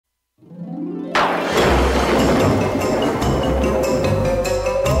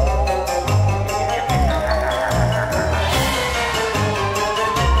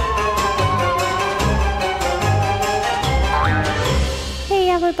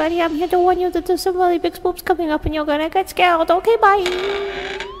everybody. I'm here to warn you that there's some really big spooks coming up and you're gonna get scared. Okay,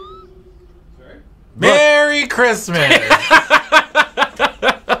 bye. Merry Christmas!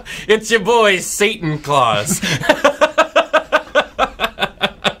 It's your boy, Satan Claus.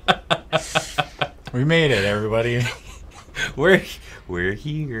 We made it, everybody. We're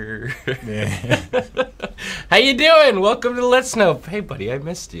here. Yeah. How you doing? Welcome to Let's Snow. Hey, buddy, I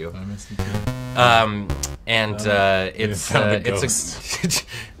missed you. I missed you too. It's a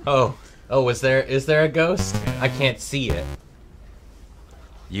oh, is there a ghost? Yeah. I can't see it.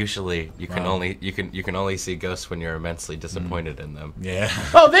 Usually, you can only see ghosts when you're immensely disappointed in them. Yeah.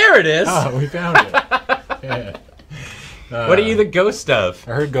 Oh, there it is. Oh, we found it. Yeah. What are you the ghost of?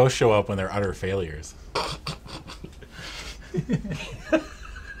 I heard ghosts show up when they're utter failures.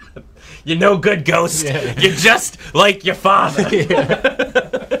 You're no good, ghost. Yeah. You're just like your father. Yeah.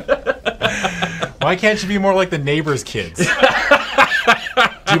 Why can't you be more like the neighbor's kids?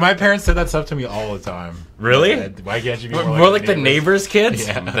 Dude, my parents said that stuff to me all the time. Really? Why can't you be more like the neighbor's kids?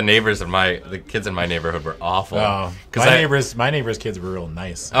 Yeah. The kids in my neighborhood were awful. Oh, my neighbor's kids were real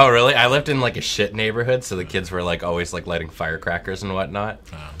nice. Oh, really? I lived in like a shit neighborhood, so the kids were like always like lighting firecrackers and whatnot.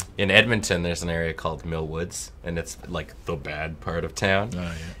 Oh. In Edmonton, there's an area called Mill Woods, and it's like the bad part of town. Oh,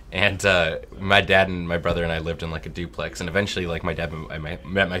 yeah. And my dad and my brother and I lived in like a duplex, and eventually like my dad and I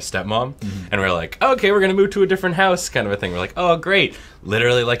met my stepmom, and we were like, oh, okay, we're gonna move to a different house, kind of a thing. We're like, oh, great.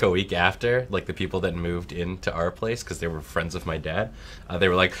 Literally like a week after, like the people that moved into our place because they were friends of my dad, they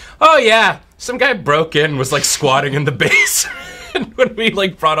were like, oh yeah, some guy broke in, was like squatting in the basement when we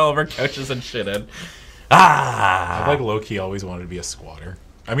like brought all of our couches and shit in. I like low-key always wanted to be a squatter.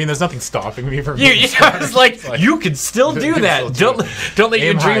 I mean, there's nothing stopping me from being I was like, you can still do that. Don't let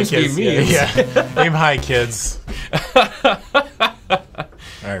your dreams be memes. Yeah. Aim high, kids. All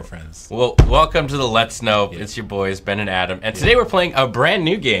right, friends. Well, welcome to the Let's Know. It's your boys, Ben and Adam. And today we're playing a brand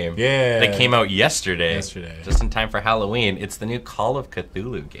new game that came out yesterday. Just in time for Halloween. It's the new Call of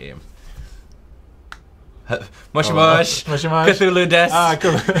Cthulhu game. Mush mush. Mush mush. Cthulhu des.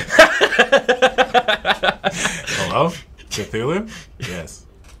 Cool. Hello? Cthulhu? Yes.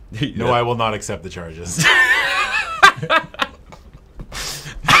 No, I will not accept the charges.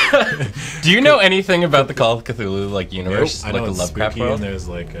 Do you know anything about the Call of Cthulhu universe? Nope. I know like it's a Lovecraft spooky, world? and there's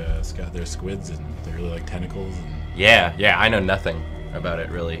there's squids and they're really like tentacles. And... Yeah, I know nothing about it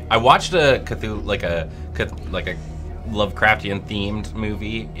really. I watched a Cthulhu like a Lovecraftian themed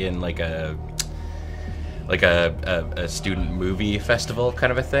movie in like a student movie festival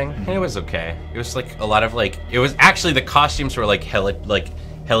kind of a thing, and it was okay. It was like a lot of it was actually the costumes were like hella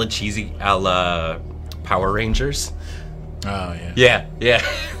cheesy a la Power Rangers. Oh yeah. Yeah.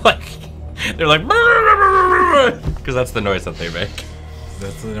 Like they're like because that's the noise that they make.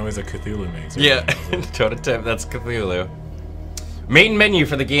 That's the noise that Cthulhu makes. Right? Yeah, toe-to-toe, that's Cthulhu. Main menu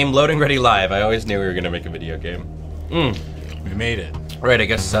for the game, loading ready live. I always knew we were gonna make a video game. We made it. Right, I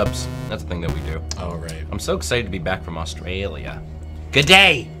guess subs. That's the thing that we do. Oh, right. I'm so excited to be back from Australia. Good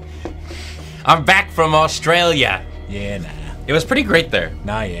day! I'm back from Australia. Yeah, nah. It was pretty great there.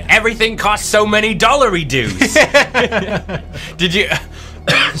 Nah, yeah. Everything costs so many dollary dues. Did you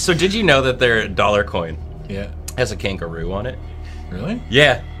know that their dollar coin has a kangaroo on it? Really?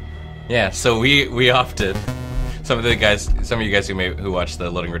 Yeah. Yeah, so we often, some of you guys who watch the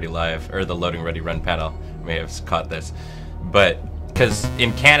Loading Ready Live or the Loading Ready Run panel may have caught this, but because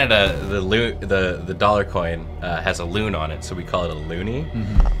in Canada the dollar coin has a loon on it, so we call it a loony.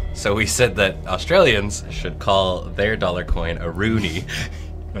 So we said that Australians should call their dollar coin a rooney.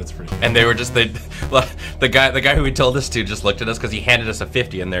 That's pretty good. And they were just the guy who we told this to just looked at us because he handed us a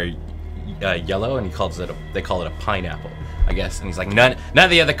 50 and they're yellow, and they call it a pineapple, I guess. And he's like, none of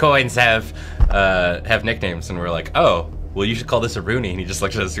the other coins have nicknames, and we're like, oh, well, you should call this a rooney. And he just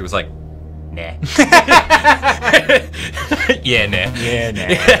looked at us. He was like, nah. Yeah, nah. Yeah, nah.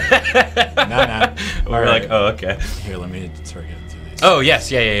 Nah. We're like, oh, okay. Here, let me start getting through these. Oh,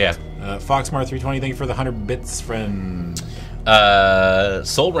 yes, yeah. Foxmar320, thank you for the 100 bits, friend.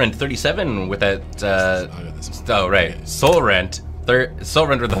 Soul Rent 37 with that. Oh, right. Yeah. Soul Rent with a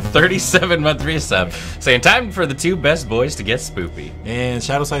 37-month resub, saying time for the two best boys to get spoopy. And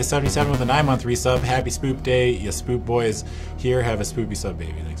Shadow Size 77 with a 9-month resub. Happy Spoop Day, you Spoop boys. Here, have a spoopy sub,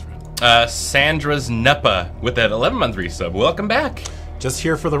 baby. Thanks, friend. Sandra's Nuppa with that 11-month resub. Welcome back. Just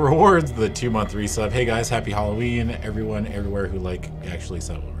here for the rewards, the 2-month resub. Hey guys, happy Halloween. Everyone, everywhere who actually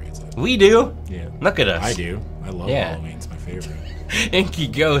celebrates it. We do. Yeah. Look at us. I do. I love Halloween. It's my favorite. Inky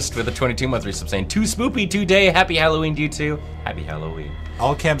Ghost with a 22-month resub saying, too spoopy today. Happy Halloween to you too. Happy Halloween.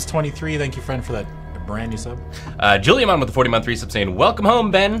 All Camps 23, thank you, friend, for that brand new sub. Julian with a 40-month resub saying, welcome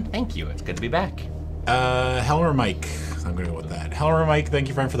home, Ben. Thank you. It's good to be back. Helmer Mike So I'm going to go with that. Hello, Mike. Thank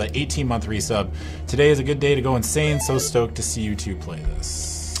you, friend, for that 18-month resub. Today is a good day to go insane. So stoked to see you two play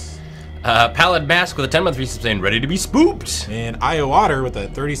this. Pallid Mask with a 10-month resub saying, ready to be spooped. And Io Otter with a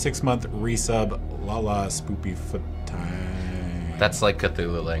 36-month resub. La spoopy foot time. That's like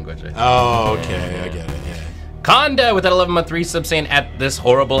Cthulhu language, I think. Oh, okay. I get it, yeah. Conda with that 11-month resub saying, at this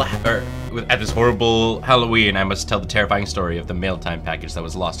horrible Halloween, I must tell the terrifying story of the mail time package that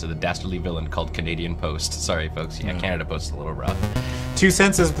was lost to the dastardly villain called Canadian Post. Sorry, folks. Yeah, Canada Post is a little rough. 2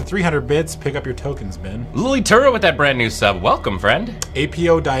 cents with the 300 bits. Pick up your tokens, Ben. Lily Turo with that brand new sub. Welcome, friend.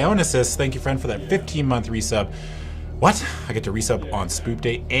 APO Dionysus, thank you, friend, for that 15-month resub. What? I get to resub on Spoop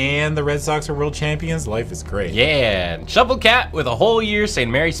Day, and the Red Sox are world champions? Life is great. Yeah. Shovel Cat with a whole year saying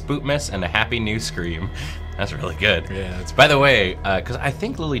Merry Spoopmas and a happy new scream. That's really good. Yeah, that's By the way, because I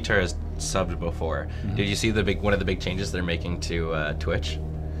think Lily Turo has subbed before. Did you see one of the big changes they're making to Twitch?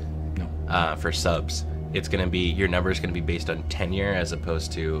 No. For subs. It's going to be, your number is going to be based on tenure as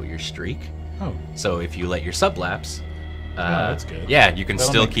opposed to your streak. Oh. So if you let your sub lapse, that's good. Yeah, you can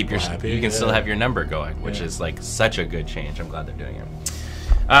That'll still make keep your, people happy, you can still yeah. have your number going, which is like such a good change. I'm glad they're doing it. So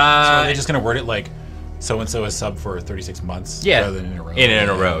are they just going to word it like, so-and-so is sub for 36 months? Yeah. Rather than in a row? In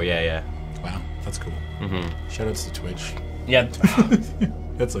a row, yeah. Wow, that's cool. Shoutouts to Twitch. Yeah.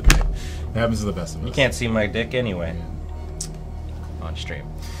 That's okay. It happens to the best of us. You can't see my dick anyway. On stream.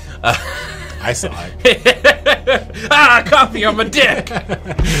 I saw it. Coffee on my dick!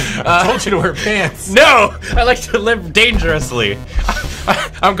 I told you to wear pants. No! I like to live dangerously.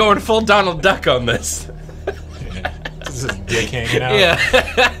 I'm going full Donald Duck on this. This is dick hanging out.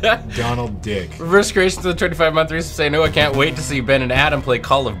 Yeah. Donald Dick. Reverse creation to the 25-month resub saying, oh, I can't wait to see Ben and Adam play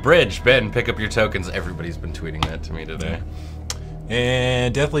Call of Bridge. Ben, pick up your tokens. Everybody's been tweeting that to me today.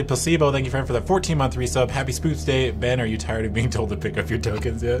 And Deathly Placebo, thank you, friend, for that 14-month resub. Happy Spooks Day. Ben, are you tired of being told to pick up your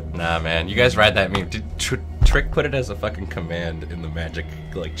tokens yet? Nah, man. You guys ride that meme. Trick put it as a fucking command in the Magic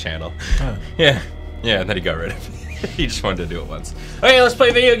channel. Huh. Yeah, and then he got rid of it. He just wanted to do it once. Okay, let's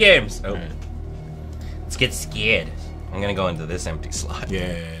play video games. Oh. Right. Let's get scared. I'm gonna go into this empty slot.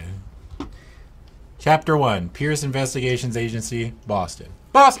 Yeah. Chapter 1, Pierce Investigations Agency, Boston.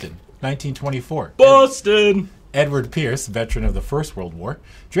 Boston, 1924. Boston! Edward Pierce, veteran of the First World War,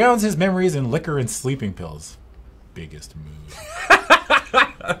 drowns his memories in liquor and sleeping pills. Biggest move.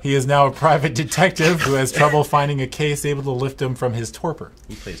 He is now a private detective who has trouble finding a case able to lift him from his torpor.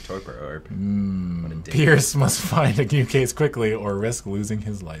 He plays Torpor Orb. What a dick. Pierce must find a new case quickly or risk losing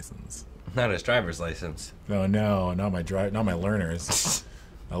his license. Not his driver's license. Oh no, not my learners.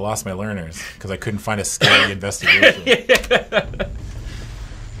 I lost my learners because I couldn't find a scary investigation.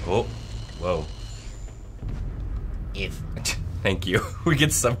 Oh, whoa. Thank you. We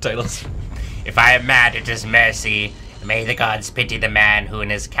get subtitles. If I am mad at his mercy, may the gods pity the man who in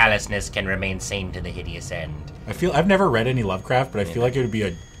his callousness can remain sane to the hideous end. I've never read any Lovecraft, but I feel like it would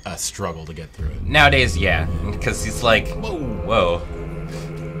be a struggle to get through it. Nowadays, yeah, because he's like, whoa.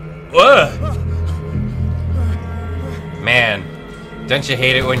 Man, don't you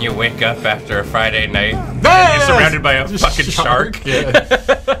hate it when you wake up after a Friday night and you're surrounded by a fucking shark?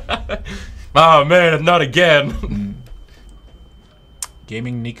 Yeah. Oh man, not again.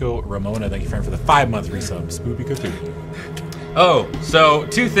 Gaming Nico Ramona, thank you, friend, for the 5-month resub. Spoopy Cthulhu. Oh, so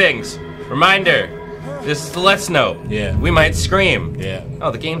 2 things. Reminder, this is the Let's Know. Yeah. We might scream. Yeah. Oh,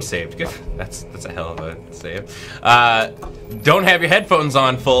 the game's saved. Good. That's a hell of a save. Don't have your headphones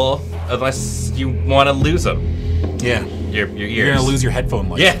on full unless you want to lose them. Yeah. Your ears. You're gonna lose your headphone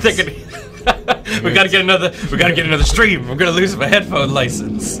license. Yeah, they're gonna. We gotta get another stream. We're gonna lose my headphone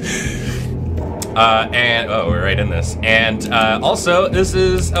license. And we're right in this. And also, this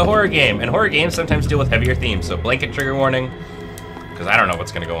is a horror game, and horror games sometimes deal with heavier themes. So blanket trigger warning, because I don't know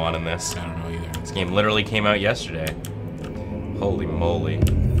what's gonna go on in this. I don't know either. This game literally came out yesterday. Holy moly!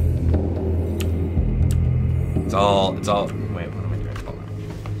 It's all. Wait, what am I doing? Hold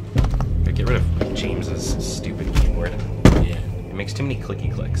on. Gotta get rid of James's stupid keyboard. Yeah. It makes too many clicky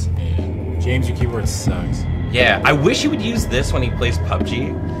clicks. Yeah. James, your keyboard sucks. Yeah, I wish he would use this when he plays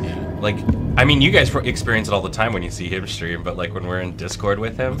PUBG. Yeah. Like, I mean, you guys experience it all the time when you see him stream, but like when we're in Discord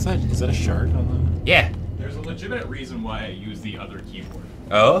with him. What's that? Is that a shark on Yeah. There's a legitimate reason why I use the other keyboard.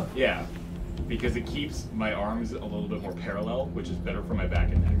 Oh? Yeah, because it keeps my arms a little bit more parallel, which is better for my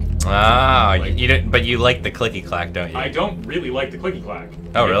back and neck. Ah, Like- you don't, but you like the clicky clack, don't you? I don't really like the clicky clack.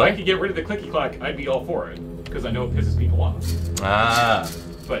 Oh, really? If I could get rid of the clicky clack, I'd be all for it, because I know it pisses people off. Ah,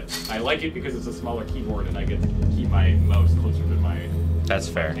 But I like it because it's a smaller keyboard and I get to keep my mouse closer to my that's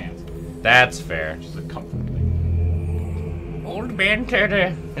fair. hands. That's fair. Which is a comfort thing. Old man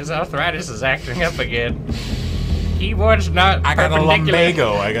Turner, his arthritis is acting up again. Keyboard's not I got a perpendicular.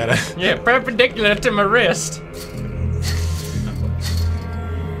 lumbago. I gotta. Yeah, perpendicular to my wrist.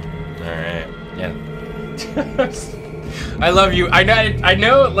 I love you. I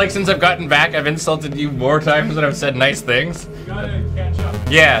know. Like since I've gotten back, I've insulted you more times than I've said nice things. You gotta catch up.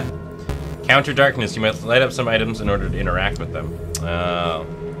 Yeah. Counter darkness. You must light up some items in order to interact with them. Oh.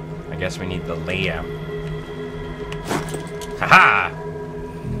 I guess we need the lamp. Haha!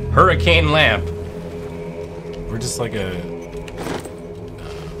 Hurricane lamp. We're just like a...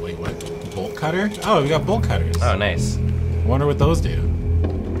 wait, what? Bolt cutter? Oh, we got bolt cutters. Oh, nice. I wonder what those do.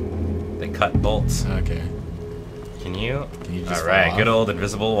 They cut bolts. Okay. Can you just All right, fall good off? old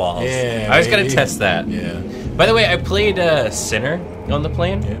invisible walls. Yeah, I always gotta baby. test that. Yeah. By the way, I played Sinner on the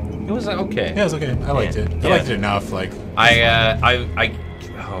plane. Yeah. It was okay. Yeah, it was okay. I liked it. I liked it enough. Like I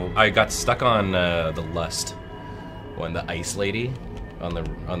got stuck on the Lust one, the ice lady on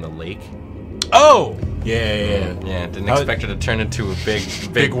the lake. oh yeah. Yeah, didn't How- expect her to turn into a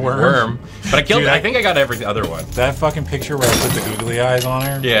big worm. But I killed Dude, it. I think I got every other one. That fucking picture where I put the googly eyes on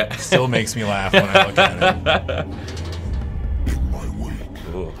her. Yeah. Still makes me laugh when I look at it. In my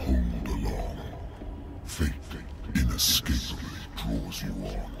wake, Ooh. hold along. Fate inescapably draws you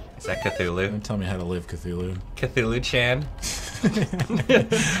on. Is that Cthulhu? Don't tell me how to live, Cthulhu. Cthulhu-chan?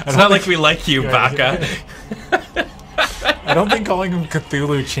 It's not like we like you, Baka. I don't think calling him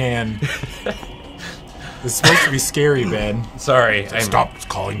Cthulhu-chan is supposed to be scary, Ben. Sorry. Stop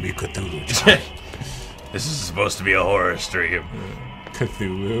calling me Cthulhu-chan. This is supposed to be a horror stream.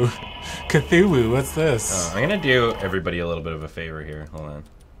 Cthulhu. Cthulhu, what's this? I'm gonna do everybody a little bit of a favor here. Hold on.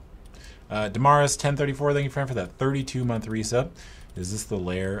 Damaris1034, thank you, friend, for that 32-month resub. Is this the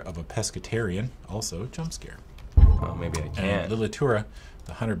lair of a pescatarian? Also, jump scare. Oh, maybe I can't. And Lilatura,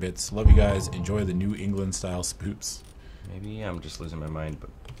 the 100 bits. Love you guys. Enjoy the New England style spoops. Maybe I'm just losing my mind, but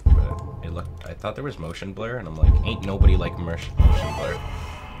it looked. I thought there was motion blur, and I'm like, ain't nobody like motion blur.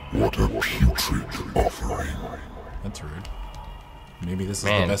 What a putrid offering. That's rude. Maybe this is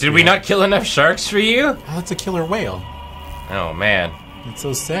Man, the best. did we not kill enough sharks for you? Oh, that's a killer whale. Oh man, It's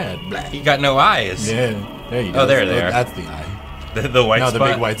so sad. he got no eyes. Yeah, there you go. Oh, there they are. That's the eye. The white No, spot. the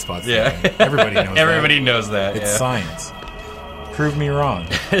big white spots. Yeah, there. Everybody knows Everybody that. knows that. It's yeah. science. Prove me wrong.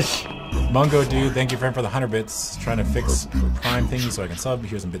 Mungo dude, thank you, friend, for the 100 bits. Trying to fix Prime thingy so I can sub.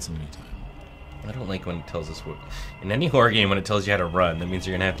 Here's some bits in the meantime. I don't like when it tells us what. In any horror game, when it tells you how to run, that means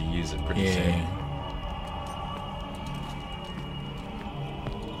you're gonna have to use it pretty soon. Yeah.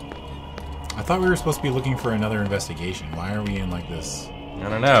 I thought we were supposed to be looking for another investigation. Why are we in like this? I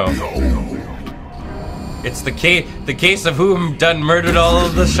don't know. It's the case of whom done murdered all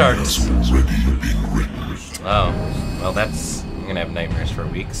of the sharks. Oh, well, that's. I'm gonna have nightmares for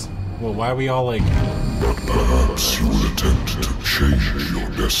weeks. Well, why are we all like... But perhaps you will attempt to change your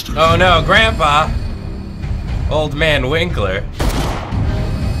destiny. Oh no, Grandpa! Old man Winkler.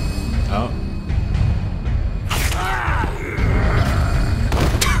 Oh.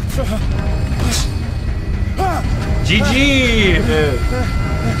 GG!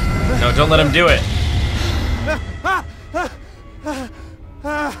 No, don't let him do it.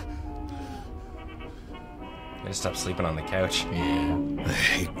 Gotta stop sleeping on the couch. Yeah. I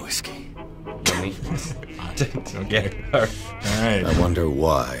hate whiskey. Okay. Alright. I wonder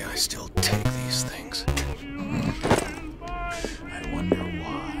why I still take these things. I wonder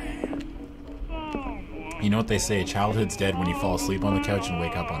why. You know what they say? Childhood's dead when you fall asleep on the couch and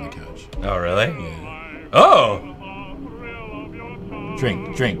wake up on the couch. Oh, really? Yeah. Oh!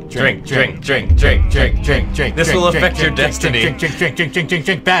 Drink. Drink. This will affect your destiny.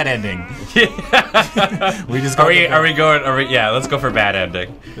 Drink. Bad ending. We just Are we going? Yeah, let's go for bad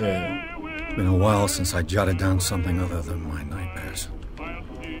ending. Yeah. Been a while since I jotted down something other than my nightmares.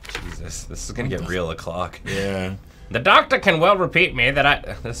 Jesus, this is gonna get real o'clock. Yeah. The doctor can well repeat me that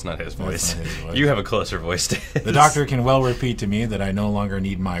I. That's not his voice. not his voice. You have a closer voice to his. The doctor can well repeat to me that I no longer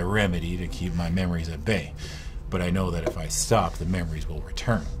need my remedy to keep my memories at bay. But I know that if I stop, the memories will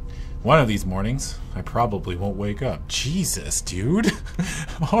return. One of these mornings, I probably won't wake up. Jesus, dude.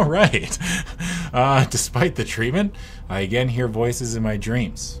 All right. Despite the treatment, I again hear voices in my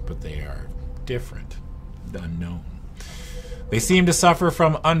dreams, but they are different, unknown. They seem to suffer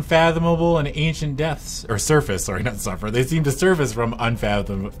from unfathomable and ancient depths, or surface, sorry, not suffer. They seem to surface from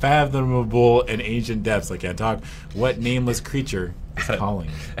unfathomable and ancient depths. I can't talk. What nameless creature is calling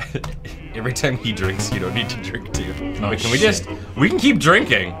me? Every time he drinks, you don't need to drink too. Oh, Wait, can we shit. we can keep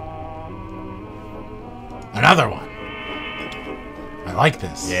drinking. Another one. I like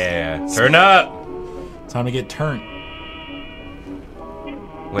this. Yeah, turn up. Time to get turned.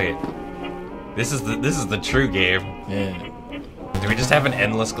 Wait, this is the true game. Yeah. Do we just have an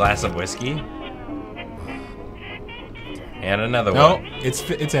endless glass of whiskey? And another No, one. it's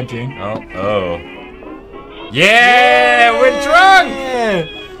emptying. Oh. Yeah, we're drunk.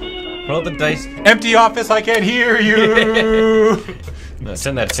 Yeah. Well, Roll the dice. Empty office, I can't hear you! No,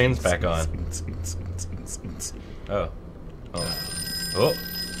 turn that scenes back on. Oh. Oh. Oh.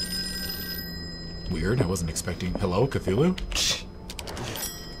 Weird, I wasn't expecting... Hello, Cthulhu?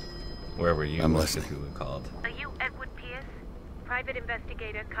 Where were you? I'm What's listening. Cthulhu called? Are you Edward Pierce, private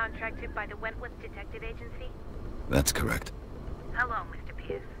investigator contracted by the Wentworth Detective Agency? That's correct. Hello, Mr.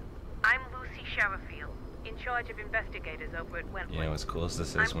 Pierce. I'm Lucy Sherifield, in charge of investigators over at Wentworth. You know, as cool as this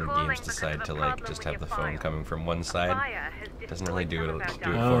is I'm when calling games because decide of to a like problem just with have your the phone file. coming from one A side. fire has Doesn't really do destroyed it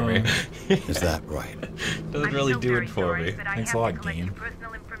some of our for me. documents. Is that right? Doesn't I'm really so do very it for sorry, me. but I Thanks have a lot, to collect game. your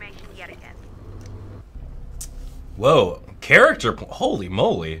personal information yet again. Whoa, character holy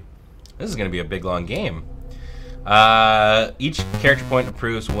moly. This is gonna be a big long game. Each character point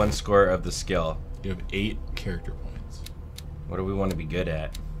improves 1 score of the skill. You have 8 character points. What do we want to be good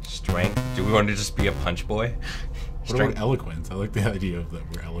at? Strength? Do we want to just be a punch boy? What about eloquence? I like the idea of that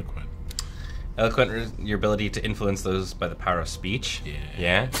we're eloquent. Eloquent, your ability to influence those by the power of speech? Yeah.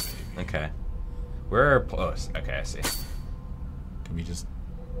 Yeah? Okay. Where are... Oh, okay, I see. Can we just...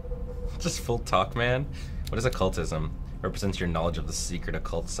 Just full talk, man? What is occultism? Represents your knowledge of the secret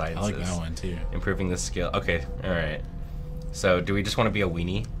occult I sciences. like that one, too. Improving the skill. Okay, alright. So, do we just want to be a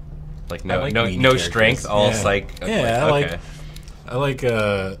weenie? Like, I no like no, weenie no characters. strength, all Yeah. psych... Yeah, okay. I like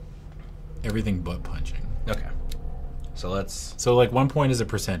everything but punching. Okay. So, let's... So, like, 1 point is a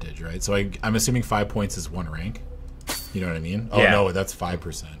percentage, right? So, I'm assuming 5 points is 1 rank. You know what I mean? Oh, Yeah. no, that's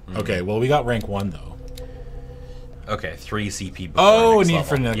 5%. Okay, well, we got rank 1, though. Okay, 3 CP before Oh, next need level.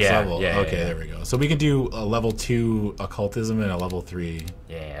 for next Yeah, level. Yeah, okay, yeah. there we go. So we can do a level 2 occultism and a level 3.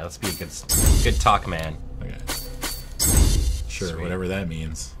 Yeah, let's be a good talk, man. Okay. Sure, Sweet. whatever that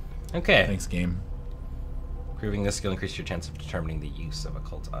means. Okay. Thanks, game. Improving this skill increases your chance of determining the use of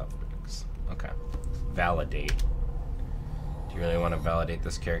occult objects. Okay. Validate. Do you really want to validate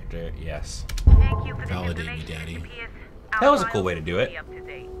this character? Yes. Thank you for this Validate me, information, Daddy. Mr. Pierce. That Our was a cool files way to do will it. be up to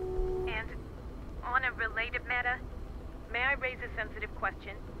date. And on a related matter, may I raise a sensitive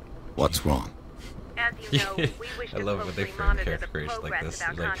question? What's wrong? As you know, we wish I to love when they closely frame monitor character the creation like progress this. of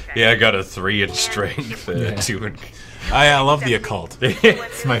our It's like, contract. yeah, I got a 3 in strength. Yeah. 2 in... I love the occult.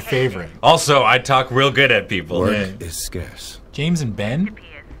 It's my favorite. Also, I talk real good at people. Work Yeah. is scarce. James and Ben? Mr.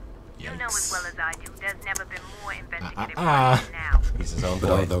 Pierce, you know as Yikes. well as I do, there's never been more investigative ah. work than now. He's his own But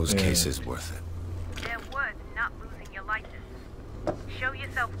are boy. those Yeah. cases worth it? They're worth not losing your license. Show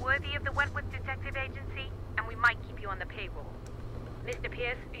yourself worthy of the Wentworth Detective Agency, and we might keep you on the payroll. Mr.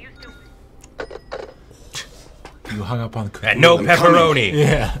 Pierce, you used to... You hung up on the And no pepperoni.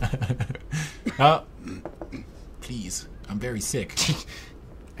 Yeah. Please. I'm very sick.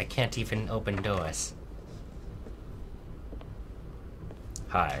 I can't even open doors.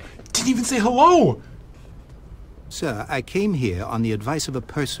 Hi. Didn't even say hello! Sir, I came here on the advice of a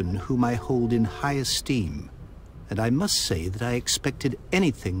person whom I hold in high esteem, and I must say that I expected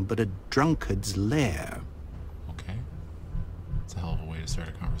anything but a drunkard's lair. Okay. That's a hell of a way to start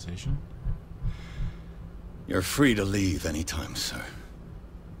a conversation. You're free to leave anytime, sir.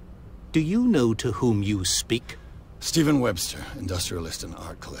 Do you know to whom you speak? Stephen Webster, industrialist and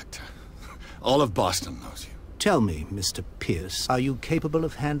art collector. All of Boston knows you. Tell me, Mr. Pierce, are you capable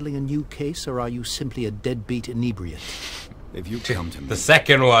of handling a new case, or are you simply a deadbeat inebriate? If you come to me, The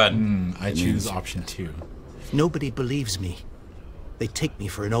second one. I choose option 2. Nobody believes me. They take me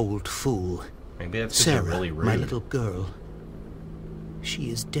for an old fool. Maybe that's just Sarah, really rude. my little girl. She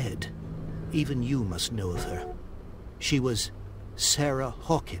is dead. Even you must know of her. She was Sarah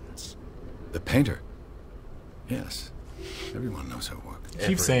Hawkins. the painter. Yes, everyone knows her work.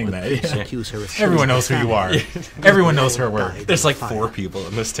 Keep saying that. Police Yeah. accuse her of Everyone killing knows her who you are. family. Everyone knows her work. Died There's in like fire. 4 people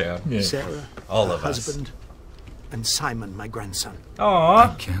in this town. Yeah. Sarah, All her of us. husband, and Simon, my grandson.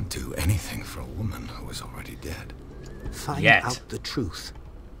 Aww. Can't do anything for a woman who is already dead. Find Yet. out the truth.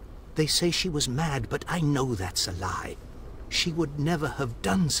 They say she was mad, but I know that's a lie. She would never have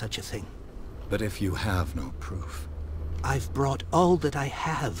done such a thing. But if you have no proof, I've brought all that I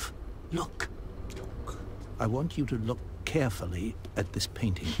have. Look. I want you to look carefully at this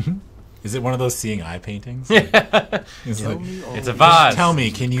painting. Is it one of those seeing eye paintings? It's Tell like, me all It's a the vase. tell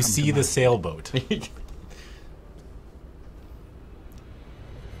me, can you Come see to the mind. sailboat?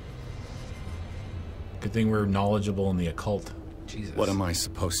 Good thing we're knowledgeable in the occult. Jesus. what am I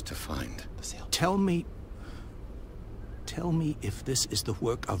supposed to find? The sailboat. Tell me if this is the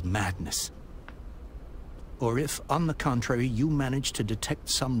work of madness. Or if, on the contrary, you manage to detect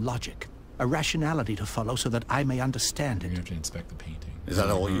some logic, a rationality to follow so that I may understand You're it. gonna have to inspect the painting. Is that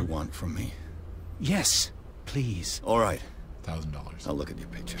all you want from me? Yes, please. All right, $1,000. I'll look at your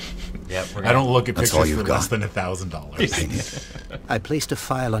picture. Yep, I don't look at That's all pictures for you've less got. than $1,000. Paint it. I placed a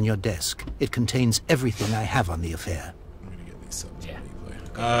file on your desk. It contains everything I have on the affair. I'm gonna get these subs. Yeah.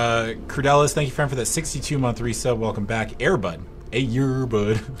 Crudelis, thank you, friend, for that 62-month resub. Welcome back. Airbud.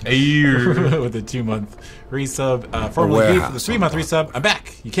 Airbud. With a 2-month resub. Formerly B for the 3-month resub. I'm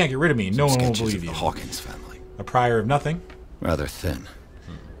back. You can't get rid of me. No one will Sketches believe of you. the Hawkins family. A prior of nothing. Rather thin.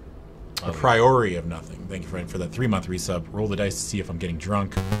 A priori of nothing. Thank you, friend, for that 3-month resub. Roll the dice to see if I'm getting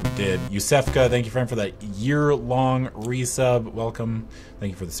drunk. We did. Yusefka, thank you, friend, for that year-long resub. Welcome.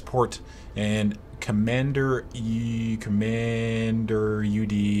 Thank you for the support. And Commander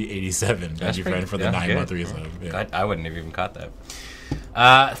UD87. Thank you, friend, for the 9-month resub. Yeah. I wouldn't have even caught that.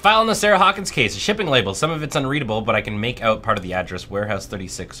 File in the Sarah Hawkins case. A shipping label. Some of it's unreadable, but I can make out part of the address. Warehouse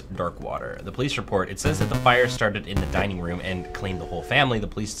 36, Darkwater. The police report. It says that the fire started in the dining room and claimed the whole family. The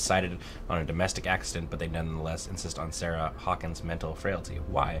police decided on a domestic accident, but they nonetheless insist on Sarah Hawkins' mental frailty.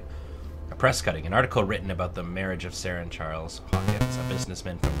 Why? A press cutting. An article written about the marriage of Sarah and Charles Hawkins, a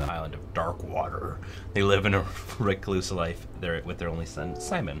businessman from the island of Darkwater. They live in a recluse life there with their only son,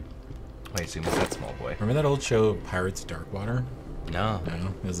 Simon. I assume it's that small boy. Remember that old show, Pirates of Darkwater? No.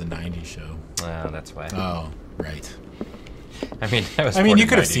 No, it was a 90s show. Oh, that's why. Oh, right. I mean, that was. I mean, you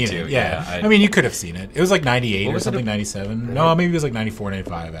could have seen it. Yeah. I mean, you could have seen it. It was like 98 or something, 97. No, maybe it was like 94,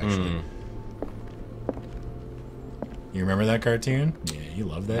 95, actually. You remember that cartoon? Yeah, you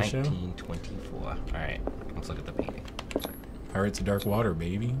love that show? 1924. All right, let's look at the painting. Pirates of Darkwater,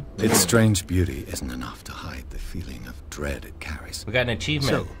 baby. Its strange beauty isn't enough to hide the feeling of dread it carries. We got an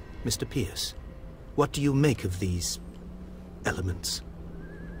achievement. So, Mr. Pierce, what do you make of these elements?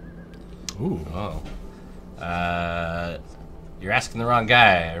 Ooh. Oh. You're asking the wrong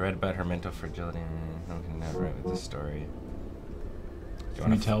guy. I read about her mental fragility. Something not right with this story.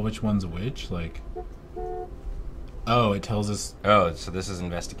 Can you tell which one's which? Like, oh, it tells us. Oh, so this is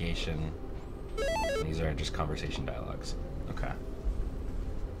investigation. These are just conversation dialogues. Okay.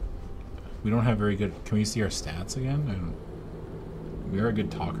 We don't have very good. Can we see our stats again? We are a good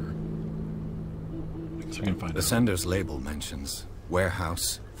talker. So we can find The out. sender's label mentions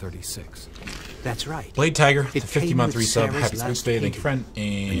Warehouse 36. That's right. Blade Tiger, the It came 50-month with resub. Sarah's Happy last birthday, thank you, friend.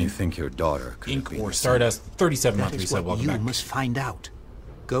 And you And think your daughter could Ink have been or the Stardust, 37-month That is resub. what Welcome you back. must find out.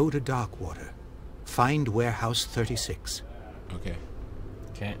 Go to Darkwater. Find Warehouse 36. Okay.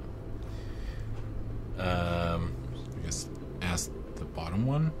 Okay. I guess ask the bottom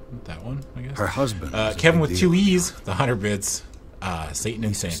one. That one, I guess. Her husband. was a Kevin big with deal. 2 E's, the 100 bits. Satan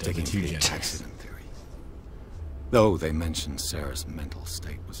and Santa, the Sticking 2 to the J's. accident theory. Though they mentioned Sarah's mental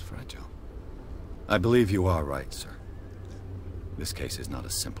state was fragile. I believe you are right, sir. This case is not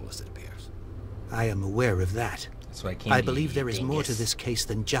as simple as it appears. I am aware of that. That's why I came I to believe you, there is more to dingus. this case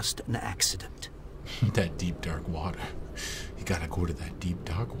than just an accident. That deep, dark water. You gotta go to that deep,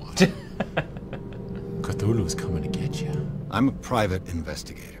 dark water. Cthulu's coming to get you. I'm a private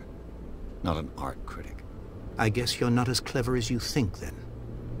investigator, not an art critic. I guess you're not as clever as you think, then.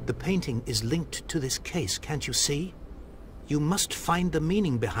 The painting is linked to this case, can't you see? You must find the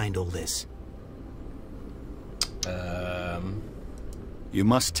meaning behind all this. You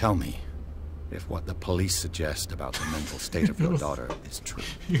must tell me if what the police suggest about the mental state of your daughter is true.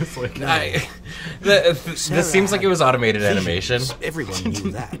 He was like, This seems like it was automated animation. Visions. Everyone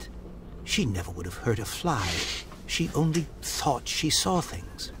knew that. She never would have hurt a fly. She only thought she saw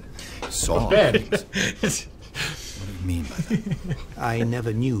things. Saw bed. things. What do you mean by that? I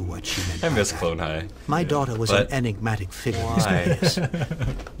never knew what she meant I by miss that. Clone High. My daughter was But an enigmatic figure, why? Mr.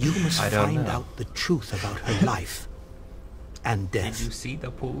 Pierce. You must I don't find know. out the truth about her life and Did death. you see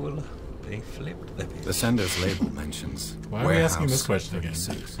the pool? They flipped the The sender's label mentions Why are we asking this Warehouse question again?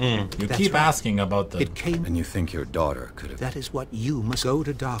 36. You That's keep right. asking about the. It came. And you think your daughter could have... That is what you must go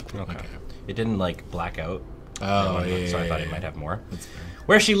to Darkwater. Okay. It didn't like black out. Oh, So I thought yeah. it might have more.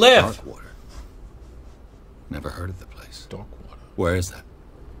 Where she live? Darkwater. Never heard of the place. Darkwater. Where is that?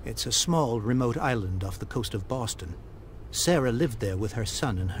 It's a small, remote island off the coast of Boston. Sarah lived there with her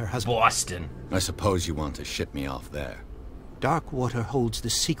son and her husband. Boston. I suppose you want to ship me off there. Darkwater holds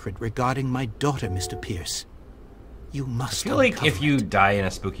the secret regarding my daughter, Mr. Pierce. You must I feel like uncover if you it. die in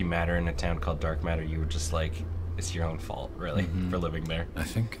a spooky matter in a town called Dark Matter, you were just like, it's your own fault, really, for living there. I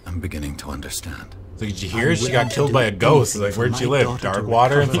think I'm beginning to understand. So did you hear? I'm She willing got to killed do by a ghost. anything Like, for where'd she my live? daughter to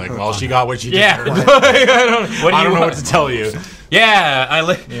Darkwater? It's recover like, her well, she honor. got what she Yeah. deserved. I don't know what to tell you. Yeah, I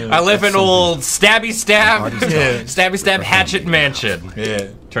live in old stabby stab, Yeah. stabby stab hatchet mansion. Yeah.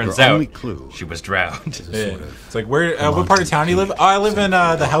 Turns Your out only clue she was drowned. is a Yeah. sort of It's like, where? What part of town do you live? Oh, I live in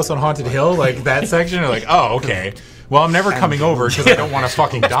the house on Haunted Hill, like that section. You're like, oh, okay. Well, I'm never coming over because I don't want to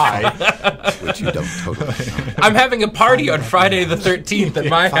fucking die. Which you don't totally know. I'm having a party on Friday the 13th at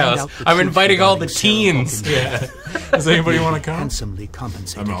my Find house. out the I'm truth inviting all the regarding Sarah teens. Hawkins. Yeah. Does anybody want to come? Handsomely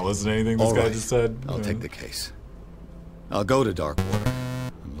compensated. I'm not listening to anything this All guy right. just said. I'll take the case. I'll go to Darkwater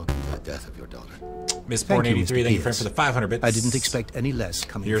and look into the death of your daughter. Miss Thank you, 483, Mr. thank you friend Pierce. for the 500 bits. I didn't expect any less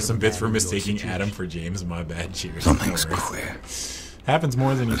coming Here's from some a bits for man in your mistaking situation. Adam for James. My bad. Cheers. Something's No worries. queer. Happens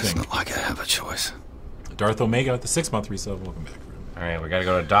more than you But it's think. not like I have a choice. Darth Omega with the 6-month resub. Welcome back, friend. All right, we gotta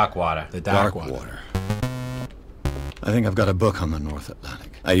go to Dockwater. The Darkwater. Darkwater. I think I've got a book on the North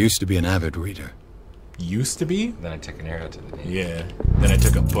Atlantic. I used to be an avid reader. Used to be? Then I took an arrow to the knee. Yeah. Then I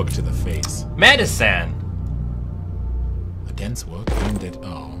took a book to the face. Medicine. A dense book aimed at.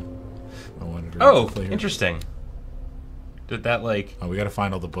 Oh. I wanted to read Oh, the flavor. interesting. Did that like? Oh, we gotta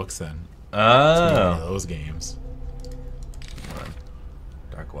find all the books then. One of Oh, those games.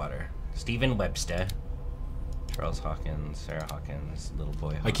 Darkwater. Stephen Webster. Charles Hawkins, Sarah Hawkins, little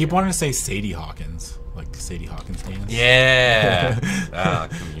boy. I keep wanting to say Sadie Hawkins. Like Sadie Hawkins dance. Yeah. Ah,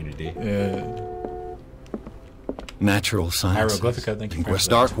 community. Yeah. Natural sciences. Hieroglyphica, thank you for West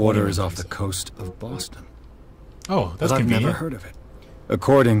that. Darkwater is off the coast of Boston. Oh, that's But I've convenient. never heard of it.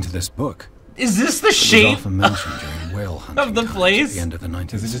 According to this book, Is this the it was shape? often mentioned during whale hunting of the times place? At the end of the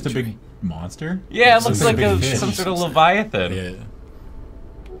 19th Is it just a century. big monster? Yeah, it Looks looks like like a big fish. some sort of leviathan. Yeah.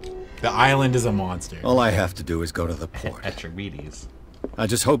 The island is a monster. All I have to do is go to the port. Atrimedes. I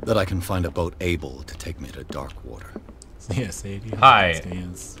just hope that I can find a boat able to take me to Darkwater. Yeah, Sadie Hi. Hawkins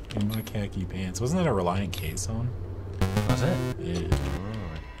dance in my khaki pants. Wasn't that a Reliant K song? Was it? Yeah.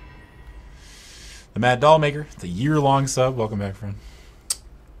 The Mad Doll Maker. It's a year-long sub. Welcome back, friend.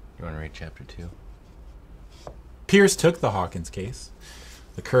 You want to read chapter 2? Pierce took the Hawkins case.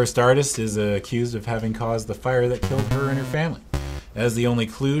 The cursed artist is accused of having caused the fire that killed her and her family. As the only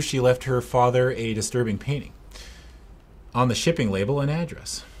clue, she left her father a disturbing painting. On the shipping label, an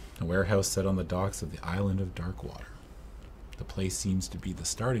address. A warehouse set on the docks of the island of Darkwater. The place seems to be the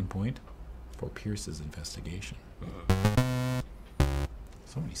starting point for Pierce's investigation.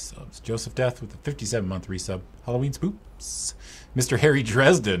 So many subs. Joseph Death with the 57-month resub. Halloween Spoops. Mr. Harry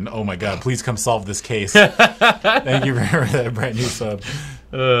Dresden. Oh my god, please come solve this case. Thank you for that brand new sub.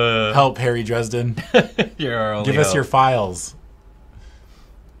 Help, Harry Dresden. You're our only Give us hope. your files.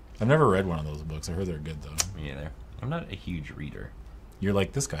 I've never read one of those books. I heard they're good, though. Me either. I'm not a huge reader. You're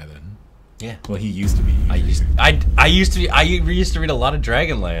like this guy, then. Yeah. Well, he used to be. I used to read a lot of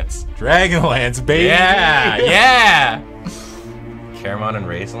Dragonlance. Dragonlance, baby! Yeah, yeah. Caramon and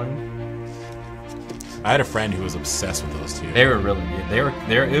Raistlin. I had a friend who was obsessed with those two. They were really good. They were.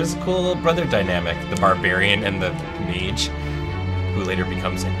 It was a cool little brother dynamic. The barbarian and the mage, who later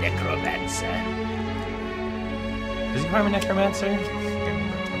becomes a necromancer. Does he become a necromancer? I can't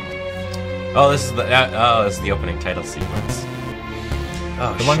remember. Oh, this is the opening title sequence.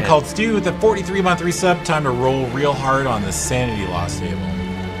 Oh, The one shit. called Stu with the 43-month resub. Time to roll real hard on the sanity loss table.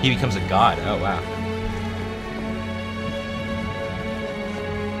 He becomes a god. Oh wow.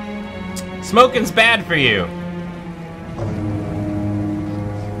 Smoking's bad for you.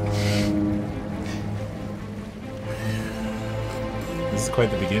 This is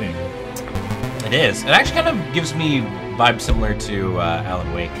quite the beginning. It is. It actually kind of gives me vibes similar to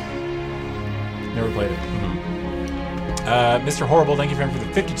Alan Wake. Never played it. Mr. Horrible, thank you for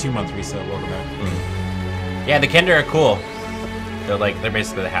the 52-month resub. Welcome back. Yeah, the Kender are cool. They're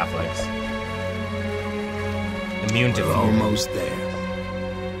basically the half-lives. Immune to food. Almost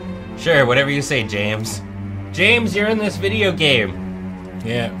there. Sure, whatever you say, James. James, you're in this video game.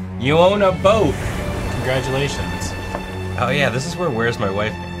 Yeah. You own a boat. Congratulations. Oh yeah, this is where Where's My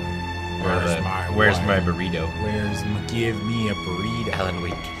Wife? Where's my burrito? Give me a burrito. Alan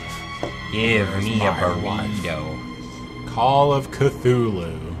Wake. Give Where's me a my burrito. Call of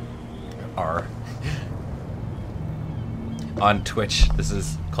Cthulhu. R. On Twitch, this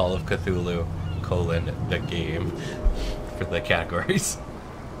is Call of Cthulhu, the game, for the categories.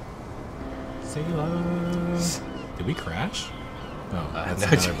 Sailors. Did we crash? No, that's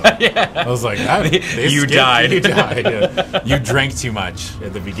no, another book. yeah. I was like, they You skipped- died. You died. Yeah. You drank too much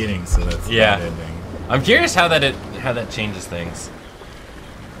at the beginning, so that's the Yeah. bad ending. I'm curious how that changes things.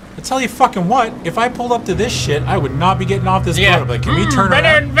 I tell you fucking what, if I pulled up to this shit, I would not be getting off this boat. Like, can we turn better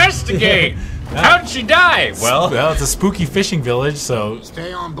around? investigate. How'd she die? Well, it's a spooky fishing village, so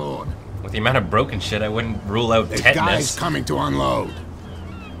Stay on board. with the amount of broken shit, I wouldn't rule out The guy's tetanus. coming to unload.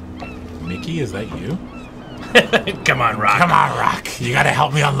 Mickey, is that you? Come on, Rock. Come on, Rock. You gotta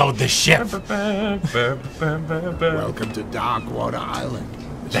help me unload this ship. Welcome to Darkwater Island.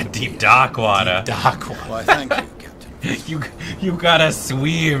 That deep dark water. Doc. Why, thank you, Captain. You gotta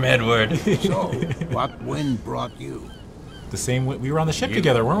swim, Edward. So, what wind brought you? The same way we were on the ship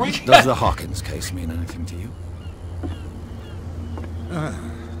together, weren't we? Does the Hawkins case mean anything to you?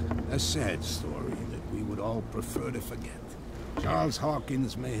 A sad story that we would all prefer to forget. Charles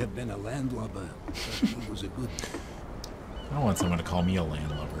Hawkins may have been a landlubber, but he was a good... I don't want someone to call me a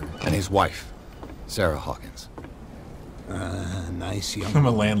landlubber. And his wife, Sarah Hawkins. Nice young... I'm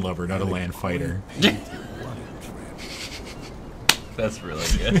a landlubber, not a land fighter. That's really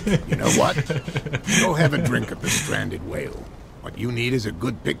good. You know what? Go have a drink at the Stranded Whale. What you need is a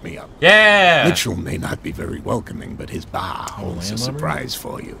good pick-me-up. Yeah! Mitchell may not be very welcoming, but his bar holds a landlubber? surprise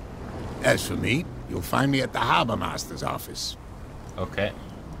for you. As for me, you'll find me at the Harbor Master's office. Okay.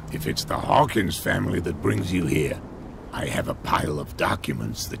 If it's the Hawkins family that brings you here, I have a pile of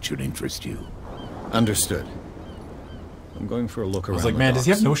documents that should interest you. Understood. I'm going for a look I around. was like, man, does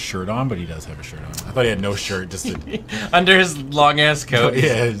he have no shirt on? But he does have a shirt on. I thought he had no shirt, just a... Under his long-ass coat.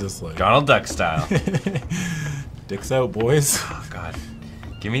 yeah, just like... Donald Duck style. Dicks out, boys. Oh, God.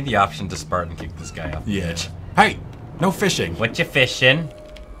 Give me the option to Spartan kick this guy off the Yeah. edge. Hey, no fishing. What you fishing?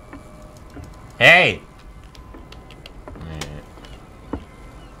 Hey!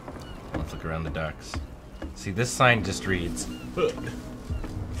 Let's look around the docks. See, this sign just reads...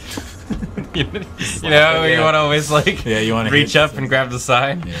 you know, you want to always, like, you want to reach up and grab the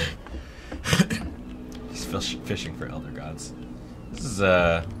sign? Yeah. He's fishing for elder gods. This is,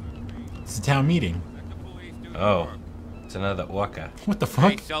 It's a town meeting. Oh. It's another orca. What the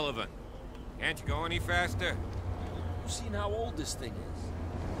fuck? Hey, Sullivan. Can't you go any faster? You've seen how old this thing is.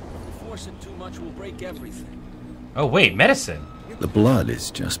 If you force it too much, we'll break everything. Oh, wait, medicine. The blood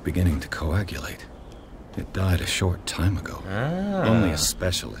is just beginning to coagulate. It died a short time ago. Ah. Only a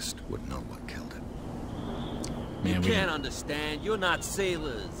specialist would know what killed it. You can't understand. You're not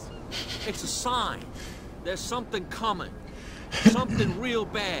sailors. It's a sign. There's something coming. Something real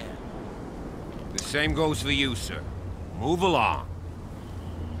bad. The same goes for you, sir. Move along.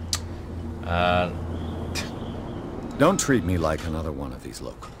 Don't treat me like another one of these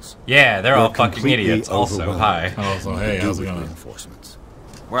locals. Yeah, they're We're all fucking completely idiots. Also, overwhelmed. hi. Oh, so hey, how's it going? Reinforcements.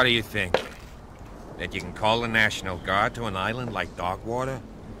 What do you think? That you can call the National Guard to an island like Darkwater?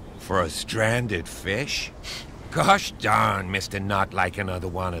 For a stranded fish? Gosh darn, Mr. Not like another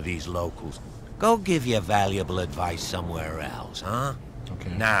one of these locals. Go give your valuable advice somewhere else, huh?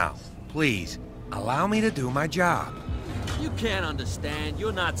 Okay. Now, please, allow me to do my job. You can't understand.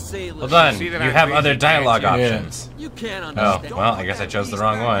 You're not sailors. Hold on, See you that I'm have crazy, other dialogue can't you? options. You can't Oh, understand. well, I guess I chose the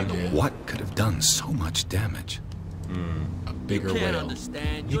wrong one. What could have done so much damage? A bigger You can't whale.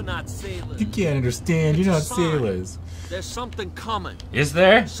 understand. You're not sailors. You can't understand. You're not sailors. There's something coming. Is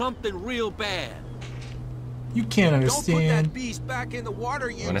there? Something real bad. You can't understand. beast back in the water,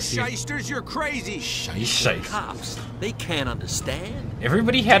 you Wanna see- shysters. You're crazy. Shite. Cops. They can't understand.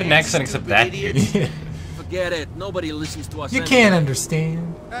 Everybody had an accent except that dude. Yeah. Forget it. Nobody listens to us. You anyway. can't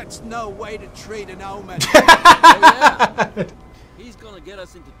understand. That's no way to treat an omen. Oh, yeah. He's gonna get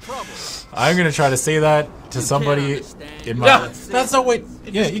us into trouble. I'm gonna try to say that to somebody understand. in my. No. That's not what.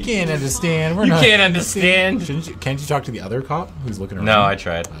 Yeah, you can't understand. We're You not. can't understand. Can't you talk to the other cop who's looking around? No, I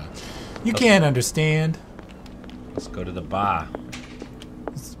tried. You can't understand. Let's go to the bar.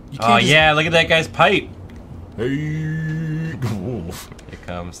 You Oh can't yeah, look at that guy's pipe. Hey. Here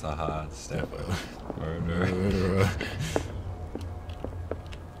comes the hot step. Murder.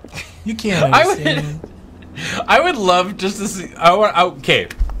 You can't I would- understand. I would love just to see. Okay,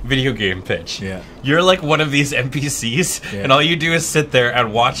 video game pitch. Yeah. You're like one of these NPCs, Yeah. and all you do is sit there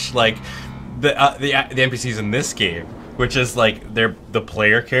and watch like the NPCs in this game, which is like they're the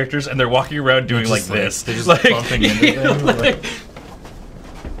player characters, and they're walking around doing like just this. They're just like, bumping into you know, things. like-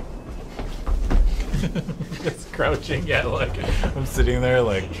 Just crouching. Yeah, like I'm sitting there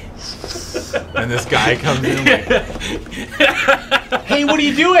like, and this guy comes in like, hey, what are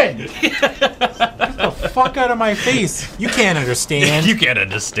you doing? Get the fuck out of my face! You can't understand. You can't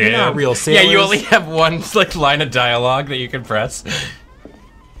understand. You're not real Yeah, you sailors. only have one like line of dialogue that you can press.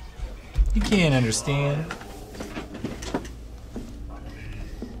 You can't understand.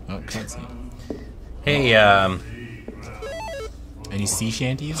 Oh, cutscene. Hey, Any sea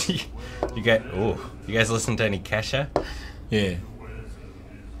shanties? you guys listen to any Kesha? Yeah.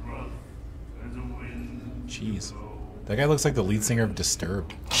 Jeez. That guy looks like the lead singer of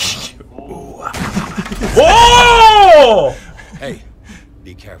Disturbed. Whoa! Hey,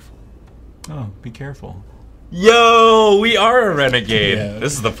 be careful. Oh, be careful. Yo, we are a renegade. Yeah.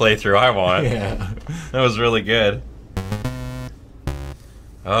 This is the playthrough I want. Yeah. That was really good.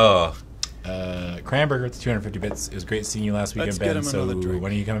 Oh. Cranberger, it's 250 bits. It was great seeing you last weekend, Let's Ben. get him So another drink.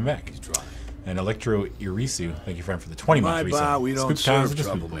 when are you coming back? And Electro Irisu, thank you, friend, for the 20-month My bar, resub. we don't Spook times serve with the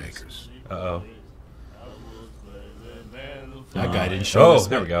Spook Boys. troublemakers. Uh-oh. That guy didn't show us.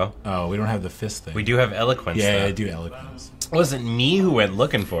 There we go. Oh, we don't have the fist thing. We do have eloquence. Yeah, though. I do eloquence. It wasn't me who went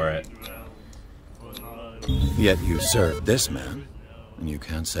looking for it. Yet you served this man, and you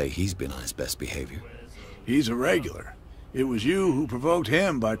can't say he's been on his best behavior. He's a regular. It was you who provoked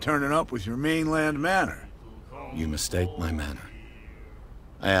him by turning up with your mainland manner. You mistake my manner.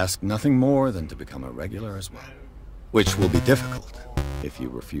 I ask nothing more than to become a regular as well, which will be difficult if you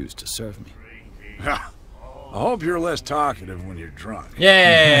refuse to serve me. I hope you're less talkative when you're drunk.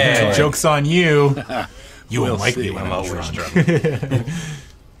 Yay! Joke's on you. You We'll won't like see. me when I'm I'm always drunk. drunk.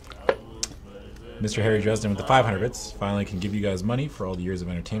 Mr. Harry Dresden with the 500 bits. Finally can give you guys money for all the years of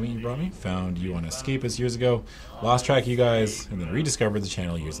entertainment you brought me. Found you on Escapist years ago. Lost track of you guys, and then rediscovered the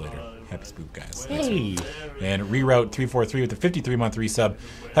channel years later. Happy Spook, guys. Hey! And Reroute 343 with the 53-month resub.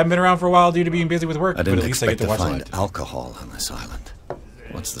 Haven't been around for a while due to being busy with work, I but didn't at least I get expect to to watch find live. alcohol on this island.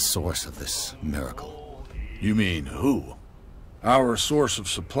 What's the source of this miracle? You mean who? Our source of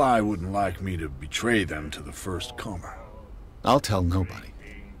supply wouldn't like me to betray them to the first comer. I'll tell nobody.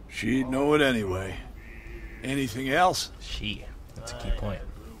 She'd know it anyway. Anything else? That's a key point.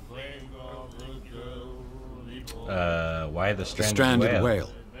 Why the stranded, Stranded whale? whale.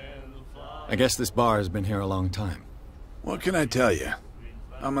 I guess this bar has been here a long time. What can I tell you?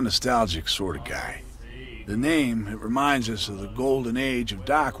 I'm a nostalgic sort of guy. The name, it reminds us of the golden age of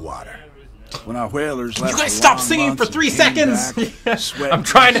dockwater. When our whalers left guys the stop long singing months for 3 and came seconds? back, sweating I'm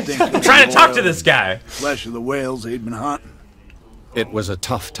trying and to stinking talk oil to this guy. and Flesh of the whales they'd been hunting. It was a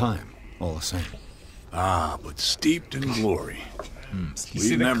tough time, all the same. Ah, but steeped in glory. You see We've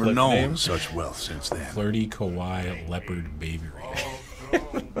the never clip known name? such wealth since then. Flirty Kawaii Leopard Bavery.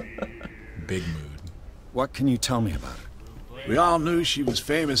 Big mood. What can you tell me about it? We all knew she was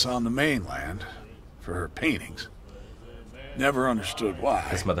famous on the mainland for her paintings. Never understood why.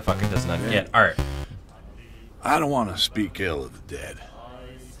 This motherfucker does not get art. I don't want to speak ill of the dead.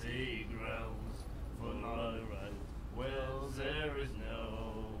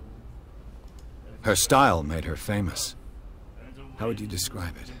 Her style made her famous. How would you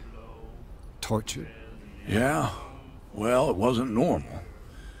describe it? Tortured? Yeah, well, it wasn't normal.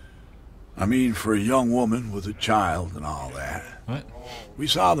 I mean, for a young woman with a child and all that. What? We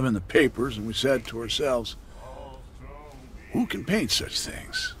saw them in the papers and we said to ourselves, who can paint such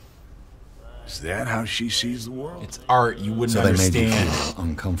things? Is that how she sees the world? It's art. You wouldn't So they made you understand. feel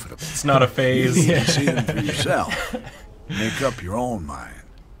uncomfortable. It's not a phase. You see them for yourself. Make up your own mind.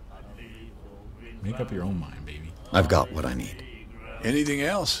 Make up your own mind, baby. I've got what I need. Anything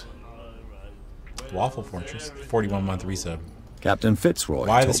else? Waffle Fortress, 41-month resub. Captain Fitzroy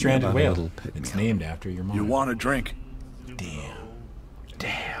Why the told me stranded about a whale? little pick-me-up. It's named after your mom. You want a drink?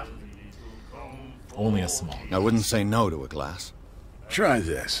 Damn. Only a small. I wouldn't say no to a glass. Try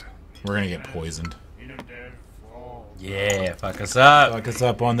this. We're gonna get poisoned. Yeah, fuck us up. Fuck us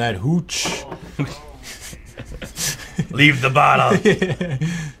up on that hooch. Leave the bottle.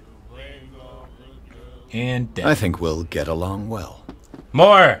 And death. I think we'll get along well.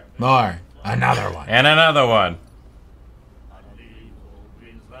 More. Another one. And another one.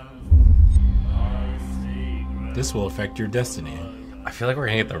 This will affect your destiny. I feel like we're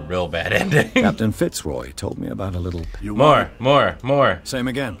gonna get the real bad ending. Captain Fitzroy told me about a little... You want More. Same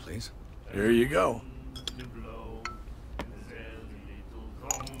again, please. it? There you go.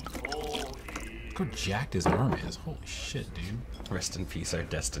 Look how jacked his arm is. Holy shit, dude. Rest in peace, our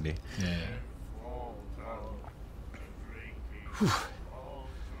destiny. Yeah.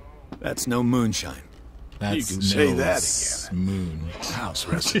 That's no moonshine. That's You can say no that again. Moon. House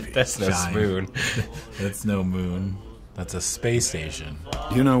recipe. That's no Shine. spoon. That's no moon. That's a space station.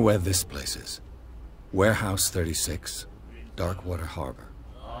 Do you know where this place is? Warehouse 36, Darkwater Harbor.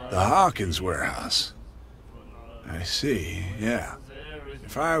 The Hawkins warehouse. I see, yeah.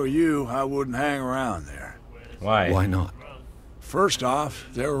 If I were you, I wouldn't hang around there. Why? Why not? First off,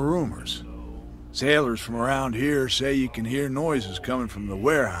 there are rumors. Sailors from around here say you can hear noises coming from the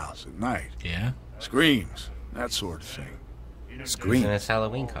warehouse at night. Yeah? Screams, that sort of thing. Scream. In his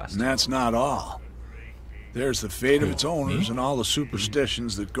Halloween And costume. that's not all. There's the fate of its owners and all the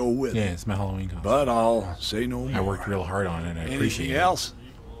superstitions that go with Yeah, it. it's my Halloween costume. But I'll say no more. I worked real hard on it. I appreciate Anything it. else?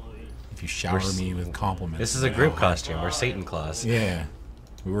 If you shower me with compliments. This is a group costume. We're Satan Claus. Yeah.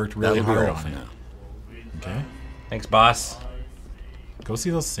 We worked really That'll be hard all on for it. now. Okay? Thanks, boss. Go see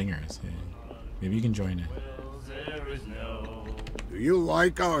those singers. Yeah. Maybe you can join it. Do you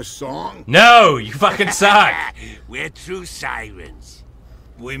like our song? No, you fucking suck. We're true sirens.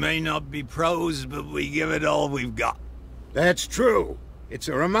 We may not be pros, but we give it all we've got. That's true. It's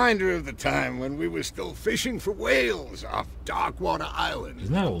a reminder of the time when we were still fishing for whales off Darkwater Island.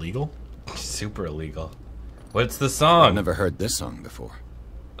 Isn't that illegal? Super illegal. What's the song? I've never heard this song before.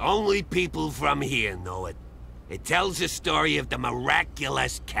 Only people from here know it. It tells the story of the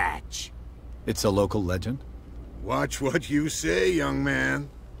miraculous catch. It's a local legend? Watch what you say, young man.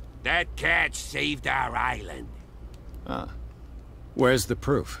 That catch saved our island. Ah. Where's the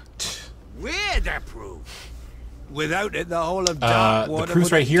proof? We're the proof. Without it, the whole of Darkwater the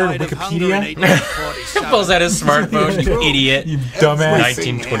proof's right here, Wikipedia. Pulls out his smartphone, you idiot. You dumbass.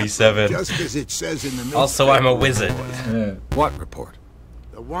 1927. Just as it says in the Also, I'm a wizard. What report?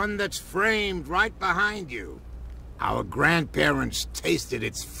 The one that's framed right behind you. Our grandparents tasted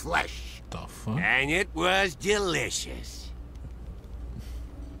its flesh. The fuck? And it was delicious.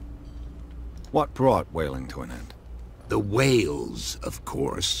 What brought whaling to an end? The whales, of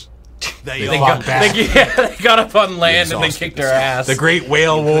course. They got up on land and they kicked our ass. The Great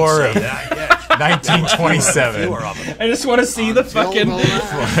Whale War of 1927. I just want to see the fucking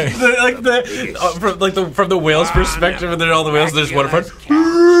from the whale's perspective, and then all the whales just want to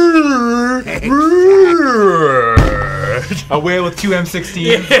a whale with two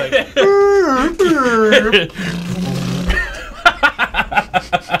M16s.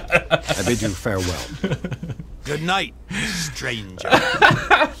 I bid you farewell. Good night, stranger.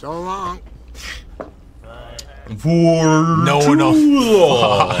 So long. For too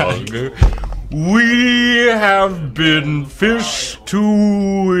long, we have been fished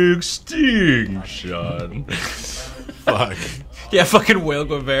to extinction. Fuck. Yeah, fucking Whale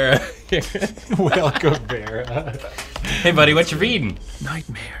Guevara. Whale Guevara. Hey, buddy, what you reading?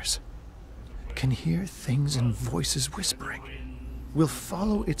 Nightmares. Can hear things and voices whispering. Will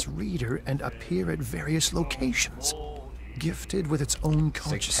follow its reader and appear at various locations, gifted with its own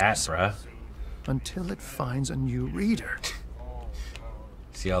consciousness. Sick cat, bruh. Until it finds a new reader.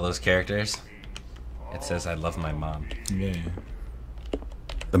 See all those characters? It says, I love my mom. Yeah.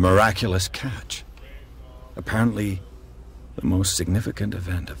 The miraculous catch. Apparently, the most significant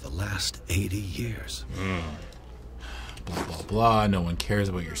event of the last 80 years. Blah, blah, blah. No one cares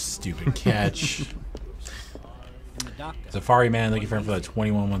about your stupid catch. Safari Man, thank you for that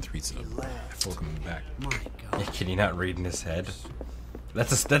 2113 sub. Welcome back. Yeah, can you not read in his head?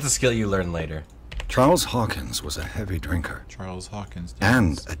 That's a skill you learn later. Charles Hawkins was a heavy drinker. Charles Hawkins.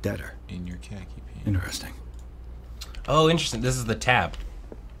 And a debtor. In your khaki pants. Interesting. Oh, interesting. This is the tab.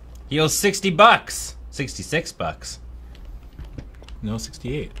 He owes $60. 66 bucks. No,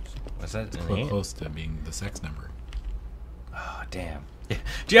 68. What's that? Close to being the sex number. Oh, damn.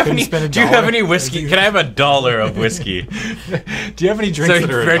 Do you have any whiskey? Can I have $1 of whiskey? Do you have any drinks so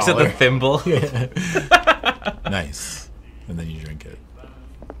that are he drinks $1? at the thimble. Yeah. Nice. And then you drink it.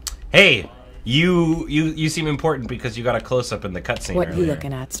 Hey, you seem important because you got a close up in the cutscene. What you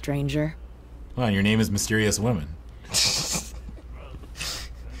looking at, stranger? Well, and your name is Mysterious Woman.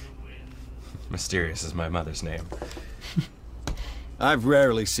 Mysterious is my mother's name. I've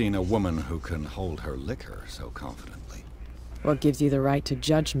rarely seen a woman who can hold her liquor so confidently. What gives you the right to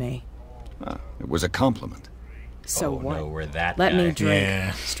judge me? It was a compliment. So what? No, we're that Let guy. me drink,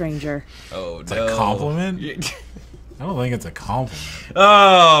 Yeah. stranger. Oh, It's no. a compliment? I don't think it's a compliment.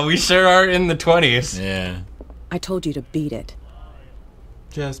 Oh, we sure are in the 20s. Yeah. I told you to beat it.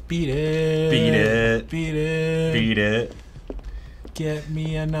 Just beat it. Beat it. Beat it. Beat it. Get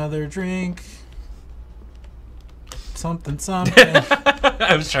me another drink. Something, something.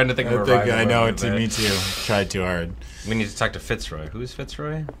 I was trying to think of a rhyme. I know it too. Me too. Tried too hard. We need to talk to Fitzroy. Who's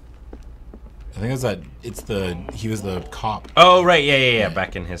Fitzroy? I think it's that. It's the. He was the cop. Oh right, yeah.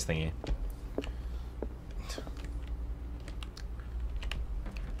 Back in his thingy.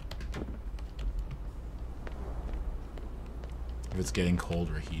 If it's getting cold,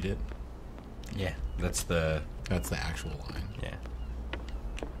 reheat it. Yeah, that's the actual line. Yeah.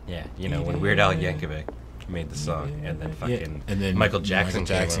 Yeah, you know when Weird Al Yankovic made the song, and then fucking and then Michael Jackson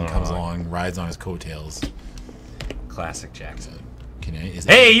comes along, rides on his coattails. Classic Jackson.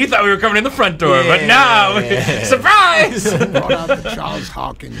 Hey, you thought we were coming in the front door, but now, surprise! Brought out the Charles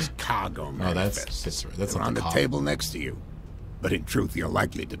Hawkins cargo manifest. Oh, that's right. That's on the cop. table next to you. But in truth, you're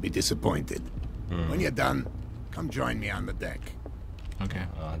likely to be disappointed. When you're done, come join me on the deck. Okay.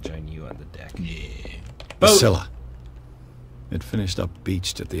 I'll join you on the deck. Yeah. Scylla. It finished up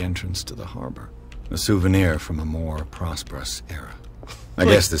beached at the entrance to the harbor. A souvenir from a more prosperous era. I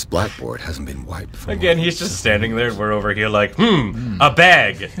guess this blackboard hasn't been wiped for Again, he's just standing there, and we're over here like, a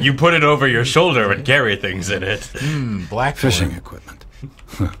bag. You put it over your shoulder and carry things in it. Blackboard. Fishing equipment.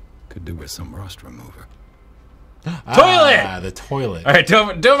 Could do with some rust remover. Toilet! The toilet. All right,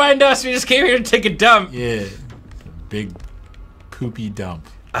 don't mind us. We just came here to take a dump. Yeah. Big poopy dump.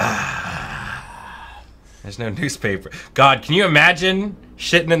 There's no newspaper. God, can you imagine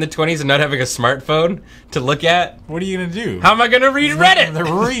shitting in the 20s and not having a smartphone to look at? What are you gonna do? How am I gonna read Reddit? To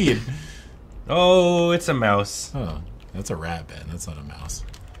read. Oh, it's a mouse. Oh, that's a rat, Ben. That's not a mouse.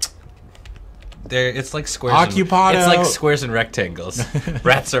 It's like squares. Occupado. It's like squares and rectangles.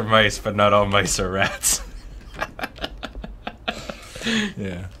 Rats are mice, but not all mice are rats.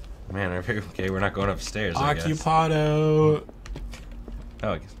 Yeah. Man, okay, we're not going upstairs. I guess. Occupado.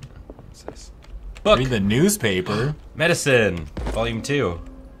 Oh, I guess. What's this? Book. Read the newspaper. Medicine, Volume 2.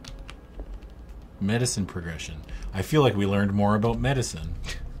 Medicine progression. I feel like we learned more about medicine.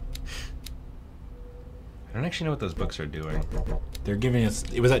 I don't actually know what those books are doing. They're giving us.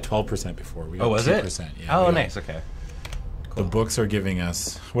 It was at 12% before. We got was 2%. it? Yeah, oh, nice. Okay. Cool. The books are giving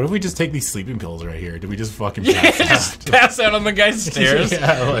us. What if we just take these sleeping pills right here? Did we just fucking just pass out on the guy's stairs?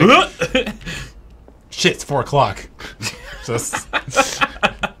 Yeah, like, shit, it's 4 o'clock. Just.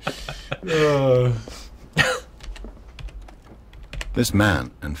 This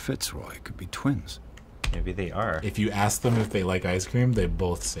man and Fitzroy could be twins. Maybe they are. If you ask them if they like ice cream, they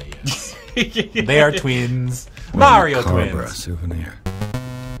both say yes. They are twins. Mario twins. Souvenir.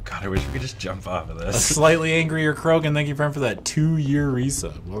 God, I wish we could just jump off of this. A slightly angrier Krogan. Thank you, friend, for that 2-year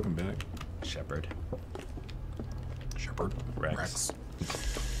resub. Welcome back. Shepherd. Rex.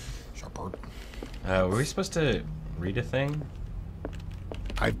 Shepherd. Were we supposed to read a thing?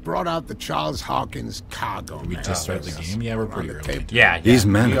 I've brought out the Charles Hawkins cargo. Did we just start the game? Yeah, we're pretty early. Yeah. These We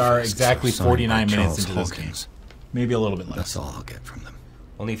are manifests exactly are signed 49 by minutes Charles into this Hawkins. game. Maybe a little bit less. That's all I'll get from them.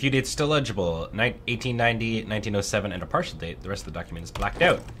 Only a few dates still legible. 1890, 1907, and a partial date. The rest of the document is blacked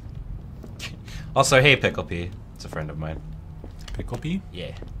out. Also, hey, Pickle P. It's a friend of mine. Pickle P?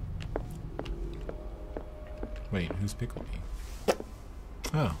 Yeah. Wait, who's Pickle P?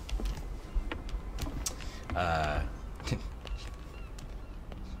 Oh.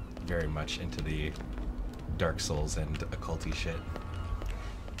 Very much into the Dark Souls and occulty shit.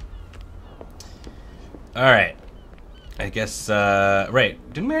 Alright. I guess, right.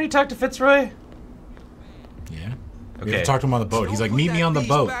 Didn't we already talk to Fitzroy? Yeah. We Okay. have to talk to him on the boat. He's like, meet me on the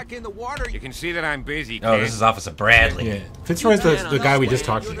boat. You can see that I'm busy. Oh, kid. this is Officer Bradley. Yeah. Fitzroy's the guy we just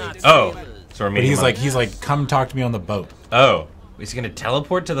talked to. Oh. So we're But meeting he's like, come talk to me on the boat. Oh. Is he gonna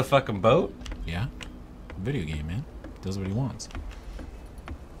teleport to the fucking boat? Yeah. Video game, man. Does what he wants.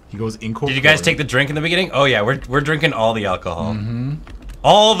 He goes incorporeal. Did you guys take the drink in the beginning? Oh yeah, we're drinking all the alcohol. Mm-hmm.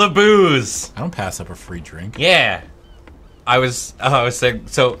 All the booze. I don't pass up a free drink. Yeah. I was saying,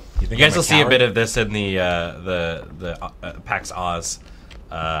 so you think guys I'm a will see a coward? bit of this in the PAX Oz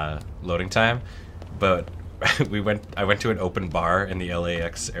loading time, but I went to an open bar in the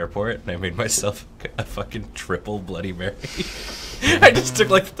LAX airport and I made myself a fucking triple Bloody Mary. I just took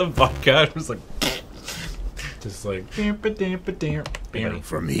like the vodka and was like, just like.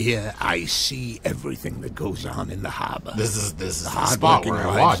 From here, I see everything that goes on in the harbor. This is the spot hard-working where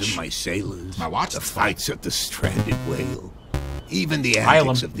I lives watch. of my sailors. My watch The spot. fights at the stranded whale. Even the Hylam,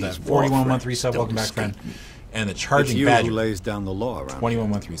 antics of that these war 4113 friends sub, don't welcome back, escape friend. me. And the It's charging you badger. who lays down the law around.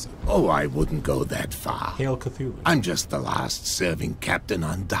 2113 sub. Oh, I wouldn't go that far. Hail Cthulhu. I'm just the last serving captain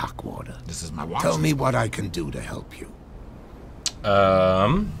on Darkwater. This is my watch. Tell me what I can do to help you.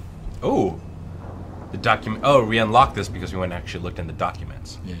 oh, the document. Oh, we unlocked this because we went and actually looked in the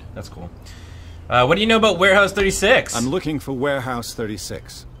documents. Yeah, that's cool. What do you know about Warehouse 36? I'm looking for Warehouse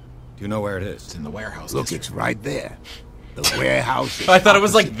 36. Do you know where it is? It's in the warehouse. Look, it's right there. The warehouse is I thought it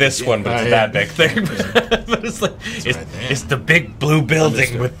was like opposite this the one, but it's that big thing. But it's like it's the big blue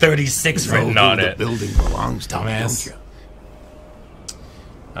building with 36 You know written who on the it. building belongs to, Dumbass. don't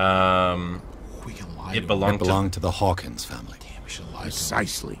you? We can lie. It belonged to the Hawkins family. Damn, we should lie.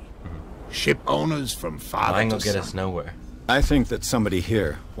 Precisely. Ship owners from father Lying to will get son. us nowhere. I think that somebody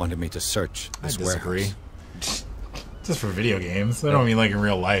here wanted me to search I this disagree. warehouse. Just for video games. I don't mean like in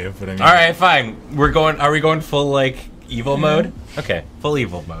real life, but I mean. All right, fine. Are we going full like evil mode? Okay, full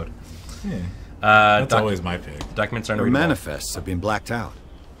evil mode. Yeah. That's always my pick. Documents are Their unreadable. manifests have been blacked out.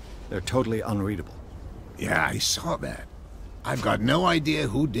 They're totally unreadable. Yeah, I saw that. I've got no idea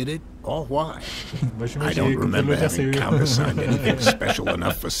who did it or why. I don't remember having countersigned anything special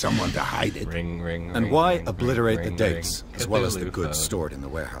enough for someone to hide it. And why obliterate the dates as well as the Cthulhu goods code. stored in the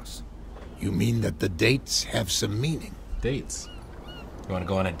warehouse? You mean that the dates have some meaning? Dates. You want to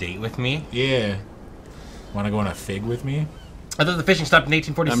go on a date with me? Yeah. Want to go on a fig with me? I thought the fishing stopped in I'm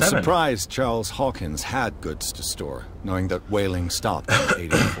 1847. surprised Charles Hawkins had goods to store, knowing that whaling stopped in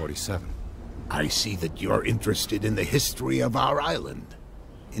 1847. I see that you're interested in the history of our island.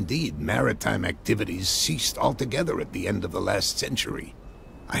 Indeed, maritime activities ceased altogether at the end of the last century.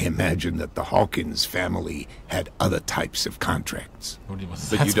 I imagine that the Hawkins family had other types of contracts. But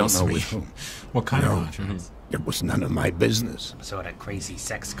you don't know with whom. What kind of contracts? It was none of my business. Sort of crazy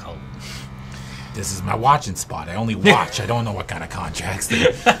sex cult. This is my watching spot. I only watch. I don't know what kind of contracts.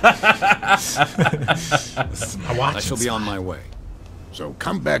 This is my watching I shall be on my way. So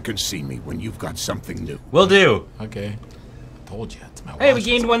come back and see me when you've got something new. Will do. Okay. I told you. It's my Hey, we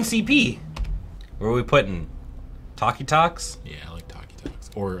gained 1 CP. Where are we putting? Talkie talks? Yeah, I like talkie talks.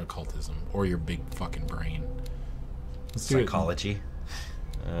 Or occultism. Or your big fucking brain. Let's do Psychology.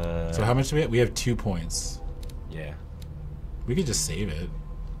 So how much do we have? We have 2 points. Yeah. We could just save it.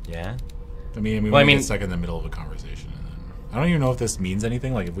 Yeah? I mean, we might get stuck in the middle of a conversation. And then, I don't even know if this means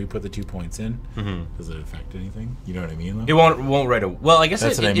anything. Like, if we put the 2 points in, does it affect anything? You know what I mean? Though? It won't write a... Well, I guess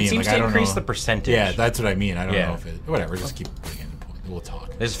it seems like, to increase the percentage. Yeah, that's what I mean. I don't know if it... Whatever, just keep putting in the point. We'll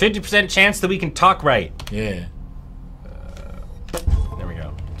talk. There's a 50% chance that we can talk right. Yeah. There we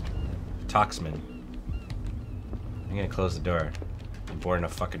go. Talksman. I'm gonna close the door. You born in a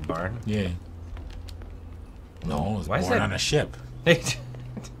fucking barn? Yeah. No, I was born on a ship.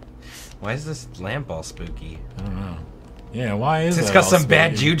 Why is this lamp all spooky? I don't know. Yeah, why is it? It's got some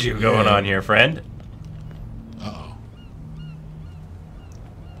bad juju going on here, friend. Uh-oh.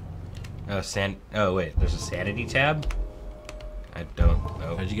 Oh, wait. There's a sanity tab? I don't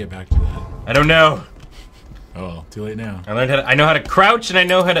know. How'd you get back to that? I don't know. Oh, too late now. I know how to crouch, and I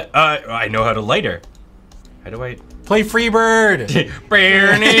know how to... I know how to lighter. How do I... Play Freebird!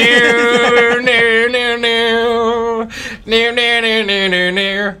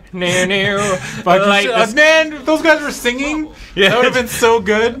 Man, those guys were singing. Yeah. That would have been so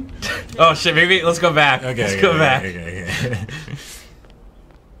good. Oh shit! Maybe let's go back. Okay, let's go back. Okay.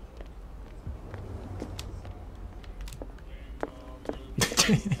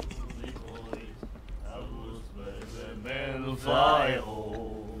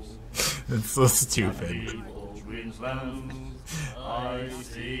 It's so stupid.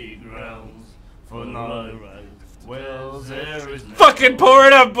 Fucking pour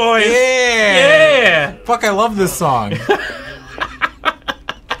it up, boys! Yeah! Fuck, I love this song.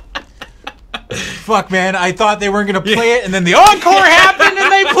 Fuck, man, I thought they weren't gonna play it, and then the encore happened,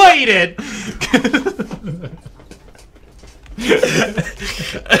 and they played it!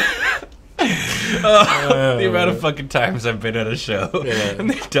 The amount of fucking times I've been at a show. Yeah. And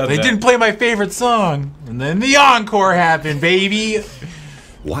they didn't play my favorite song, and then the encore happened, baby!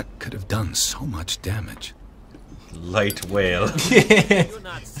 What could have done so much damage? Light whale. You're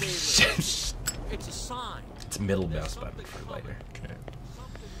not sailors. It's a sign. It's middle mouse button for lighter. Okay.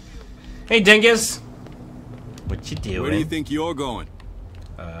 Hey, Dingus. What you doing? Where do you think you're going?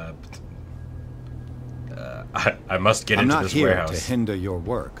 I must get into this warehouse. I'm not here to hinder your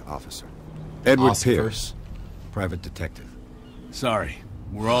work, officer. Edward Pierce, private detective. Sorry,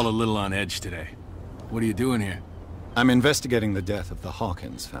 we're all a little on edge today. What are you doing here? I'm investigating the death of the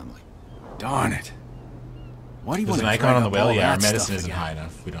Hawkins family. Darn it. Why do you want to an icon on the whale? Yeah, our medicine isn't high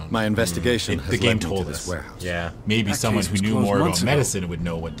enough. We don't. My investigation has the game led me told to us. This warehouse. Yeah, maybe someone who knew more about medicine would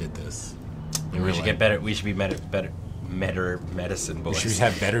know what did this. We should get better. We should be better medicine boys. We should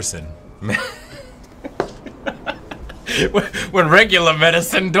have Betterson. When regular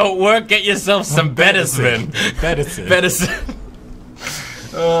medicine don't work, get yourself some Betterson. Betterson.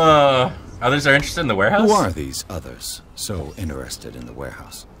 Others are interested in the warehouse? Who are these others so interested in the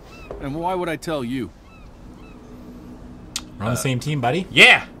warehouse? And why would I tell you? We're on the same team, buddy.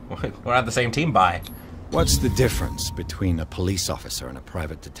 Yeah! We're on the same team, bye. What's the difference between a police officer and a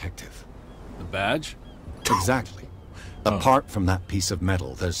private detective? The badge? Exactly. Apart from that piece of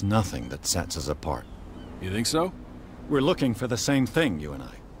metal, there's nothing that sets us apart. You think so? We're looking for the same thing, you and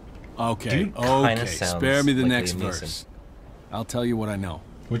I. Okay, okay. Spare me the next verse. I'll tell you what I know.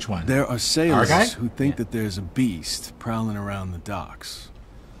 Which one? There are sailors who think that there's a beast prowling around the docks.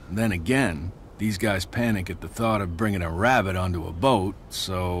 And then again, these guys panic at the thought of bringing a rabbit onto a boat,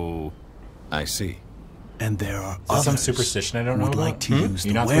 so... I see. And there are others some superstition I don't know would about? like to use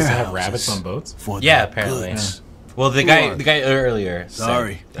You're the not supposed to have rabbits on boats? For apparently. Yeah. Well, the guy earlier.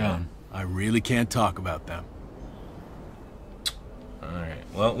 Sorry, I really can't talk about them. Alright,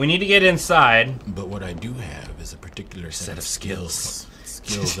 well, we need to get inside. But what I do have is a particular set of skills.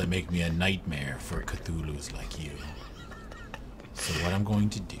 Skills that make me a nightmare for Cthulhu's like you. So what I'm going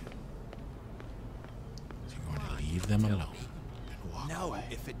to do is I'm going to leave them alone and walk away.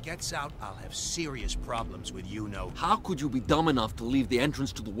 If it gets out, I'll have serious problems with you, know. How could you be dumb enough to leave the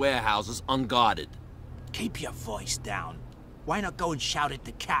entrance to the warehouses unguarded? Keep your voice down. Why not go and shout at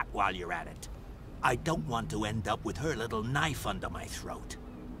the cat while you're at it? I don't want to end up with her little knife under my throat.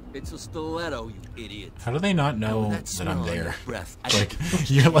 It's a stiletto, you idiot. How do they not know that that I'm smell on your there? breath. Like,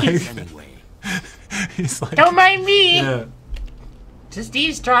 you're like... Anyway. He's like... Don't mind me! Yeah. Just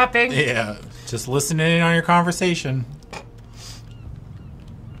eavesdropping. Yeah. Just listening in on your conversation.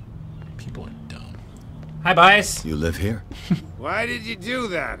 People are dumb. Hi, boys. You live here? Why did you do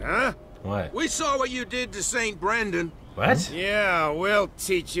that, huh? What? We saw what you did to St. Brendan. What? Yeah, we'll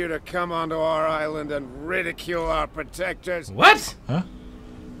teach you to come onto our island and ridicule our protectors. What? Huh?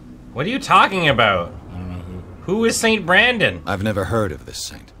 What are you talking about? I don't know Who is St. Brandon? I've never heard of this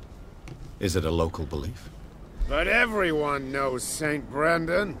saint. Is it a local belief? But everyone knows St.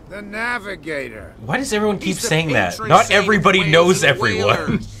 Brendan, the navigator. Why does everyone keep He's the saying that? patron Not saint of everybody whales knows and everyone.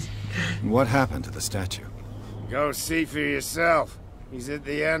 whalers. What happened to the statue? Go see for yourself. He's at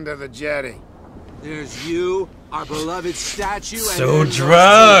the end of the jetty. There's you, our beloved statue, So and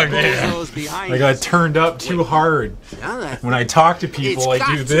drugged. behind I got turned up too hard. When I talk to people, I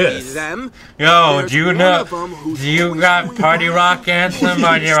do this. Yo, do you know? Do you got Party Rock Anthem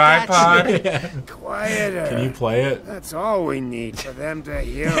on your iPod? Quieter. Can you play it? That's all we need for them to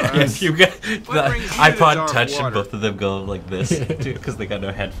hear Yes, us. you got the brings you to iPod dark Touch water? and both of them go like this because they got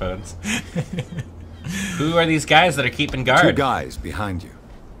no headphones. Who are these guys that are keeping guard? Two guys behind you.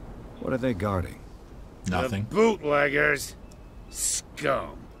 What are they guarding? Nothing. The bootleggers.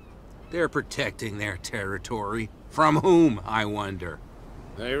 Scum. They're protecting their territory. From whom, I wonder?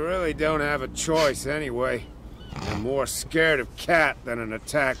 They really don't have a choice anyway. They're more scared of Cat than an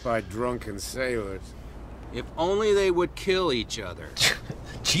attack by drunken sailors. If only they would kill each other.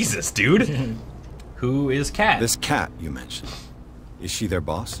 Jesus, dude. Who is Cat? This Cat you mentioned. Is she their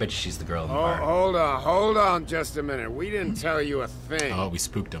boss? Bet she's the girl in the Oh, bar. hold on just a minute. We didn't tell you a thing. Oh, we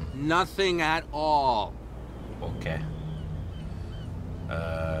spooked him. Nothing at all. Okay.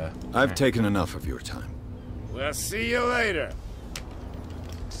 I've taken enough of your time. We'll see you later.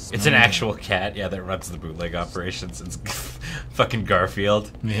 It's an actual cat, yeah, that runs the bootleg operations. It's fucking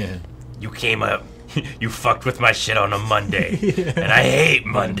Garfield. Yeah. You came up, you fucked with my shit on a Monday, and I hate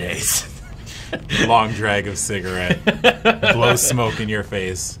Mondays. Long drag of cigarette. Blow smoke in your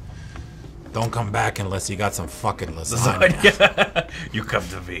face. Don't come back unless you got some fucking lasagna. You come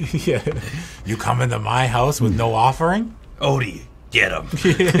to me. Yeah. You come into my house with no offering? Odie, get him.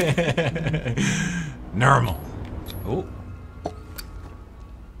 Normal. Oh.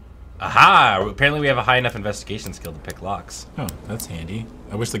 Aha! Apparently we have a high enough investigation skill to pick locks. Oh, that's handy.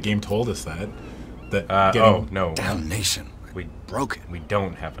 I wish the game told us that. Oh, no. Damnation. We broke it. We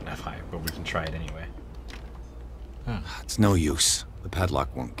don't have enough high, but we can try it anyway. It's no use. The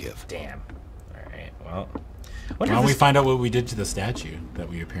padlock won't give. Damn. Alright, well. Why don't we find out what we did to the statue that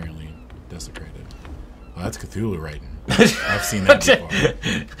we apparently desecrated? Well, that's Cthulhu writing. I've seen that before.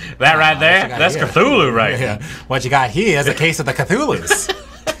 That right there? That's here? Cthulhu writing. Yeah. What you got here is a case of the Cthulhus.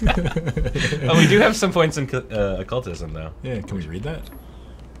 Oh, we do have some points in occultism, though. Yeah, can we read that?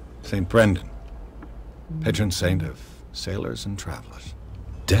 St. Brendan, patron saint of sailors and travelers.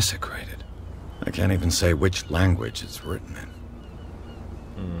 Desecrated. I can't even say which language it's written in.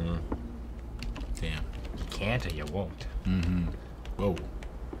 Damn. You can't or you won't. Mm-hmm. Whoa.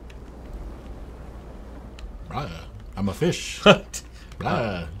 I'm a fish.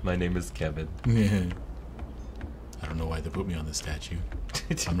 My name is Kevin. I don't know why they put me on the statue.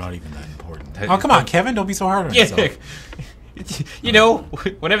 I'm not even that important. Oh, come on, Kevin. Don't be so hard on yourself. You know,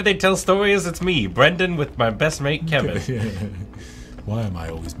 whenever they tell stories, it's me, Brendan, with my best mate, Kevin. Why am I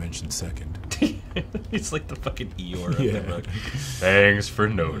always mentioned second? It's like the fucking Eeyore Yeah. of the book. Thanks for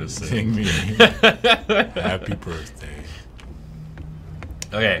noticing. Me. Happy birthday.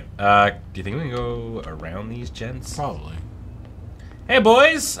 Okay, do you think we can go around these gents? Probably. Hey,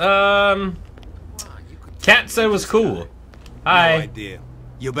 boys. Cat said it was cool. Hi. No idea.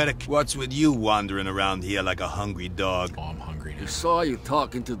 You better. What's with you wandering around here like a hungry dog? Oh, I'm hungry now. We saw you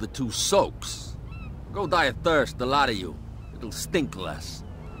talking to the two soaks. Go die of thirst, the lot of you. It'll stink less.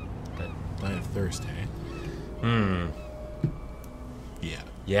 Die of thirst, eh? Yeah.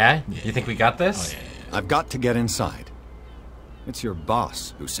 Yeah? You think we got this? Oh, yeah. I've got to get inside. It's your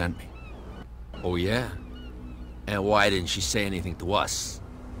boss who sent me. Oh, yeah? And why didn't she say anything to us?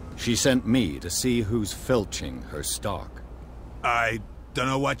 She sent me to see who's filching her stock. I don't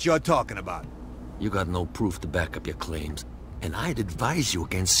know what you're talking about. You got no proof to back up your claims, and I'd advise you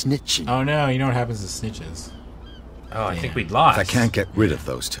against snitching. Oh no, you know what happens to snitches. Oh, I think we lost. If I can't get rid of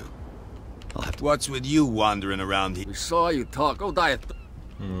those two, I'll have to... What's with you wandering around here? We saw you talk. Go die of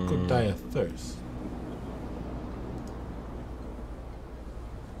Go die of thirst.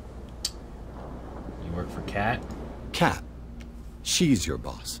 You work for Cat? Cat. She's your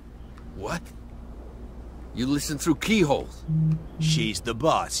boss. What? You listen through keyholes. She's the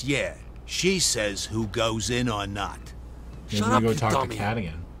boss, yeah. She says who goes in or not. He's gonna go talk to Cat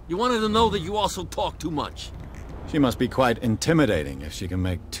again. You wanted to know that you also talk too much. She must be quite intimidating if she can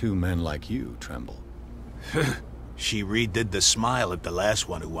make two men like you tremble. She redid the smile at the last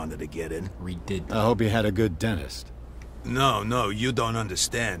one who wanted to get in. Redid. I hope you had a good dentist. No, you don't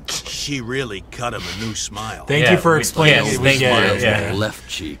understand. She really cut him a new smile. Thank you for explaining. Yeah. Left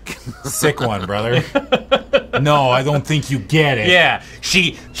cheek. Sick one, brother. No, I don't think you get it. Yeah,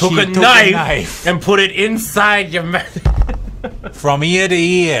 she took a knife and put it inside your mouth. From ear to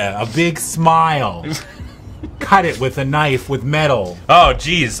ear, a big smile. Cut it with a knife with metal. Oh,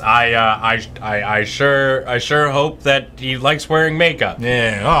 geez, I sure hope that he likes wearing makeup.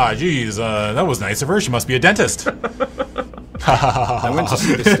 Yeah. Oh, geez, that was nice of her. She must be a dentist. I went to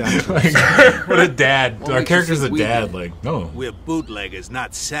see the statue. Like, what a dad. Our character's a dad. Like, no. We're bootleggers,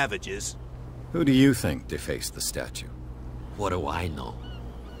 not savages. Who do you think defaced the statue? What do I know?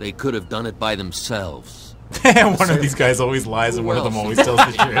 They could have done it by themselves. One of these guys always lies and one of them always tells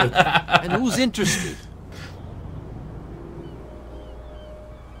the truth. And who's interested?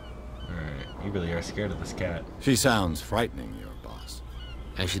 You really are scared of this cat. She sounds frightening, your boss.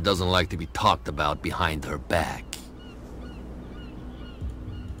 And she doesn't like to be talked about behind her back.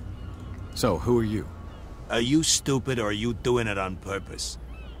 So, who are you? Are you stupid or are you doing it on purpose?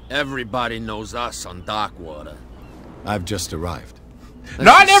 Everybody knows us on Darkwater. I've just arrived.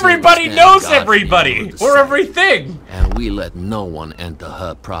 Not everybody knows everybody or everything. And we let no one enter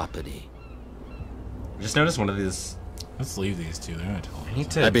her property. Just noticed one of these. Let's leave these two. They're not telling. I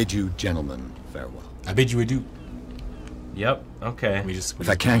need to. I bid you gentlemen farewell. I bid you adieu. Yep. Okay. If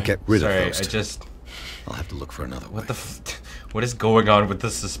I can't get rid of Sorry, those, I'll have to look for another way. What is going on with the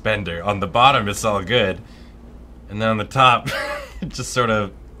suspender? On the bottom, it's all good, and then on the top, it just sort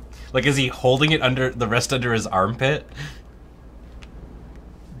of like, is he holding it under the rest under his armpit?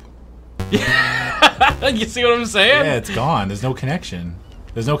 You see what I'm saying? Yeah, it's gone. There's no connection.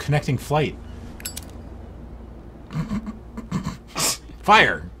 There's no connecting flight.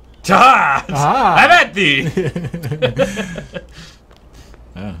 Fire! I'm at thee!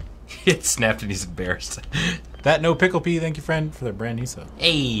 Oh. It snapped and he's embarrassed. That no pickle pea, thank you, friend, for the brand new sub.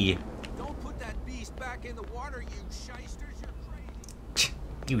 Hey! Don't put that beast back in the water, you shysters. You're crazy.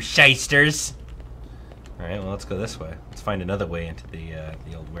 You shysters! Alright, well, let's go this way. Let's find another way into the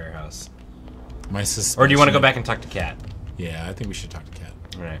old warehouse. My suspension. Or do you want to go back and talk to Kat? Yeah, I think we should talk to Kat.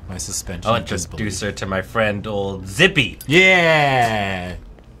 Alright. My suspension. I'll introduce her to my friend, old Zippy. Yeah!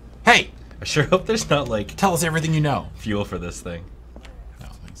 Hey! I sure hope there's not, like... Tell us everything you know. Fuel for this thing. I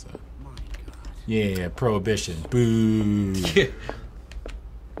don't think so. Yeah, prohibition. Boo.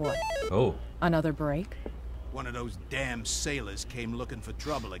 What? Oh. Another break? One of those damn sailors came looking for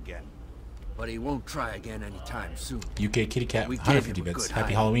trouble again. But he won't try again anytime soon. UK Kitty Cat, We 150 gave him a bits. good Happy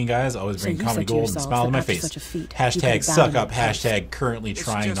hiding. Halloween, guys. Always bring So you comedy said to gold and yourself smile on that my after face. such a feat, you could Hashtag have suck bound up. your place. Hashtag currently It's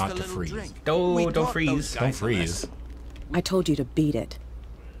trying just not a to little freeze. drink. We Don't taught freeze. those Don't guys a freeze. lesson. I told you to beat it.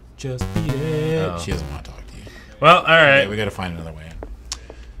 Just beat it. Oh. She doesn't want to talk to you. Well, alright. Yeah, we gotta find another way in.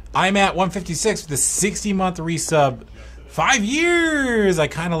 I'm at 156 with a 60-month resub. 5 years! I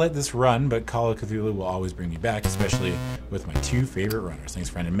kind of let this run, but Call of Cthulhu will always bring me back, especially with my two favorite runners. Thanks,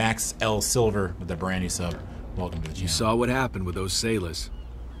 friend. And Max L. Silver with the brand new sub. Welcome to the channel. You saw what happened with those sailors.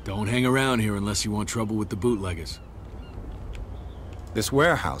 Don't hang around here unless you want trouble with the bootleggers. This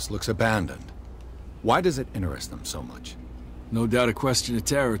warehouse looks abandoned. Why does it interest them so much? No doubt a question of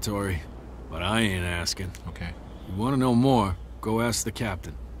territory, but I ain't asking. Okay. You want to know more, go ask the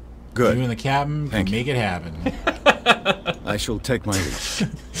captain. Good. You and the captain can make it happen. I shall take my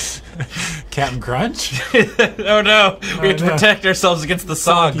leave. Captain Crunch? Oh no, we have to protect ourselves against the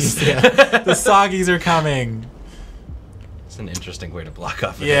Sogs. Yeah. The Soggies are coming. It's an interesting way to block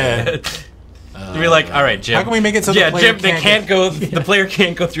off. Yeah. You'd be like, all right, Jim. How can we make it so the the player Jim, they can't go. The player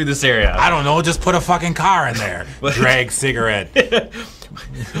can't go through this area. I don't know. Just put a fucking car in there. Drag cigarette.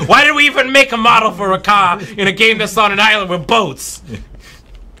 Why did we even make a model for a car in a game that's on an island with boats?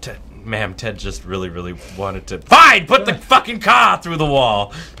 Ma'am, Ted just really, really wanted to. Fine, put the fucking car through the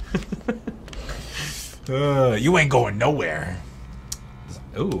wall. You ain't going nowhere.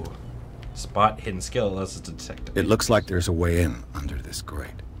 Ooh. Spot hidden skill allows us to detect it. It looks like there's a way in under this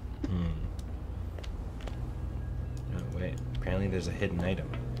grate. Oh, wait. Apparently there's a hidden item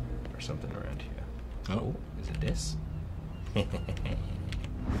or something around here. Oh. Is it this?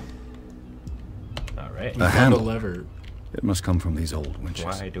 Alright. A handle. Lever. It must come from these old winches.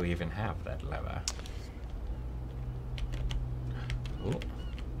 Why do we even have that lever? Ooh.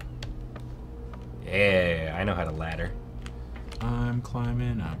 Yeah, I know how to ladder. I'm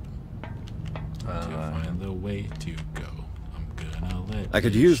climbing up. find the way to go. I'm gonna let. I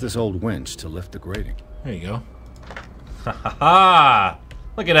could use this old winch to lift the grating. There you go. Ha ha ha!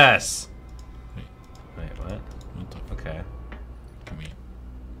 Look at us. Wait, what? Okay. Come here.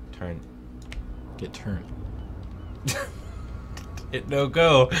 Turn. Get turned. It no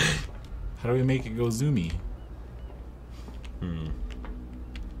go. How do we make it go zoomy?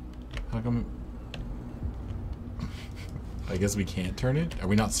 How come? I guess we can't turn it? Are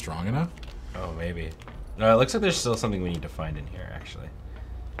we not strong enough? Oh, maybe. No, it looks like there's still something we need to find in here, actually.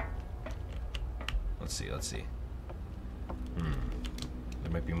 Let's see, let's see.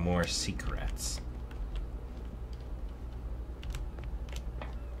 There might be more secrets.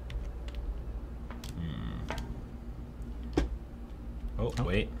 Oh,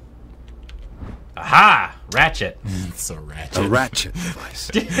 wait. Aha! Ratchet. It's so ratchet. A ratchet device.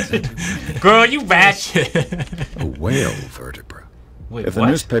 Girl, you ratchet. A whale vertebra. Wait, if the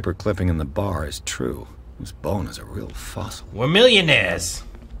newspaper clipping in the bar is true, this bone is a real fossil. We're millionaires.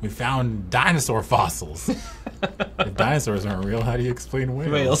 We found dinosaur fossils. If dinosaurs aren't real, how do you explain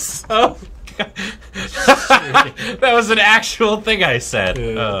whales? Oh, God. That was an actual thing I said.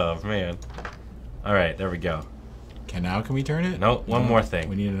 Oh, man. All right, there we go. Okay, now can we turn it? No, one more thing.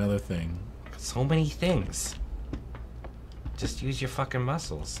 We need another thing. So many things. Just use your fucking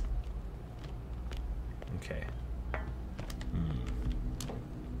muscles. Okay.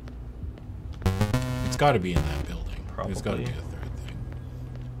 It's got to be in that building. Probably. There's got to be a third thing.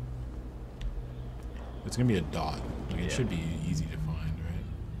 It's gonna be a dot. Like, it should be easy to find,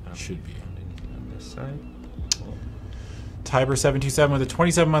 right? It should be. On this side. Cool. Tiber727 with a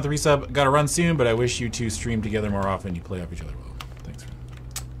 27-month resub. Gotta run soon, but I wish you two stream together more often. You play off each other well. Thanks.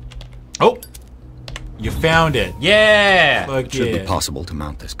 Oh! You found it. Yeah! Look, It should be possible to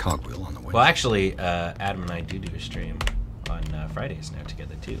mount this cogwheel on the way. Well, actually, Adam and I do a stream on Fridays now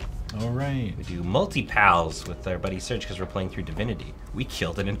together, too. All right. We do multi-pals with our buddy Serge because we're playing through Divinity. We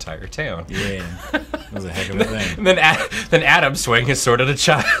killed an entire town. Yeah. That was a heck of a thing. then Adam swung his sword at a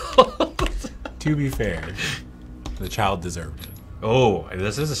child. To be fair, the child deserved it. Oh,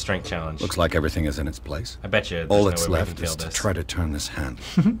 this is a strength challenge. Looks like everything is in its place. I bet you all no that's way we left can is fail to this. try to turn this handle.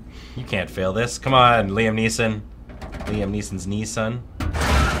 You can't fail this. Come on, Liam Neeson. Liam Neeson's knee, son.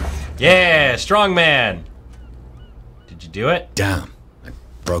 Yeah, strong man. Did you do it? Damn, I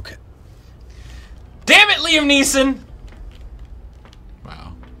broke it. Damn it, Liam Neeson!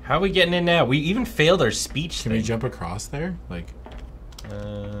 Wow. How are we getting in now? We even failed our speech Can we jump across there? Like,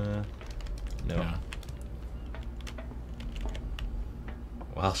 no. Yeah.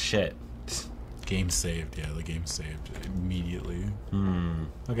 Well, shit. Game saved. Yeah, the game saved immediately. Hmm.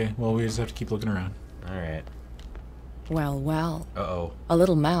 Okay, well, we just have to keep looking around. All right. Well, well. Uh-oh. A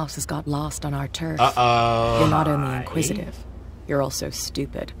little mouse has got lost on our turf. Uh-oh. You're not only inquisitive, you're also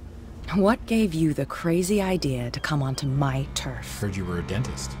stupid. What gave you the crazy idea to come onto my turf? Heard you were a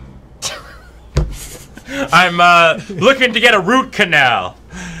dentist. I'm looking to get a root canal.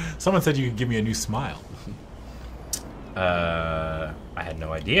 Someone said you could give me a new smile. I had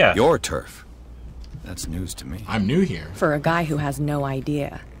no idea. Your turf. That's news to me. I'm new here. For a guy who has no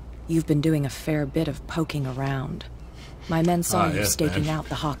idea, you've been doing a fair bit of poking around. My men saw you staking out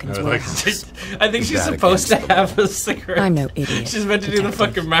the Hawkins warehouse. I think she's supposed to have a cigarette. I'm no idiot. She's meant to do the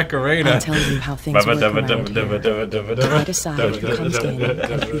fucking Macarena. I'll tell you how things work around here. I decide who comes in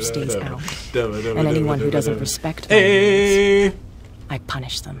and who stays out. And anyone who doesn't respect my rules, I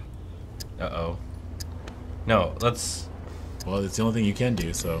punish them. Uh-oh. No, let's... Well, it's the only thing you can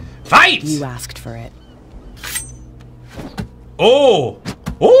do, so... Fight! You asked for it. Oh!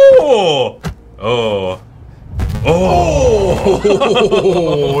 Oh! Oh! Oh!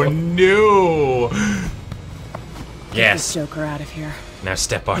 No! Get Yes. this joker out of here. Now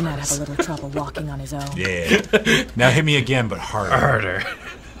step He on might have a little trouble walking on his own. Yeah. Now hit me again, but harder.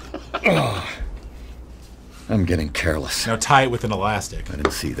 Harder. I'm getting careless. Now tie it with an elastic. I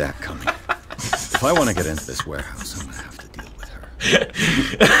didn't see that coming. If I want to get into this warehouse, I'm going to have to deal with her.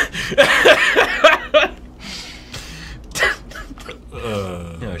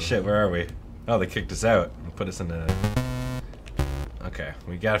 Oh shit, where are we? Oh, they kicked us out and put us in the... Okay,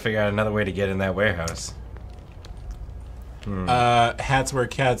 we gotta figure out another way to get in that warehouse. Hats wear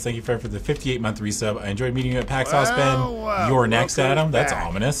cats. Thank you for the 58-month resub. I enjoyed meeting you at PAX House, Ben. You're next, Adam. That's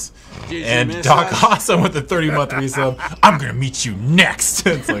ominous. And Doc Awesome with the 30-month resub. I'm gonna meet you next.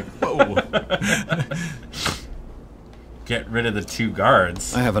 It's like, whoa. Get rid of the 2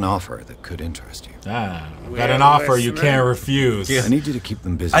 guards. I have an offer that could interest you. I've got an offer you can't refuse. I need you to keep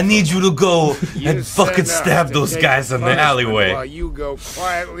them busy. I need you to go and fucking stab those guys in the alleyway. While you go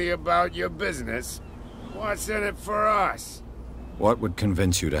quietly about your business. What's in it for us? What would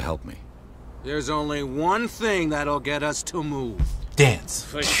convince you to help me? There's only one thing that'll get us to move. Dance.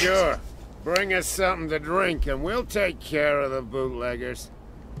 For sure. Bring us something to drink and we'll take care of the bootleggers.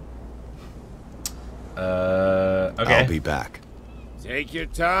 Okay. I'll be back. Take your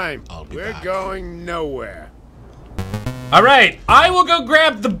time. We're going nowhere. All right, I will go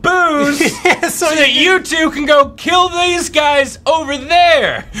grab the booze so that you two can go kill these guys over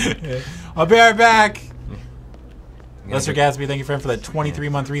there. I'll be right back. Lester Gatsby, thank you for that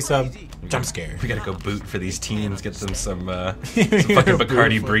 23-month resub. Jump scare. We gotta go boot for these teens, get them some fucking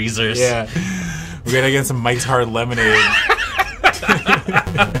Bacardi breezers. Yeah. We gotta get some Mike's Hard Lemonade.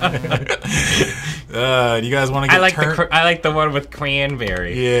 Do you guys want to get I like the one with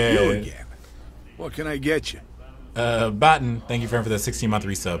cranberry. Yeah. You again. What can I get you? Batten, thank you for that 16-month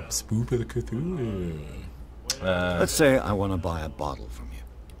resub. Spoop of the Cthulhu. Let's say I want to buy a bottle from you.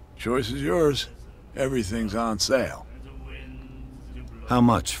 Choice is yours. Everything's on sale. How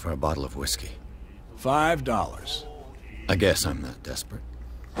much for a bottle of whiskey? $5. I guess I'm not desperate.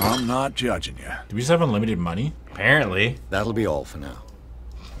 I'm not judging you. Do we just have unlimited money? Apparently. That'll be all for now.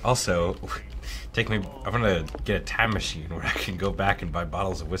 Also, I want to get a time machine where I can go back and buy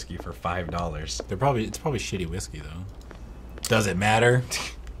bottles of whiskey for $5. It's probably shitty whiskey though. Does it matter?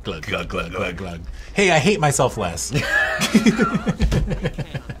 Glug glug glug glug glug. Hey, I hate myself less. Damn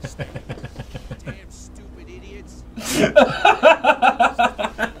stupid idiots.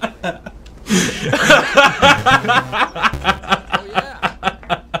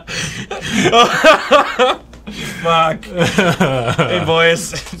 Fuck. Hey,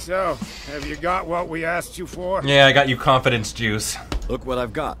 boys. So, have you got what we asked you for? Yeah, I got you confidence juice. Look what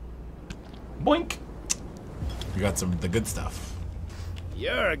I've got. Boink. We got the good stuff.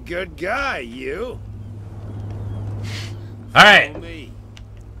 You're a good guy, you. All right.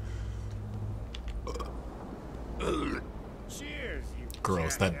 Cheers, you.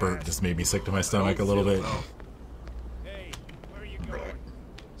 Gross. That burp just made me sick to my stomach a little bit. Hey, where are you going?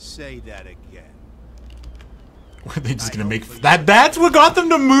 Say that again. Were they just gonna make that's what got them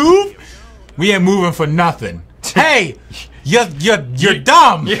to move? We ain't moving for nothing. Hey, you're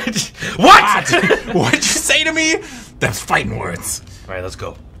dumb. What? What'd you say to me? That's fighting words. All right, let's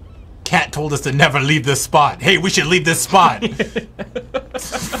go. Cat told us to never leave this spot. Hey, we should leave this spot.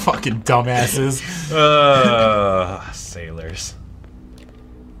 Fucking dumbasses. Sailors.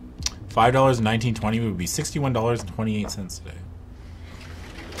 $5.1920 would be $61.28 today.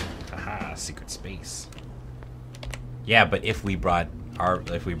 Haha, secret space. Yeah, but if we brought our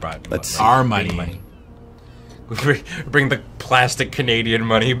money. We bring the plastic Canadian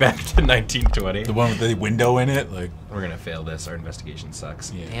money back to 1920. The one with the window in it? Like, we're gonna fail this. Our investigation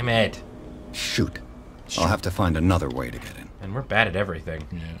sucks. Yeah. Damn it. Shoot. I'll have to find another way to get in. And we're bad at everything.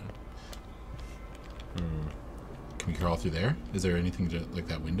 Yeah. Can we crawl through there? Is there anything like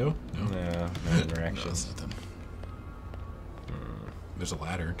that window? No. No interactions. There's a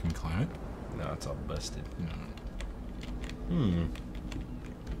ladder. Can we climb it? No, it's all busted. No.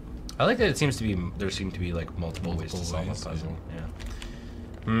 I like that it seems to be there seem to be like multiple ways to solve a puzzle. Yeah.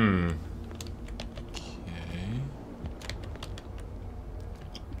 Okay.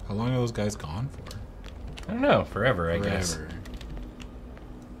 How long are those guys gone for? I don't know. Forever, I guess.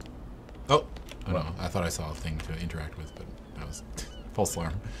 Oh, no. I thought I saw a thing to interact with, but that was false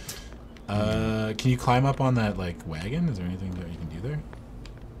alarm. Can you climb up on that like wagon? Is there anything that you can do there?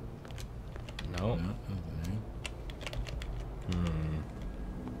 No.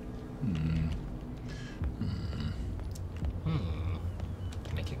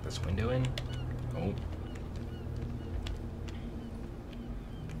 Can I kick this window in? Oh.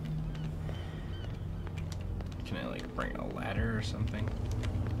 Can I like bring a ladder or something?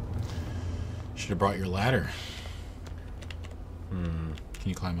 Should have brought your ladder. Can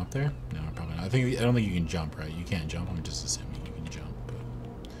you climb up there? No, probably not. I don't think you can jump, right? You can't jump. I'm just assuming you can jump. But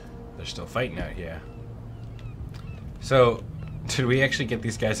they're still fighting out here. So, should we actually get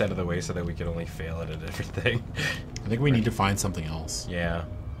these guys out of the way so that we can only fail at a different thing? I think we need to find something else. Yeah.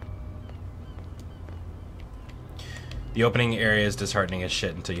 The opening area is disheartening as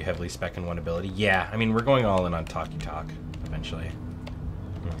shit until you heavily spec in one ability. Yeah, I mean, we're going all in on Talkie Talk eventually.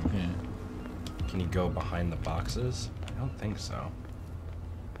 Yeah. Can you go behind the boxes? I don't think so.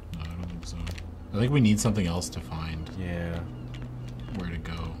 No, I don't think so. I think we need something else to find. Yeah. Where to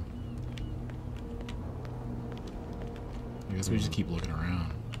go. I guess we just keep looking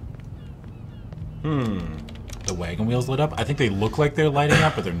around. The wagon wheels lit up? I think they look like they're lighting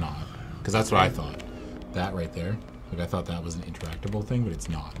up, but they're not. Because that's what I thought. That right there. Like, I thought that was an interactable thing, but it's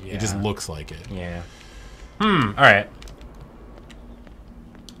not. Yeah. It just looks like it. Yeah. Alright.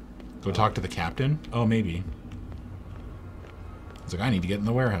 Go talk to the captain? Oh, maybe. It's like, I need to get in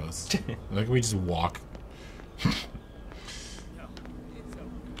the warehouse. Like, we just walk.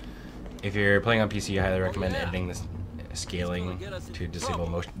 If you're playing on PC, I highly recommend editing this scaling to disable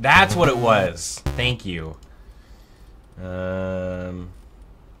motion. That's what it was. Thank you. What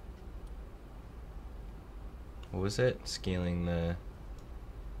was it? Scaling the...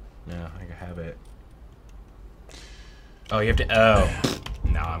 No, I have it. Oh, you have to... Oh.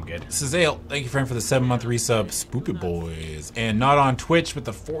 No, I'm good. This is Ale. Thank you, friend, for the 7-month resub. Spoopy Boys. And not on Twitch, but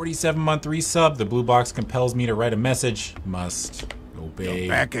the 47-month resub. The blue box compels me to write a message. Must obey. You're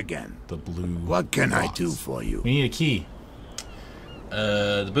back again. The blue What can box. I do for you? We need a key.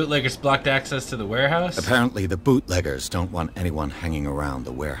 The bootleggers blocked access to the warehouse? Apparently the bootleggers don't want anyone hanging around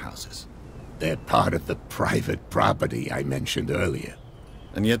the warehouses. They're part of the private property I mentioned earlier.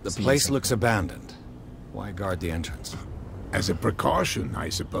 And yet the place looks abandoned. Why guard the entrance? As a precaution, I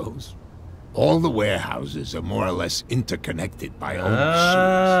suppose. All the warehouses are more or less interconnected by old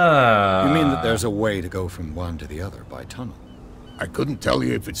sewers. You mean that there's a way to go from one to the other by tunnel? I couldn't tell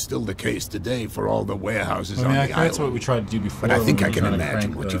you if it's still the case today for all the warehouses on the island. That's what we tried to do before. But I think I can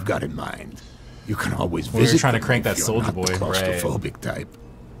imagine what you've got in mind. You can always visit. We were trying to crank them that if you're soldier not the boy. claustrophobic type.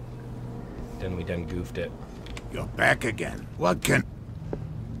 Then we done goofed it. You're back again. What can...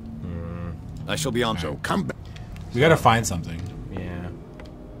 I shall be on. So come back. We gotta find something. Yeah.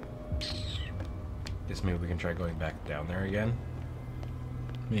 Guess maybe we can try going back down there again.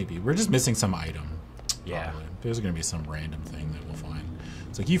 Maybe. We're just missing some item. Yeah. Probably. There's gonna be some random thing that we'll find.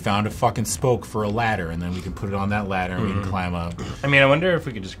 It's like, you found a fucking spoke for a ladder, and then we can put it on that ladder and we can climb up. I mean, I wonder if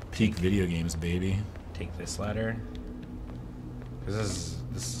we could just peek video games, baby. Take this ladder. Because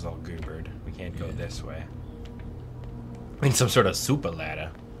this is all goobered. We can't go this way. I mean, some sort of super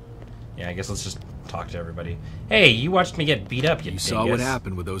ladder. Yeah, I guess let's just talk to everybody. Hey, you watched me get beat up, you saw what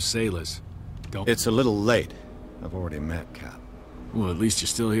happened with those sailors. It's a little late. I've already met Cap. Well, at least you're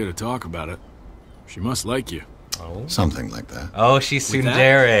still here to talk about it. She must like you. Oh. Something like that. Oh, she's With that,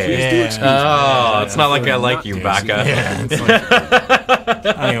 tsundere. please do excuse me. Oh, it's not like I like you, Baka. Yeah, it's like,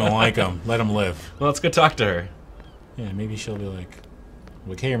 I don't even like him. Let him live. Well, let's go talk to her. Yeah, maybe she'll be like,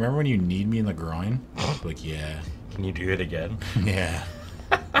 hey, remember when you kneed me in the groin? Like, yeah. Can you do it again? Yeah.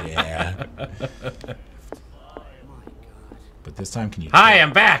 Yeah. But this time, can you... Hi,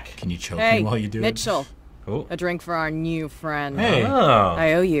 I'm back! Can you choke Hey, me while you do Mitchell. Oh. A drink for our new friend. Hey. Oh.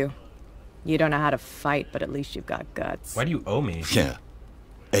 I owe you. You don't know how to fight, but at least you've got guts. Why do you owe me? Yeah.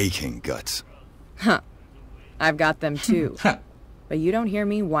 Aching guts. Huh. I've got them too. But you don't hear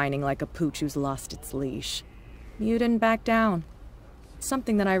me whining like a pooch who's lost its leash. You didn't back down. It's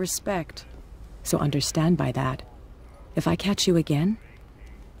something that I respect. So understand by that. If I catch you again,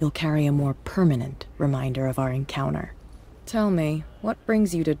 you'll carry a more permanent reminder of our encounter. Tell me, what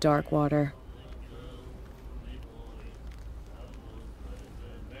brings you to Darkwater?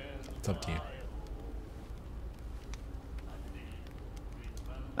 It's up to you.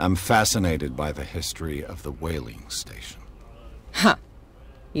 I'm fascinated by the history of the whaling station. Ha!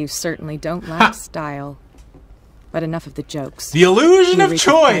 You certainly don't lack style. But enough of the jokes. The illusion You of reach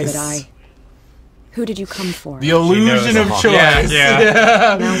a private choice! eye. Who did you come for? The illusion of choice.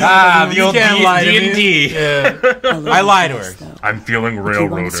 Yeah. Ah, the old D&D. Yeah. I lied to her. I'm feeling If you want to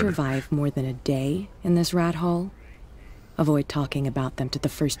railroaded. survive more than a day in this rat hole, avoid talking about them to the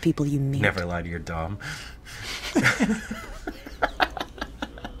first people you meet. Never lie to your dom.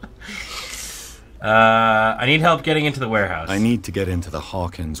 I need help getting into the warehouse. I need to get into the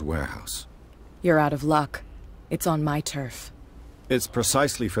Hawkins warehouse. You're out of luck. It's on my turf. It's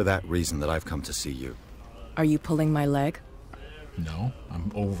precisely for that reason that I've come to see you. Are you pulling my leg? No,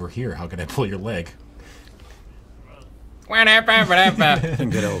 I'm over here. How can I pull your leg?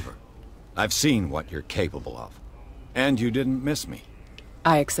 Think it over. I've seen what you're capable of. And you didn't miss me.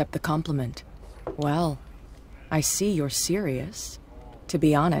 I accept the compliment. Well, I see you're serious. To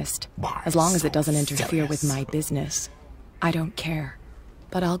be honest, as long as it doesn't interfere with my business, I don't care.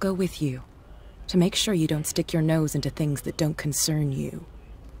 But I'll go with you, to make sure you don't stick your nose into things that don't concern you.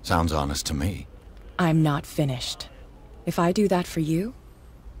 Sounds honest to me. I'm not finished. If I do that for you,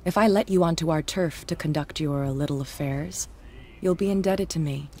 if I let you onto our turf to conduct your little affairs, you'll be indebted to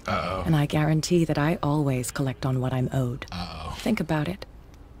me. Uh-oh. And I guarantee that I always collect on what I'm owed. Uh-oh. Think about it.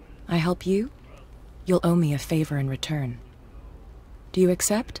 I help you, you'll owe me a favor in return. Do you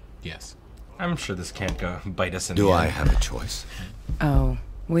accept? Yes. I'm sure this can't go bite us in the Do I end. have a choice? Oh,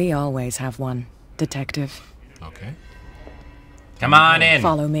 we always have one, Detective. Okay. Come on in.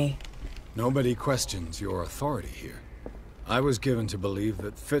 Follow me. Nobody questions your authority here. I was given to believe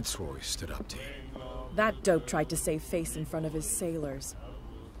that Fitzroy stood up to you. That dope tried to save face in front of his sailors.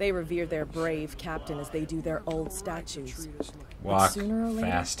 They revere their brave captain as they do their old statues. Walk sooner or later,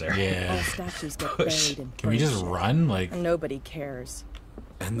 faster. Yeah. all statues get Push. buried in Can we just friendship. run? Like, And nobody cares.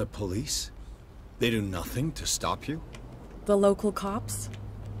 And the police? They do nothing to stop you? The local cops?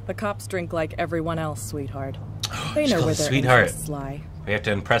 The cops drink like everyone else, sweetheart. They know where their Sweetheart. interests lie. We have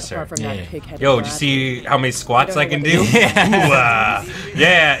to impress her. Apart from that pig-headed Yo, did you brat. see how many squats I can do? Yeah. Ooh,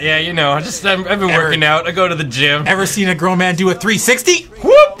 yeah, you know, I've been working out. I go to the gym. Ever seen a grown man do a 360?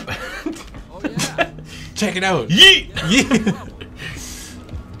 Whoop! Check it out. Yeet! Yeet!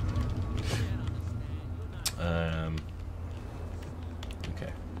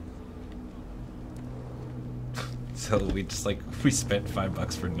 Okay. So we spent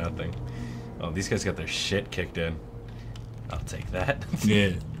 $5 for nothing. Oh, these guys got their shit kicked in. I'll take that.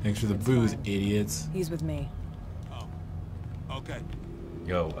 Yeah. Thanks for the booze, idiots. He's with me. Okay.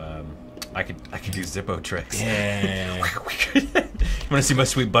 Yo, I could do Zippo tricks. Yeah. You wanna see my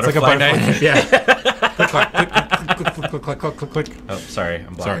sweet It's butterfly like a butterfly knife? knife, yeah. Click, click, click, click, click, click, click, click, click. Oh, sorry,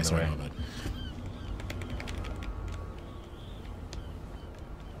 I'm blocking Sorry, the way. my bad.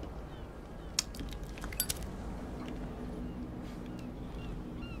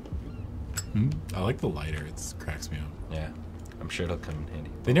 I like the lighter. It cracks me up. Yeah, I'm sure it'll come in handy.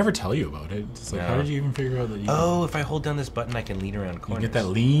 They never tell you about it. It's like, how did you even figure out that you... Oh, if I hold down this button, I can lean around corners. You get that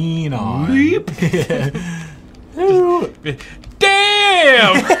lean on. Leap.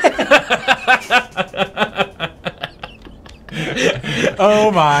 Damn!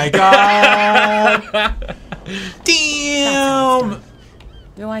 Oh my god! Damn!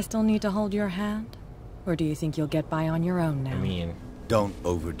 Do I still need to hold your hand? Or do you think you'll get by on your own now? I mean... Don't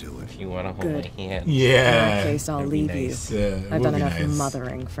overdo it. If you want to hold Good. my hand. Yeah. In that case, I'll That'd be leave nice. you. Yeah, it I've would done be enough nice.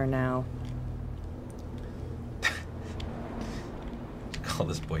 mothering for now. Call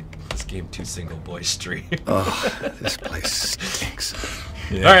this game 2 Single Boy Street. Oh, this place stinks.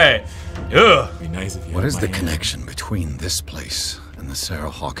 Yeah. Alright. Ugh. Be nice if you What had is my the hand. connection between this place and the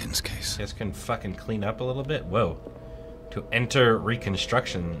Sarah Hawkins case? You guys can fucking clean up a little bit? Whoa. To enter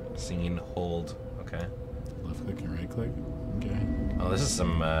reconstruction scene, hold. Okay. Left click and right click. Okay. Oh, this is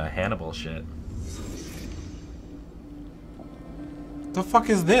some Hannibal shit. The fuck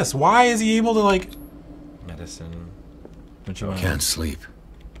is this? Why is he able to, like... Medicine. Don't you want Can't sleep.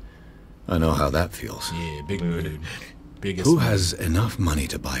 I know how that feels. Yeah, big mood. Biggest Who mood. has enough money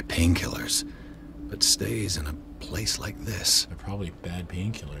to buy painkillers, but stays in a place like this? They're probably bad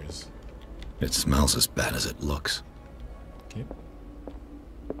painkillers. It smells as bad as it looks. Okay.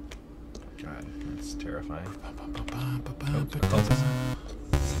 God, that's terrifying.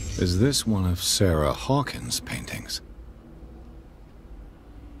 Is this one of Sarah Hawkins' paintings?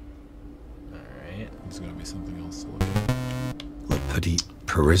 Alright. There's gotta be something else to look at. Le Petit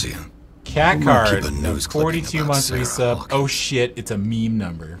Parisien. Cat We'll card. keep a news clipping 42 about months Sarah resub. Hawkins. Oh shit, it's a meme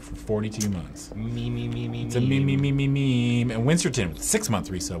number for 42 months. Me. It's a meme. And Winston,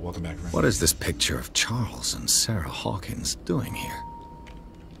 6-month resub. Welcome back, friend. What is this picture of Charles and Sarah Hawkins doing here?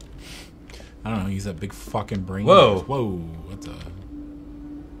 I don't know. He's that big fucking brain. Whoa. Whoa. What the?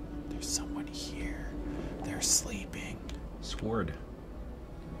 There's someone here. They're sleeping. Sword.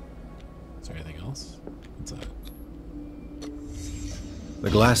 Is there anything else? What's that? The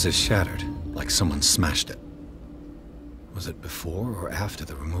glass is shattered, like someone smashed it. Was it before or after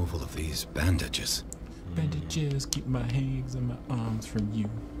the removal of these bandages? Bandages, keep my hands and my arms from you.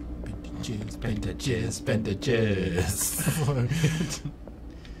 Bandages.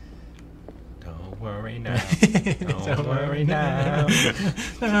 Don't worry now. Don't worry now.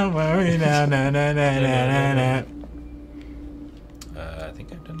 Don't worry now. Na. I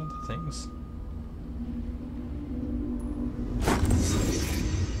think I've done other things.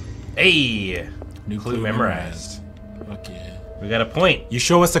 Hey! New clue memorized. Fuck yeah. We got a point. You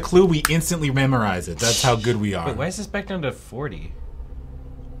show us a clue, we instantly memorize it. That's how good we are. Wait, why is this back down to 40?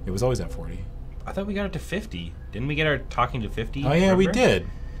 It was always at 40. I thought we got it to 50. Didn't we get our talking to 50? Oh yeah, we remember? did.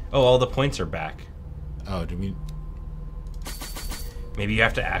 Oh, all the points are back. Oh, did we? Maybe you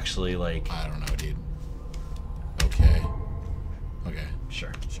have to actually, like... I don't know, dude. Okay.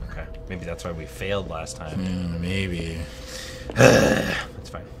 Sure. Okay. Maybe that's why we failed last time. Maybe. That's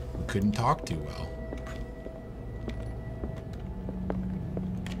fine. We couldn't talk too well.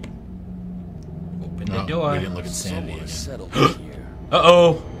 Open the door. We didn't look at Sandy again. Settled here.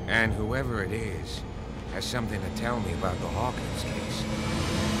 Uh-oh. And whoever it is has something to tell me about the Hawkins case.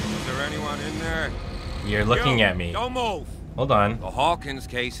 Is there anyone in there? You're looking Yo, at me. Don't move. Hold on. The Hawkins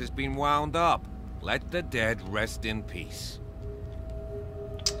case has been wound up. Let the dead rest in peace.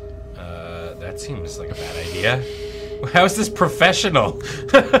 That seems like a bad idea. How is this professional?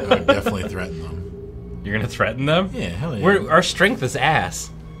 I would definitely threaten them. You're gonna threaten them? Yeah, hell yeah. Our strength is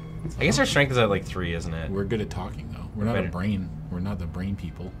ass. I guess our strength is at like 3, isn't it? We're good at talking though. We're not a brain. We're not the brain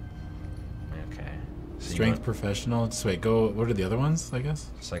people. Okay. So Strength professional. Just wait. Go. What are the other ones? I guess.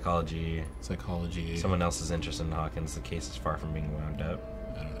 Psychology. Psychology. Someone else is interested in Hawkins. The case is far from being wound up.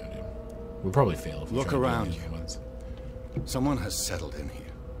 I don't know, dude. We'll probably fail if we Look try to do around these you. ones. Someone has settled in here.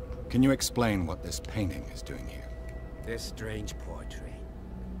 Can you explain what this painting is doing here? This strange portrait.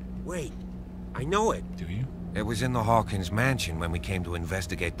 Wait, I know it. Do you? It was in the Hawkins mansion when we came to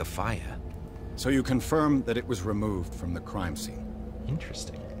investigate the fire. So you confirm that it was removed from the crime scene?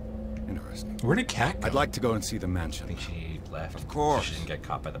 Interesting. Interesting. Where did Cat go? I'd like to go and see the mansion. I think she left. Of course. She didn't get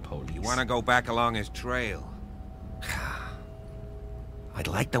caught by the police. You want to go back along his trail? I'd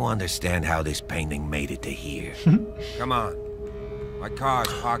like to understand how this painting made it to here. Come on. My car's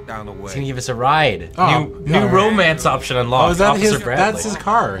parked down the way. He's gonna give us a ride. Oh, new romance option unlocked. Oh, is that Officer his? Bradley. That's his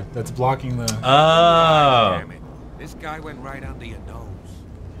car. That's blocking the. Oh. Damn it. This guy went right under your nose.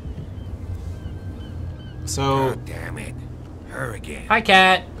 So. God damn it. Her again. Hi,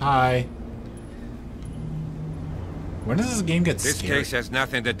 Cat. Hi. When does this game get This scary? case has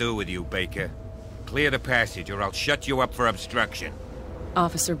nothing to do with you, Baker. Clear the passage or I'll shut you up for obstruction.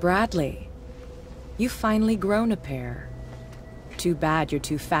 Officer Bradley, you've finally grown a pair. Too bad you're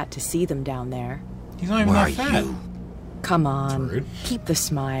too fat to see them down there. He's not even that fat. Come on, keep the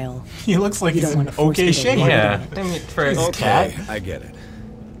smile. He looks like You he's don't in wanna force okay me to shape. look Yeah. at it. I mean, for his Okay, cat. I get it.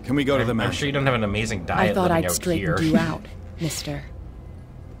 Can we go to the I'm mansion? sure you don't have an amazing diet. I thought living I'd out straightened here. you out, mister.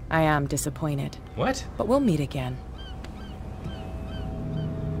 I am disappointed. What? But we'll meet again.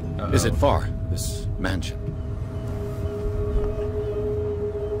 Is it far, this mansion?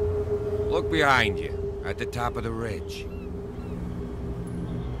 Look behind you, at the top of the ridge.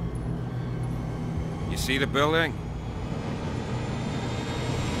 You see the building?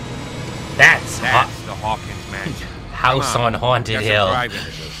 That's the Hawkins mansion. House Come on Haunted Got some Hill. driving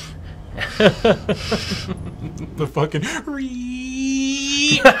to do. The fucking.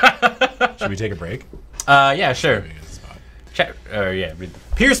 Should we take a break? Yeah, sure. Yeah.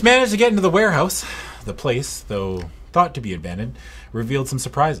 Pierce managed to get into the warehouse. The place, though thought to be abandoned, revealed some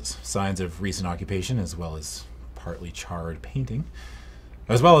surprises. Signs of recent occupation, as well as a partly charred painting.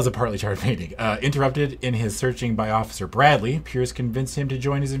 Interrupted in his searching by Officer Bradley, Pierce convinced him to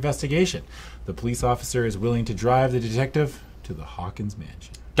join his investigation. The police officer is willing to drive the detective to the Hawkins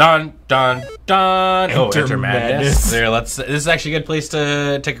mansion. Dun dun dun. Enter madness. madness. There, this is actually a good place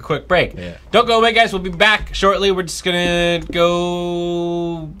to take a quick break. Yeah. Don't go away, guys. We'll be back shortly. We're just gonna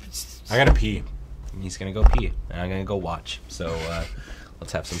go. I gotta pee. He's gonna go pee, and I'm gonna go watch. So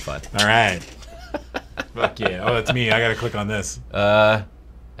let's have some fun. All right. Fuck yeah. Oh, it's me. I gotta click on this. I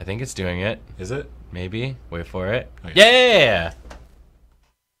think it's doing it. Is it? Maybe. Wait for it. Okay. Yeah.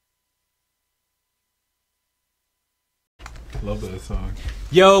 Love that song.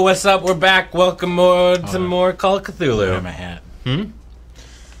 Yo, what's up? We're back. Welcome to more Call of Cthulhu. I have my hat. Hmm?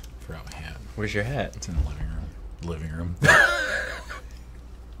 Forgot my hat. Where's your hat? It's in the living room. The living room.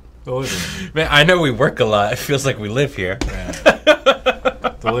 Man, I know we work a lot. It feels like we live here. Yeah.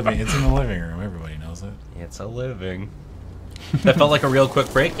 It's in the living room. Everybody knows it. It's a living. That felt like a real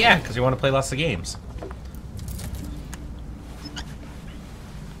quick break. Yeah, because we want to play lots of games.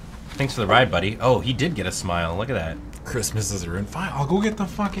 Thanks for the ride, buddy. Oh, he did get a smile. Look at that. Christmas is ruined. Fine, I'll go get the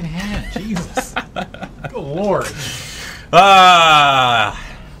fucking hat. Jesus. Good Lord. A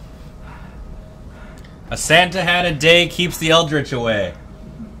Santa hat a day keeps the Eldritch away.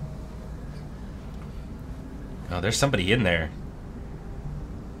 Oh, there's somebody in there.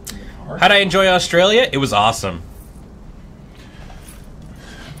 How'd I enjoy Australia? It was awesome.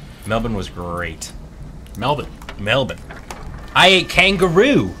 Melbourne was great. Melbourne. I ate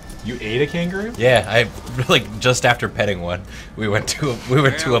kangaroo. You ate a kangaroo? Yeah, I just after petting one, we went to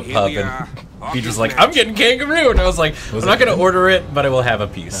a pub and Beach was like, "I'm getting kangaroo," and I was like, "I'm not gonna order it, but I will have a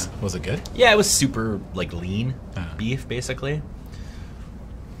piece." Was it good? Yeah, it was super lean beef, basically.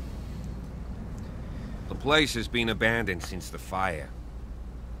 The place has been abandoned since the fire.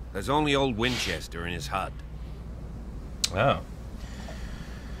 There's only old Winchester in his hut. Oh.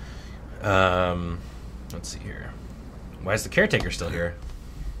 Let's see here. Why is the caretaker still here?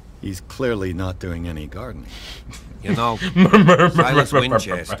 He's clearly not doing any gardening. You know, Silas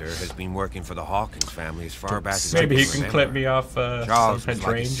Winchester has been working for the Hawkins family as far back as Maybe I he can can remember. clip me off Charles some was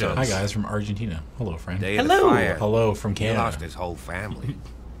like his range. son. Hi guys from Argentina. Hello, friend. Day of the fire. Hello from He Canada. lost his whole family,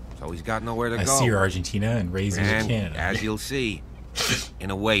 so he's got nowhere to I go. see you're Argentina and raised in And Canada. as you'll see,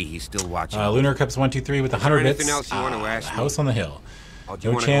 in a way, he's still watching. Lunar Cups 123 with Is there 100 anything bits. else you want to ask me? House on the Hill. Or do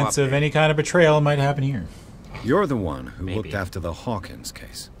you No wanna go chance up of there? any kind of betrayal might happen here. You're the one who Maybe. looked after the Hawkins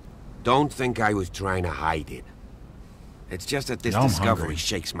case. Don't think I was trying to hide it. It's just that this Now I'm discovery hungry.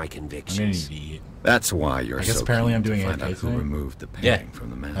 shakes my I'm gonna convictions. need to eat. That's why you're I guess so apparently keen I'm doing to it find out who tonight. removed the painting from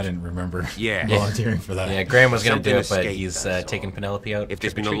the mansion. I didn't remember Yeah. volunteering for that. Yeah, Graham was going to do Something it, but escaped, he's taking Penelope out. If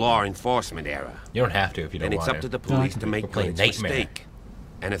there's been a trick-or-treating. law enforcement error, You don't have to if you don't then it's want up to the No, I police can to do- make we're playing good its Nightmare. mistake.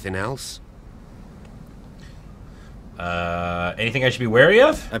 Anything else? Anything I should be wary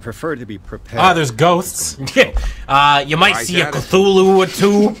of? I prefer to be prepared. Ah, there's ghosts. You might Right, see a yeah, Cthulhu or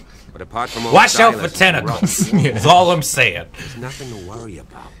two. But apart from old Watch out for Silas and tentacles. Rob, That's all I'm saying. There's nothing to worry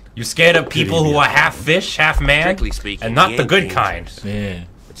about. You scared of people who are half fish, half man, Strictly speaking, and not he the ain't good dangerous. kind. Yeah.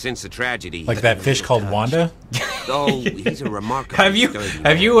 But since the tragedy, Like that fish called Wanda? though he's a remarkable. Have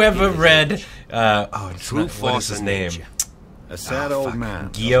you ever read? True what force is his of name? nature. A sad old man.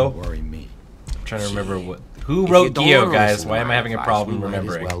 Gio. Doesn't worry me. I'm trying to remember what. Who If you wrote don't Gio, wanna guys? listen Why to am I my having a advice, problem we might as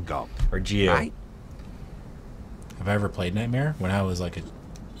remembering? well go. Or Gio? Right? Have I ever played Nightmare? When I was like a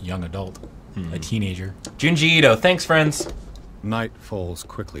young adult, a teenager. Junji Ito, thanks, friends. Night falls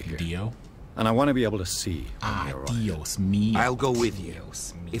quickly here. Dio. And I want to be able to see. when we arrive. Dios mío. I'll go with you,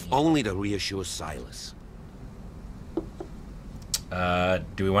 if only to reassure Silas.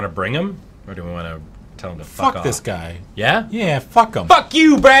 Do we want to bring him, or do we want to tell him to fuck Fuck off? this guy. Yeah? Yeah, fuck him. Fuck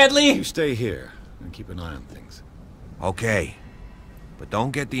you, Bradley! You stay here and keep an eye on things. Okay. But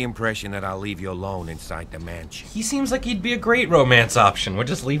don't get the impression that I'll leave you alone inside the mansion. He seems like he'd be a great romance option. We're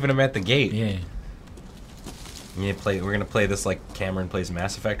just leaving him at the gate. Yeah. We're gonna play this like Cameron plays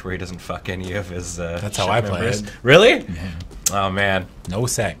Mass Effect, where he doesn't fuck any of his. That's how ship I play members. it. Really? Yeah. Oh man. No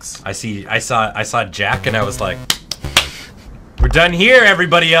sex. I saw Jack, and I was like, "We're done here,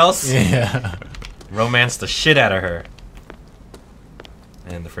 everybody else." Yeah. Romance the shit out of her.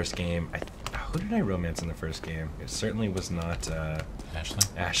 And in the first game, who did I romance in the first game? It certainly was not Ashley.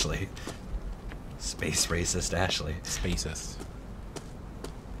 Ashley. Space racist Ashley. Spacist.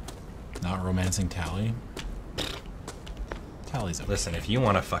 Not romancing Tally. Tally's okay. Listen, if you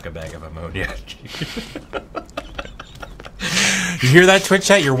want to fuck a bag of ammonia, you hear that, Twitch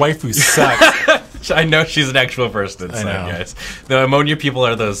chat? Your waifu sucks. I know she's an actual person inside, know. guys. The ammonia people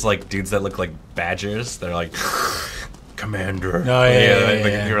are those like dudes that look like badgers. They're like, Commander. Oh, yeah,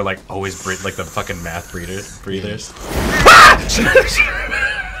 like, yeah. You're like always like the fucking math breathers.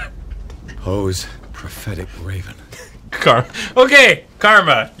 Hose, prophetic raven. Okay,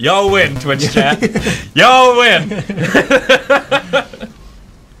 Karma. Y'all win, Twitch chat. Y'all win.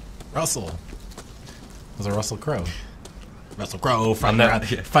 Russell. Was it Russell Crowe? Russell Crowe I'm not-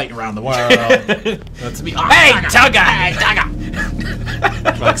 fighting around the world. That's me. Hey, Tugga! Hey,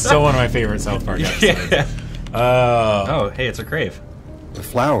 Tugga! Like so one of my favorite South Park episodes. Yeah. Oh, hey, it's a crave. The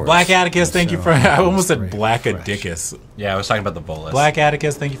flowers. Black Atticus, thank you for. I almost said Black Adicus. Yeah, I was talking about the bolus. Black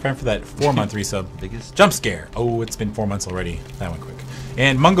Atticus, thank you, friend, for that 4-month resub. Biggest Jump scare. Oh, it's been 4 months already. That went quick.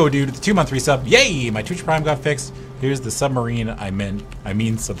 And Mungo Dude, the 2-month resub. Yay! My Twitch Prime got fixed. Here's the submarine. I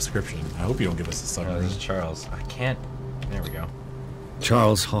mean subscription. I hope you don't give us a Oh, submarine. this is Charles. I can't. There we go.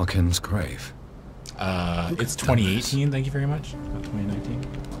 Charles Hawkins' grave. It's 2018. Thank you very much. Not 2019.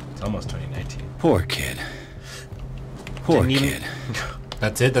 It's almost 2019. Poor kid. Poor Didn't even- kid.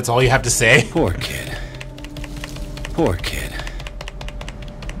 That's it. That's all you have to say. Poor kid. Poor kid.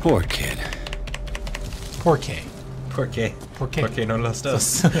 Poor kid. Poor K. Poor K. Poor K. Poor K no los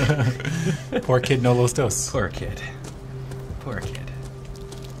dos. Poor kid, no los dos. Poor kid. Poor kid.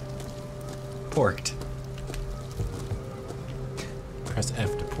 Porked. Press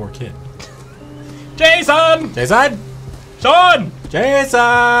F to poor kid. Jason! Jason! Sean!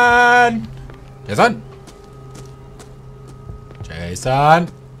 Jason! Jason! Jason!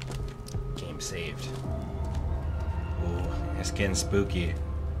 Game saved. Ooh, it's getting spooky.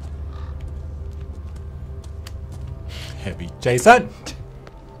 Heavy. Jason!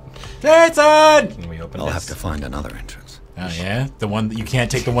 Jason! Can we open I'll this? have to find another entrance. Oh yeah? The one that you can't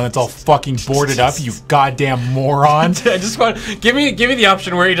take the one that's all fucking boarded up, you goddamn moron. I just want give me the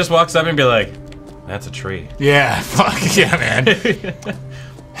option where he just walks up and be like, "That's a tree." Yeah, fuck yeah, man.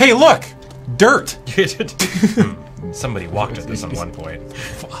 Hey, look! Dirt! Somebody walked at this at one point.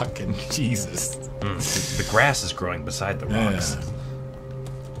 Fucking Jesus. The grass is growing beside the rocks. Yeah.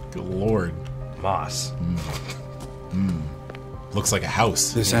 Good lord. Moss. Looks like a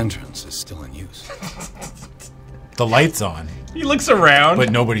house. This entrance is still in use. The light's on, He looks around.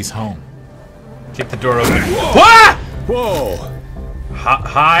 but nobody's home. Kick the door open. What? Whoa!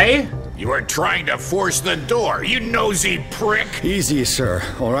 Hi? You are trying to force the door, you nosy prick! Easy, sir,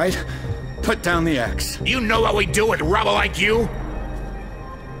 all right? Put down the axe. You know what we do with rubble like you?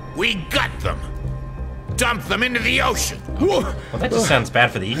 We gut them. Dump them into the ocean. Well, that just sounds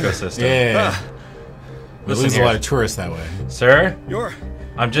bad for the ecosystem. Yeah. We Listen lose here. a lot of tourists that way. Sir? You're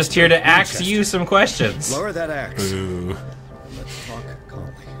I'm just here to ask you some questions. Lower that axe. Boo. Let's talk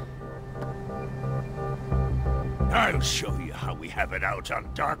calmly. I'll show you how we have it out on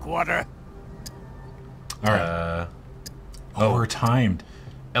Darkwater. All right. Oh, we're timed.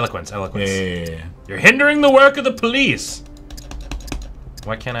 Eloquence. Yeah. You're hindering the work of the police.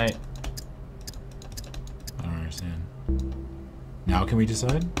 Why can't I? I don't understand. Now can we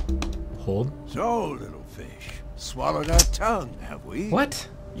decide? Hold. So, little fish, swallowed our tongue, have we? What?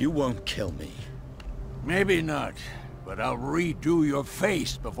 You won't kill me. Maybe not, but I'll redo your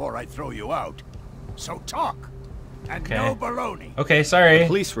face before I throw you out. So talk, and no baloney. Okay, sorry. The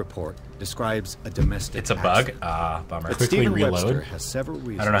police report describes a domestic It's a bug? accident. Ah, bummer. But Quickly Stephen reload. Webster has several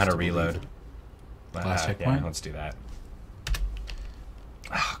reasons I don't know how to believe reload. it. Last checkpoint? Yeah, let's do that.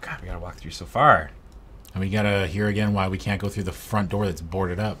 Oh god, we gotta walk through so far. And we gotta hear again why we can't go through the front door that's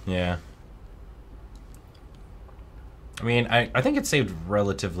boarded up. Yeah. I mean, I think it saved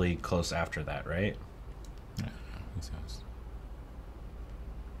relatively close after that, right? Yeah.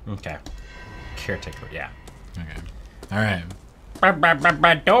 Okay. Caretaker, yeah. Okay. All right.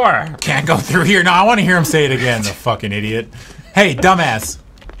 Door. Can't go through here. No, I want to hear him say it again, the fucking idiot. Hey, dumbass.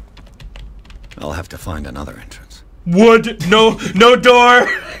 I'll have to find another entrance. Wood, no door.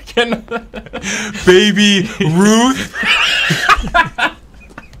 Can Baby Ruth.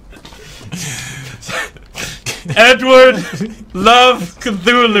 Edward, love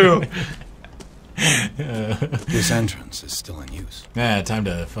Cthulhu. This entrance is still in use. Yeah, time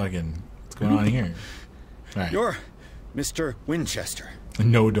to fucking. What's going on here? All right. You're Mr. Winchester.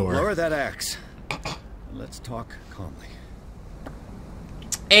 No door. Lower that axe. Let's talk calmly.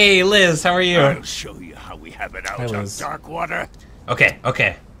 Hey, Liz, how are you? I'll show you how we have it out Hi, on Liz. Darkwater. Okay.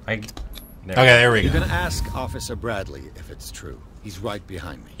 Okay, there we You're go. gonna ask Officer Bradley if it's true. He's right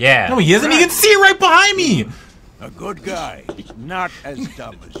behind me. Yeah. No, he isn't. You can see it right behind me. A good guy, not as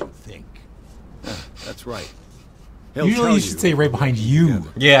dumb as you think. That's right. Usually you should say right behind you.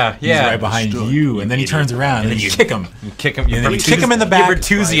 Yeah, He's yeah. right behind you, and then he turns around and then you kick him. You kick him. And then you kick him in the back. You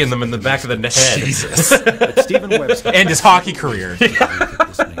Bertuzzi in them in the back of the head. Jesus. But Stephen Webster And his hockey career.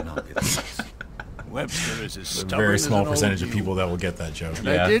 this may not be the case. Webster is as A stubborn very as small an old percentage of mule. people that will get that joke. And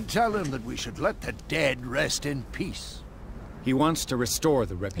I did tell him that we should let the dead rest in peace. He wants to restore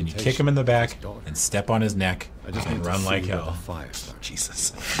the And reputation. you kick him in the back of his daughter. and step on his neck I just and need to run see like where hell. the fire starts.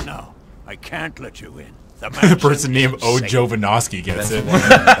 Jesus. No, I can't let you in. The mansion person named is O. safe. Jovanovski gets it.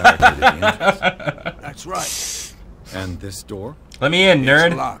 That's right. And this door? Let me in, It's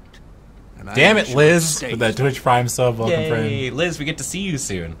nerd. locked. And I Damn am it, sure Liz, stays with that Twitch Prime sub. Welcome, Yay, friend. Liz, we get to see you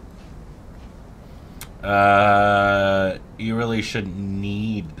soon. You really shouldn't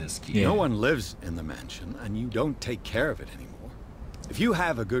need this key. No one lives in the mansion, and you don't take care of it anymore. If you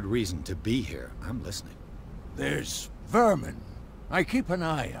have a good reason to be here, I'm listening. There's vermin. I keep an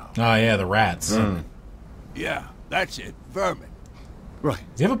eye out. Oh, yeah, the rats. Yeah, that's it. Vermin. Right.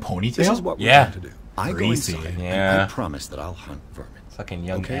 Does he have a ponytail? This is what we're Yeah. going to do. I go Greasy. inside, Yeah. and I promise that I'll hunt vermin. Fucking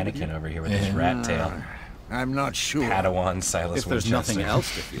young Okay with Anakin you? over here with his rat tail. I'm not sure. Padawan Silas If there's Winchester. nothing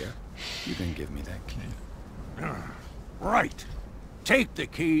else to fear, you can give me that key. Right. Take the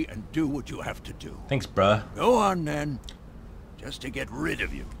key and do what you have to do. Thanks, bruh. Go on, then. Just to get rid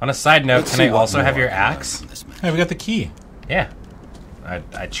of you. On a side note, Let's can see I what also more have your I can learn axe? from this man. Hey, we got the key. Yeah.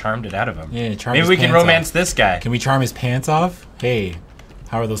 I charmed it out of him. Yeah, charm Maybe his we can pants romance off. this guy. Can we charm his pants off? Hey,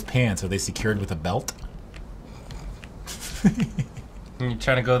 how are those pants? Are they secured with a belt? You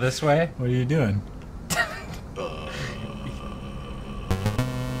trying to go this way? What are you doing?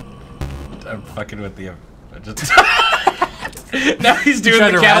 I'm fucking with the... now he's doing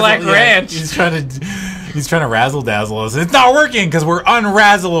trying the to Cadillac razzle- yeah, Ranch. He's trying to razzle dazzle us. It's not working because we're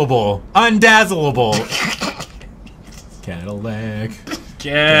unrazzleable, undazzleable. Cadillac,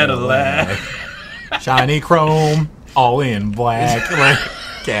 Cadillac. shiny chrome, all in black.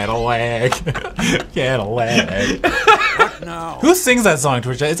 Cadillac, Cadillac. What now? Who sings that song,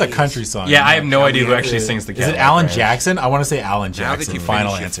 Twitch? It's a country song. Yeah, I have no idea who actually sings the Is it Cadillac Alan Ranch. Jackson? I want to say Alan Now that Jackson. you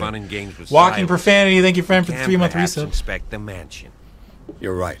Final finish your answer. fun and games with Walking Silas, profanity. Thank you, friend, for the can 3-month perhaps resub. inspect the mansion.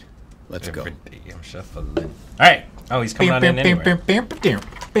 You're right. Let's go. Every day I'm shuffling. All right. Oh, he's coming on in anyway. Time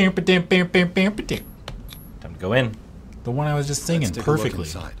to go in. The one I was just singing Let's take a look perfectly.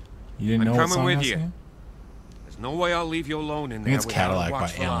 inside. You didn't know I'm what coming song with I was you. singing? There's no way I'll leave you alone in I there think it's without a Cadillac by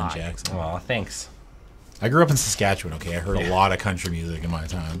watchful Alan eye. Jackson. Oh, thanks. I grew up in Saskatchewan, okay? I heard a lot of country music in my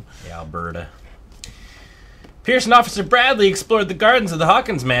time. Yeah, Alberta. Pierce and Officer Bradley explored the gardens of the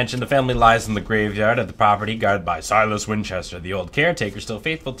Hawkins mansion. The family lies in the graveyard of the property guarded by Silas Winchester. The old caretaker, still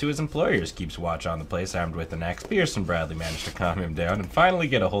faithful to his employers, keeps watch on the place armed with an axe. Pierce and Bradley manage to calm him down and finally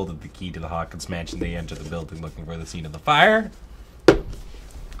get a hold of the key to the Hawkins mansion. They enter the building looking for the scene of the fire.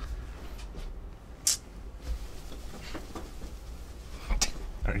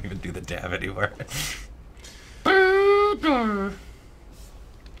 don't even do the dab anymore.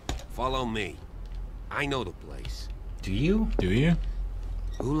 Follow me. I know the place. Do you? Do you?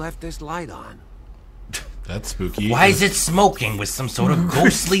 Who left this light on? That's spooky. Why is it smoking with some sort of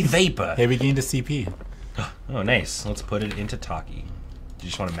ghostly vapor? Hey, we gained a CP. Oh, nice. Let's put it into talkie. Do you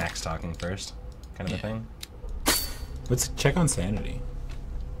just want to max talking first? Kind of a thing? Let's check on sanity.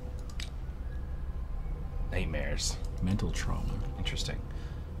 Nightmares. Mental trauma. Interesting.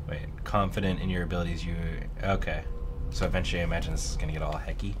 Wait, confident in your abilities, you... Okay. So eventually I imagine this is going to get all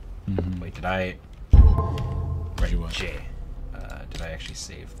hecky. Wait, did I... Right, J. Did I actually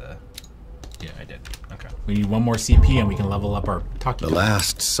save the... Yeah, I did. Okay. We need one more CP and we can level up our talkie. The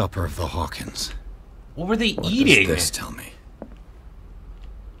Last Supper of the Hawkins. What were they What eating? does this tell me?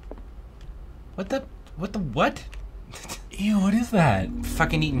 What the what? Ew, what is that?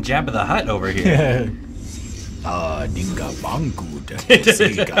 Fucking eating Jabba the Hutt over here. Dinga bangu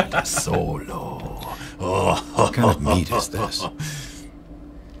da solo. What kind of meat is this?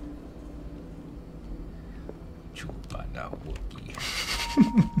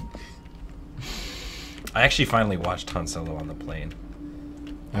 I actually finally watched Han Solo on the plane.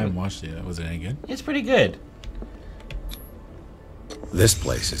 I haven't watched it yet. Was it any good? It's pretty good. This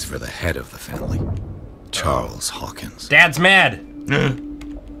place is for the head of the family, Charles Hawkins. Dad's mad.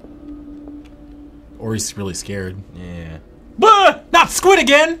 Or he's really scared. Yeah. Not squid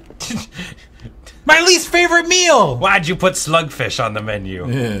again! My least favorite meal! Why'd you put slugfish on the menu?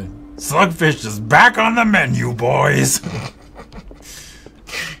 Yeah. Slugfish is back on the menu, boys!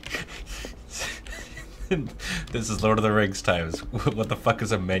 This is Lord of the Rings times. What the fuck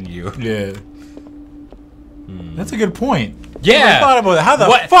is a menu? Yeah. That's a good point. Yeah. I thought about it. How the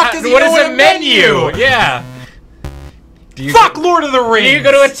fuck does he what know is what a menu? Yeah. Fuck Lord of the Rings! Do you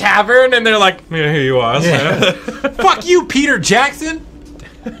go to a tavern and they're like, yeah, here you are. Yeah. Fuck you, Peter Jackson!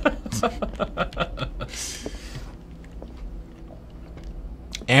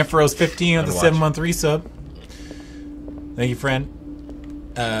 Ampharos 15 with the 7-month resub. Thank you, friend.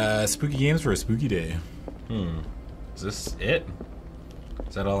 Spooky games for a spooky day. Is this it?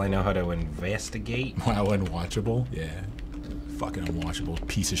 Is that all I know how to investigate? Wow, unwatchable? Yeah. Fucking unwatchable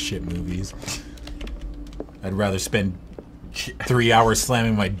piece of shit movies. I'd rather spend 3 hours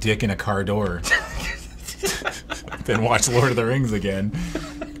slamming my dick in a car door than watch Lord of the Rings again.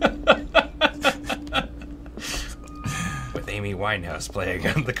 With Amy Winehouse playing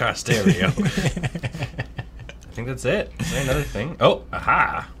on the car stereo. I think that's it. Is there another thing? Oh,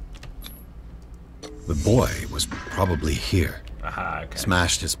 aha! The boy was probably here. Aha, okay.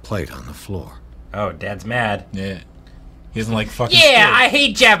 Smashed his plate on the floor. Oh, Dad's mad. Yeah. He doesn't like fucking squid. I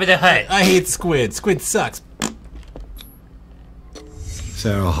hate Jabba the Hutt. I hate squid. Squid sucks.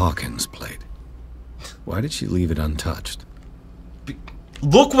 Sarah Hawkins' plate. Why did she leave it untouched?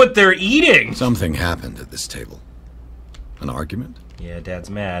 Look what they're eating! Something happened at this table. An argument? Yeah, Dad's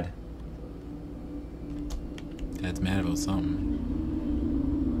mad. Dad's mad about something.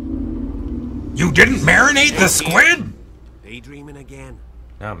 You didn't marinate the squid? Daydreaming again?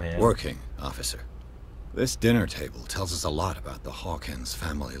 Oh, man. Working, officer. This dinner table tells us a lot about the Hawkins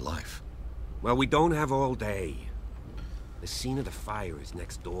family life. Well, we don't have all day. The scene of the fire is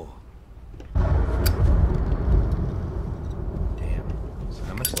next door. Damn. So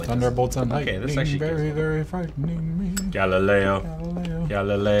how much light? Thunderbolts on Okay, this actually very, very frightening me. Galileo. Galileo.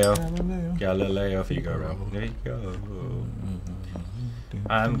 Galileo. Galileo. Galileo Figaro. There you go.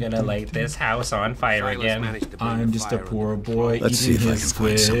 I'm gonna light this house on fire again. I'm just a poor boy Let's eating see if I his can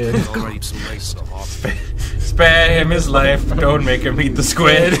find squid. something. Spare him his life. Don't make him eat the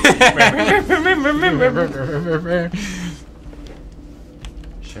squid.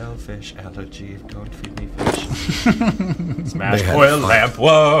 Shellfish allergy. Don't feed me fish. Smash oil lamp.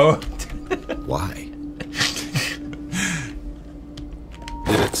 Whoa. Why?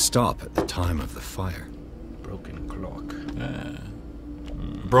 Did it stop at the time of the fire? Broken clock.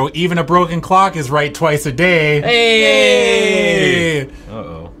 Bro, even a broken clock is right twice a day. Hey!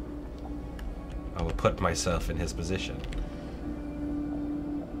 Uh-oh. I will put myself in his position.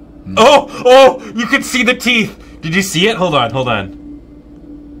 Oh! Oh! You can see the teeth! Did you see it? Hold on, hold on.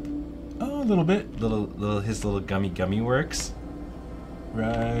 Oh, a little bit. His little gummy works.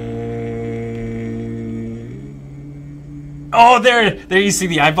 Right. Oh, there you see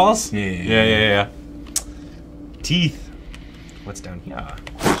the eyeballs? Yeah. Teeth. What's down here?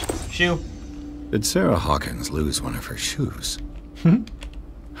 Shoe. Did Sarah Hawkins lose one of her shoes?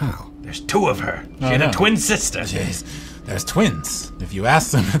 How? There's two of her. She had a twin sister. Jeez. There's twins. If you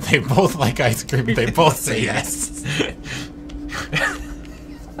ask them if they both like ice cream, they both say yes.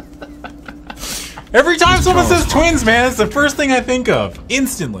 Every time someone says twins, man, it's the first thing I think of.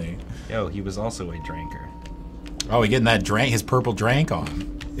 Instantly. Yo, he was also a drinker. Oh, he getting that drank, his purple drank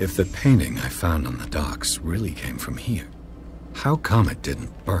on. If the painting I found on the docks really came from here, how come it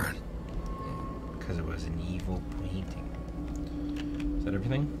didn't burn? Because it was an evil painting. Is that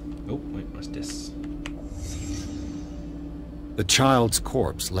everything? Oh, wait, what's this? The child's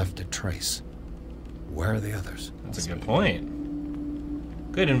corpse left a trace. Where are the others? That's a good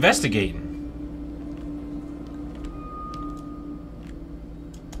point. Good investigating.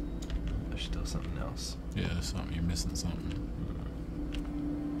 There's still something else. Yeah, something. You're missing something.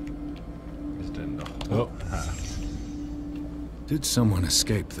 Oh. Did someone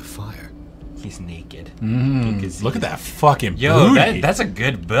escape the fire? He's naked. Look at that fucking Yo, booty. that's a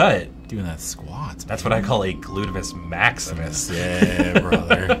good butt. Doing that squats. That's what I call a gluteus maximus. Yeah,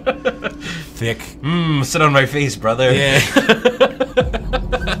 brother. Thick. Sit on my face, brother. Yeah.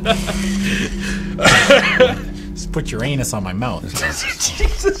 Just put your anus on my mouth.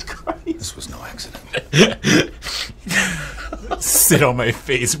 Jesus Christ. This was no accident. Sit on my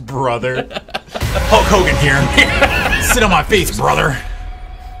face, brother. Hulk Hogan here. Sit on my face, brother.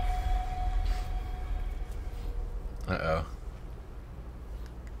 Uh-oh.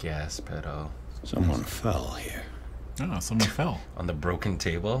 Gas pedal. Someone fell here. Oh, someone fell. On the broken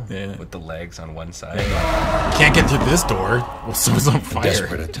table? Yeah. With the legs on one side? Can't get through this door. Well, someone's on fire. A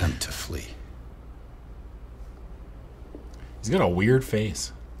desperate attempt to flee. He's got a weird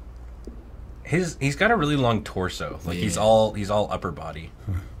face. He's got a really long torso. Like he's all upper body.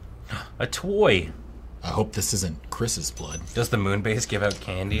 A toy. I hope this isn't Chris's blood. Does the moon base give out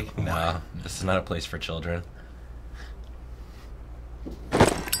candy? No, this is not a place for children.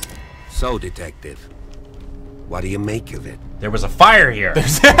 So, detective, what do you make of it? There was a fire here.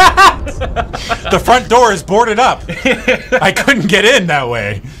 The front door is boarded up. I couldn't get in that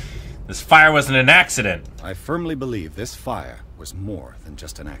way. This fire wasn't an accident. I firmly believe this fire was more than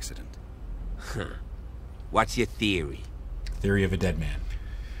just an accident. What's your theory? Theory of a dead man.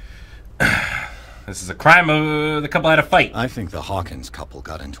 This is a crime. The couple had a fight. I think the Hawkins couple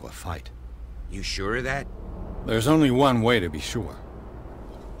got into a fight. You sure of that? There's only one way to be sure.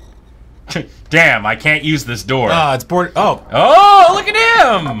 Damn, I can't use this door. Ah, it's boarded. Oh. Oh, look at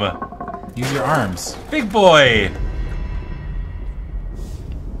him. Use your arms. Big boy.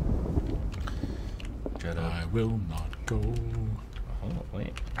 I will not go. Oh,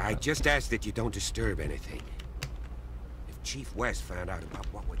 wait. I just ask that you don't disturb anything. If Chief West found out about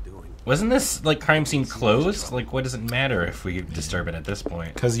what we're doing... Wasn't this, like, crime scene closed? Like, what does it matter if we disturb it at this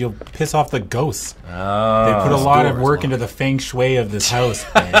point? Because you'll piss off the ghosts. Oh. They put a lot of work into the feng shui of this house,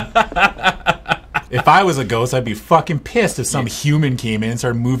 man. If I was a ghost, I'd be fucking pissed if some human came in and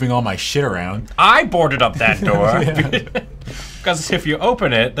started moving all my shit around. I boarded up that door. Because if you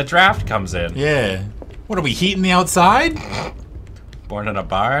open it, the draft comes in. Yeah. What, are we heating the outside? Born in a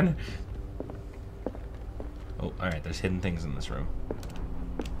barn? Oh, alright, there's hidden things in this room.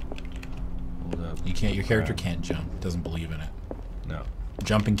 Hold up. You can't, your character can't jump. Doesn't believe in it. No.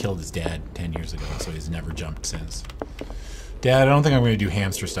 Jumping killed his dad 10 years ago, so he's never jumped since. Dad, I don't think I'm going to do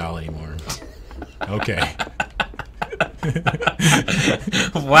hamster style anymore. Okay.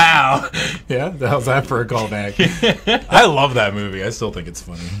 Wow. Yeah, how's that for a callback? I love that movie. I still think it's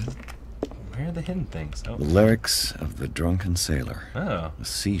funny. Where are the hidden things? Oh. The lyrics of The Drunken Sailor. Oh. A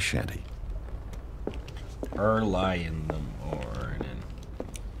sea shanty. Her lie in the morning.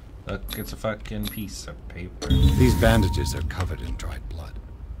 Look, it's a fucking piece of paper. These bandages are covered in dried blood.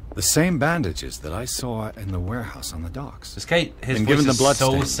 The same bandages that I saw in the warehouse on the docks. This guy, his and voice given the is blood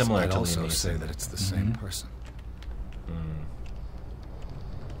so stains, similar I'd to also Liam say Neeson. that it's the same person.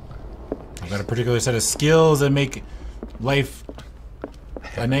 I've got a particular set of skills that make life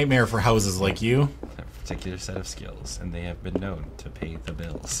a nightmare for houses like you. A particular set of skills, and they have been known to pay the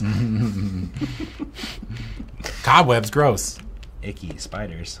bills. Cobwebs, gross. Icky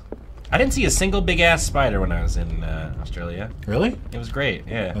spiders. I didn't see a single big ass spider when I was in Australia. Really? It was great.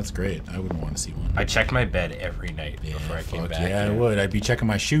 Yeah. That's great. I wouldn't want to see one. I checked my bed every night before I came back. Yeah, I would. I'd be checking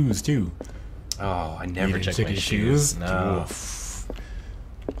my shoes too. Oh, I never check my your shoes. No. Oof.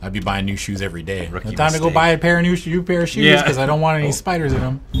 I'd be buying new shoes every day. Rookie No time to go mistake. buy a pair of new shoes because I don't want any spiders in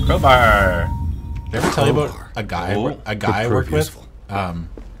them. Crowbar. Did I ever tell you about a guy? A guy I Could worked prove with. useful. I don't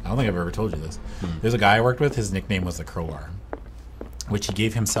think I've ever told you this. There's a guy I worked with. His nickname was the Crowbar, which he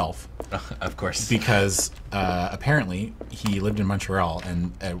gave himself. Of course. Because apparently he lived in Montreal,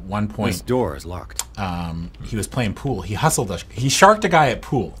 and at one point This door is locked. he was playing pool. He he sharked a guy at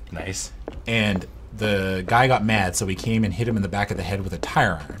pool. Nice. And the guy got mad, so he came and hit him in the back of the head with a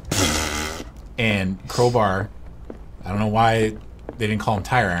tire iron. And Crowbar, I don't know why they didn't call him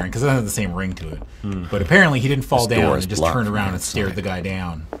tire iron because it doesn't have the same ring to it. But apparently he didn't fall This door down is and just blocked turned from around the and stared outside. the guy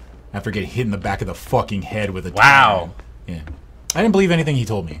down after getting hit in the back of the fucking head with a Wow. tire. Yeah. I didn't believe anything he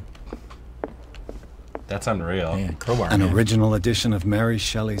told me. That's unreal. Yeah, Crowbar. An man. original edition of Mary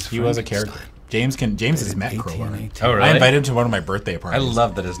Shelley's He was a character. James has met Crowbar. 1818. Oh, really? I invited him to one of my birthday I parties.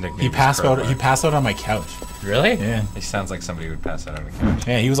 love that his nickname He is passed out. Crowbar. He passed out on my couch. Really? Yeah. He sounds like somebody who would pass out on a couch.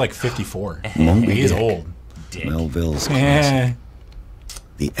 Yeah, he was like 54. Moby He's Dick. old. Melville's classic. Yeah.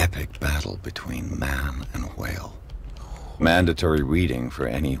 The epic battle between man and whale. Mandatory reading for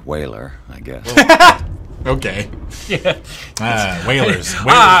any whaler, I guess. Okay. Yeah. Whalers.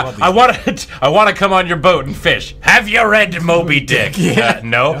 I want to come on your boat and fish. Have you read Moby Dick?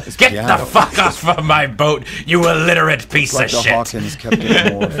 No. Get Yeah. the fuck off of my boat, you illiterate piece Like of the shit. Hawkins kept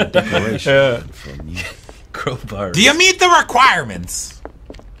it more for decoration than for music. Crowbar. Do you meet the requirements?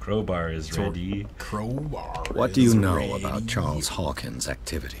 Crowbar is ready. Crowbar. What do you know about Charles Hawkins'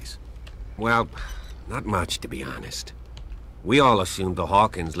 activities? Well, not much, to be honest. We all assumed the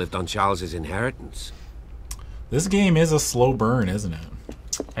Hawkins lived on Charles's inheritance. This game is a slow burn, isn't it?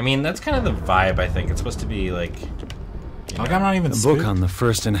 I mean, that's kind of the vibe, I think. It's supposed to be like... Like, I'm not even A book on the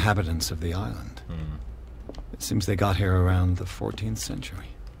first inhabitants of the island. It seems they got here around the 14th century.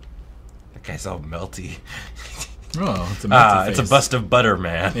 That guy's all melty. Oh, it's a melty it's a face. bust of butter,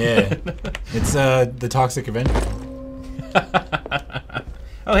 man. Yeah. It's the Toxic Avenger.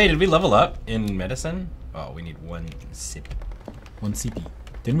 Oh, hey, did we level up in medicine? Oh, we need one sip. One CP.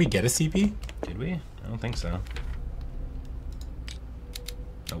 Didn't we get a CP? Did we? I don't think so.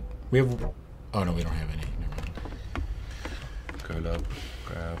 Nope. We have... Oh, no, we don't have any. Never mind. Curl up,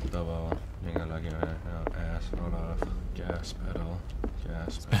 grab double, like ass, roll off, gas pedal,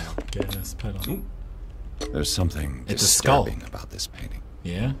 gas pedal. Gas pedal. Ooh. There's something It's a skull. disturbing about this painting.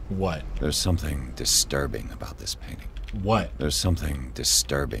 Yeah? What? There's something disturbing about this painting. What? There's something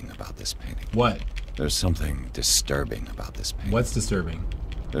disturbing about this painting. What? There's something disturbing about this painting. What's disturbing?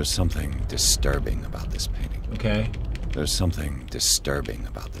 There's something disturbing about this painting. Okay. There's something disturbing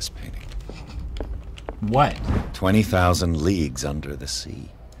about this painting. What? 20,000 Leagues Under the Sea.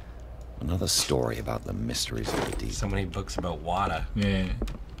 Another story about the mysteries of the deep. So many books about water. Yeah.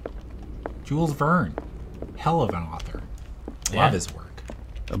 Jules Verne. Hell of an author. Yeah. Love his work.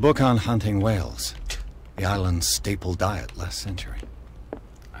 A book on hunting whales. The island's staple diet last century.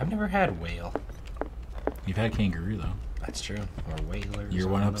 I've never had whale. You've had kangaroo, though. That's true. Or whalers. You're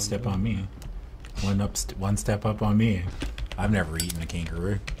one step on me. One step up on me. I've never eaten a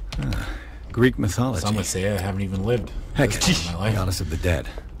kangaroo. Greek mythology. Some would say I haven't even lived. Hecate, this time in my life. goddess of the dead.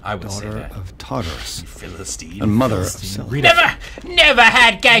 I would say daughter that. of Tartarus. Philistine. And mother of Philistine. Seleucus. Read it. Never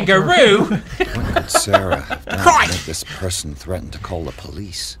had kangaroo! What could Sarah have done to make this person threaten to call the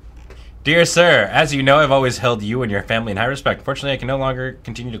police? Dear sir, as you know, I've always held you and your family in high respect. Unfortunately, I can no longer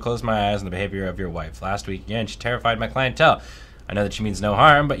continue to close my eyes on the behavior of your wife. Last week, again, she terrified my clientele. I know that she means no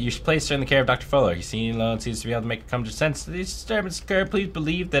harm, but you should place her in the care of Dr. Fuller. He seen alone seems to be able to make her come to sense. These disturbances occur. Please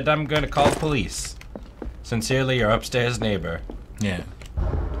believe that I'm going to call the police. Sincerely, your upstairs neighbor. Yeah.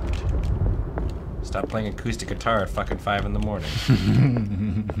 Stop playing acoustic guitar at fucking 5 in the morning.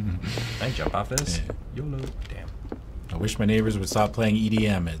 Can I jump off this? Yeah. YOLO. Damn. I wish my neighbors would stop playing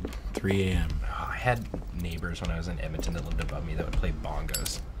EDM at 3 a.m. Oh, I had neighbors when I was in Edmonton that lived above me that would play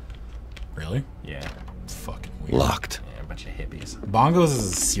bongos. Really? Yeah. It's fucking weird. Locked. Yeah, a bunch of hippies. Bongos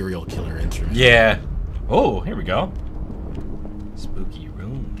is a serial killer instrument. Yeah. Oh, here we go. Spooky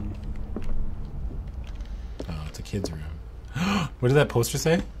room. Oh, it's a kid's room. What did that poster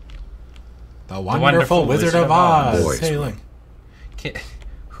say? The Wonderful Wizard of Oz. Boys Hey, look.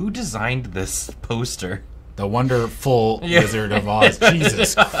 Who designed this poster? The Wonderful Wizard of Oz.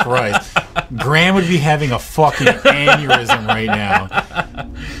 Jesus Christ. Graham would be having a fucking aneurysm right now.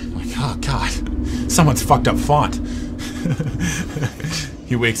 Like, oh, God. Someone's fucked up font.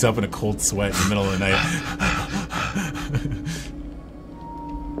 He wakes up in a cold sweat in the middle of the night.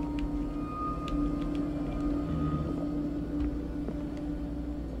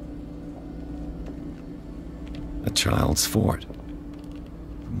 A child's fort.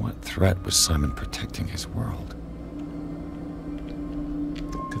 From what threat was Simon protecting his world?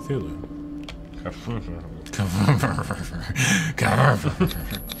 Cthulhu.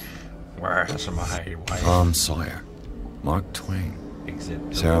 Where's my wife? Tom Sawyer. Mark Twain.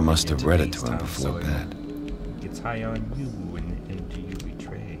 Sarah must have read it to him before bed. Gets high on you and into you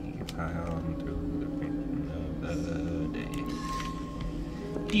betray. Gets high on through the pain of the day.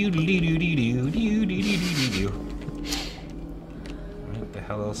 Do-do-do-do-do-do-do-do-do-do. What the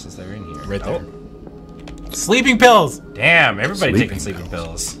hell else is there in here? Right there. Sleeping pills! Damn, everybody Sleeping taking sleeping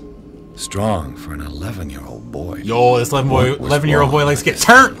pills. Strong for an 11-year-old boy. Yo, this 11-year-old boy likes to get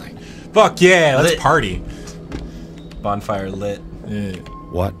turned. Fuck yeah, let's party. Bonfire lit.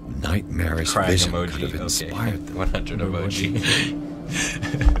 What nightmarish Crying vision emoji. could have inspired them? 100 emoji.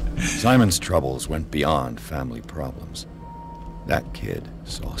 Simon's troubles went beyond family problems. That kid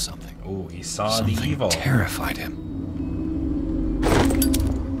saw something. Oh, he saw something the evil. Terrified him.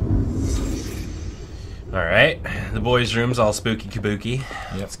 All right, the boys' room's all spooky kabuki.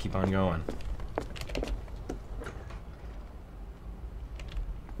 Yep. Let's keep on going.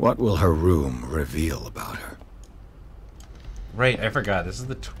 What will her room reveal about her? Right, I forgot. This is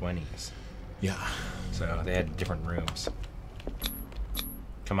the 20s. Yeah. So they had different rooms.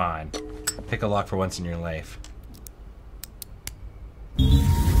 Come on. Pick a lock for once in your life.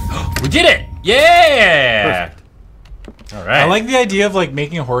 We did it! Yeah! Perfect. All right. I like the idea of like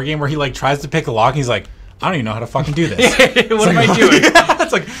making a horror game where he like tries to pick a lock and he's like, I don't even know how to fucking do this. What am I doing?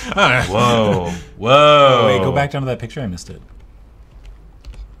 It's like, I don't know. Whoa. Whoa. Oh, wait, go back down to that picture. I missed it.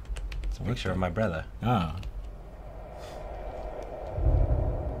 It's a picture of my brother. Oh.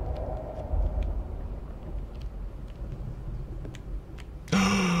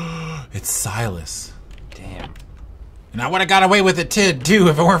 It's Silas. Damn. And I would have got away with it too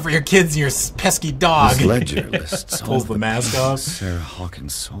if it weren't for your kids and your pesky dog. This ledger lists pulls the mask off. Sarah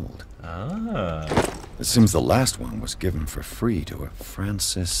Hawkins sold. Ah. It seems the last one was given for free to a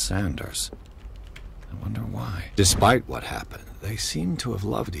Francis Sanders. I wonder why. Despite what happened, they seem to have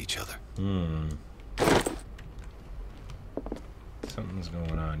loved each other. Something's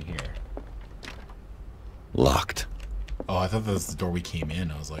going on here. Locked. Oh, I thought that was the door we came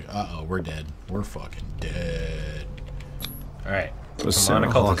in. I was like, uh-oh, we're dead. We're fucking dead. All right. Was Sarah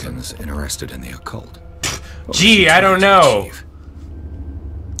Hawkins interested in the occult? Gee, I don't know.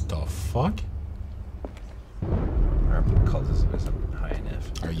 The fuck? Our occultism isn't high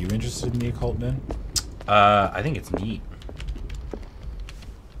enough. Are you interested in the occult, Ben? I think it's neat.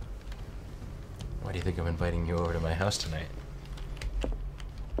 Why do you think I'm inviting you over to my house tonight?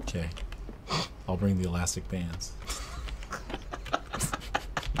 Okay. I'll bring the elastic bands.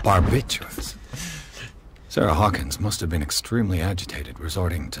 Barbiturates. Sarah Hawkins must have been extremely agitated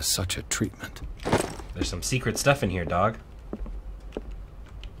resorting to such a treatment. There's some secret stuff in here, dog.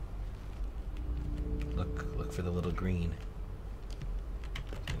 Look for the little green.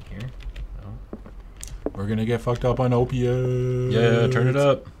 In here? No. We're gonna get fucked up on opiates. Yeah, turn it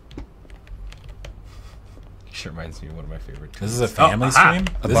up. Sure reminds me of one of my favorite. This is a family stream?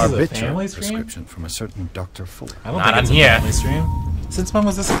 A barbiturate prescription from a certain Dr. Fuller. I don't think it's a family stream. Since when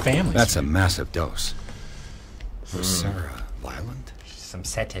was this a family That's stream? a massive dose. Was Sarah violent? Some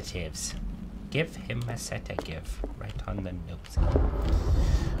sedatives. Give him a sedative right on the nose.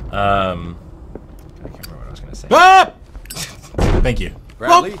 I can't remember what I was gonna say. Ah! Thank you.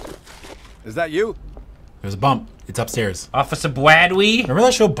 Bradley? Is that you? There's a bump. It's upstairs. Officer Bradley. Remember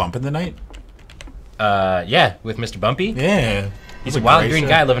that show Bump in the Night? Yeah, with Mr. Bumpy. Yeah. He's a wild green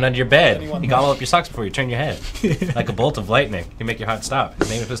guy living under your bed. He got all up your socks before you turn your head. Like a bolt of lightning. He make your heart stop. His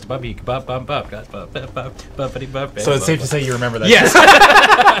name is Mr. Bumpy. He can bump, bump, bump. So it's safe to say you remember that. Yes.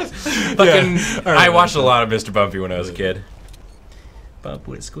 Fucking, yeah. I watched a lot of Mr. Bumpy when I was a kid. Bump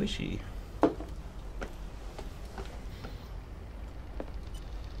with squishy.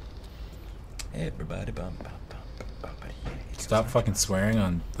 Everybody bump, bump, bump, bump. Stop fucking swearing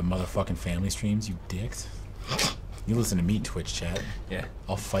on the motherfucking family streams, you dicks. You listen to me, Twitch chat. Yeah.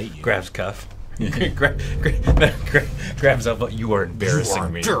 I'll fight you. Grabs cuff. Grabs elbow. You are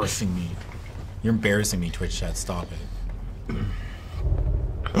embarrassing me. Embarrassing me. You're embarrassing me, Twitch chat. Stop it.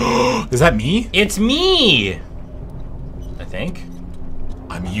 Is that me? It's me! I think.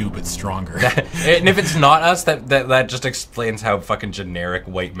 I'm you, but stronger. And if it's not us, that just explains how fucking generic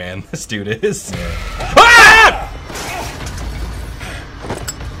white man this dude is. Yeah. Ah!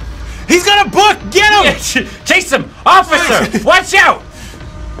 He's got a book! Get him! Chase him! Officer! Watch out!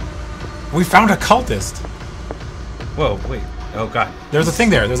 We found a cultist. Whoa, wait. Oh, God. There's a thing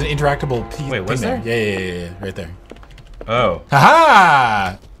there. There's an interactable piece. Wait, was there? there? Yeah. Right there. Oh.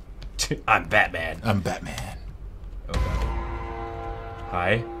 Ha-ha! I'm Batman. I'm Batman. Oh, God.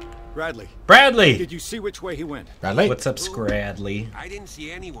 Hi. Bradley. Bradley! Did you see which way he went? Bradley? What's up, Scradley? I didn't see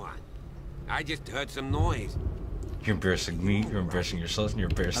anyone. I just heard some noise. You're embarrassing me, you're embarrassing yourself, and you're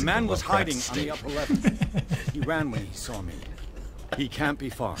embarrassing A man the was hiding on the Lovecraft upper level. He ran when he saw me. He can't be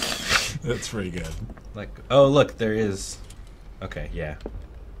far. That's pretty good. Like, oh, look, there is... Okay, yeah.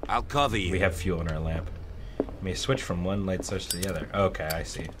 I'll cover you. We have fuel in our lamp. You may switch from one light source to the other. Okay, I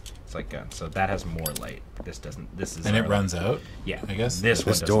see. It's like guns. So that has more light. This doesn't. This is. And it our runs light. out? Yeah. I guess? This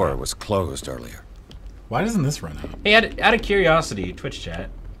door was closed earlier. Why doesn't this run out? Hey, out of curiosity, Twitch chat,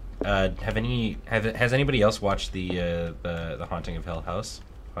 Has anybody else watched the Haunting of Hill House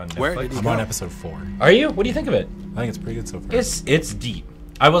on Netflix? Where did I'm on episode 4. Are you? What do you think of it? I think it's pretty good so far. It's deep.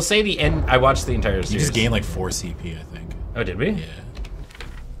 I will say the end. I watched the entire series. You just gained like 4 CP, I think. Oh, did we? Yeah.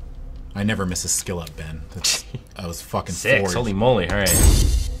 I never miss a skill up, Ben. I was fucking 6. forged. Holy moly! All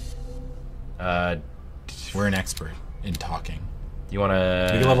right. We're an expert in talking. You want to?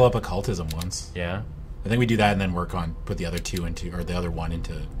 We can level up occultism once. Yeah. I think we do that and then put the other 2 into, or the other 1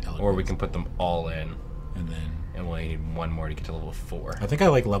 into eloquence. Or we can put them all in, and then we need 1 more to get to level 4. I think I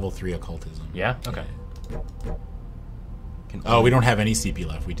like level 3 occultism. Yeah. Okay. Oh, we don't have any CP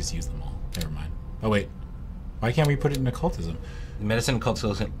left. We just use them all. Never mind. Oh wait, why can't we put it in occultism? Medicine and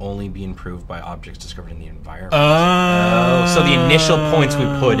occultism can only be improved by objects discovered in the environment. Oh, so the initial points we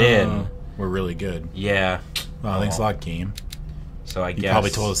put in were really good. Yeah. Well, thanks a lot, game. So I guess you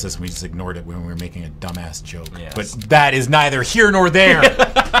probably told us this and we just ignored it when we were making a dumbass joke. Yes. But that is neither here nor there.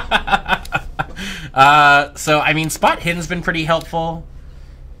 So I mean, spot hidden's been pretty helpful.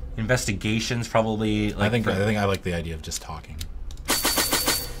 Investigations probably. Like I think I like the idea of just talking.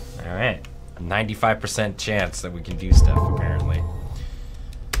 All right, 95% chance that we can do stuff. Apparently.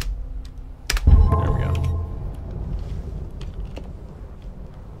 There we go.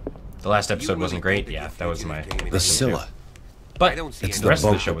 The last episode wasn't great. Yeah, that was my. The Scylla. But it's the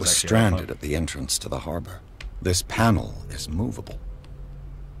boat that was stranded at the entrance to the harbor. This panel is movable.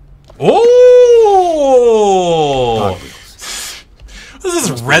 Oh! This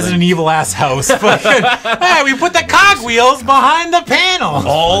is Resident Evil ass house. Hey, we put the cogwheels behind the panel.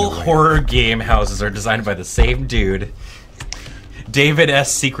 All horror game houses are designed by the same dude. David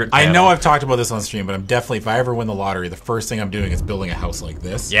S. Secret Panel. I know I've talked about this on stream, but I'm definitely, if I ever win the lottery, the first thing I'm doing is building a house like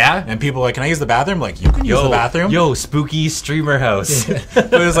this. Yeah? And people are like, can I use the bathroom? I'm like, you can use the bathroom. Yo, spooky streamer house.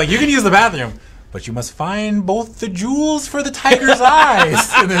 But it's like, you can use the bathroom, but you must find both the jewels for the tiger's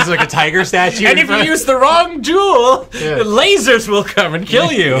eyes. And there's like a tiger statue. And if you use the wrong jewel, the lasers will come and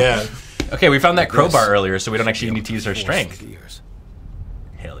kill you. Yeah. Okay, we found that crowbar earlier, so we don't actually need to use our strength.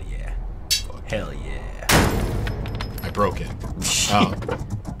 Hell yeah. Hell yeah. I broke it. Oh.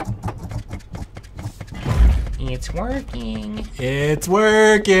 It's working. It's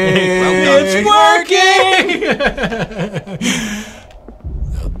working. It's working.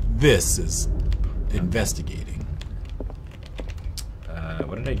 This is investigating.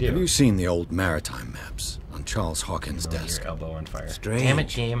 What did I do? Have you seen the old maritime maps on Charles Hawkins' desk? Your elbow on fire. Strange. Damn it,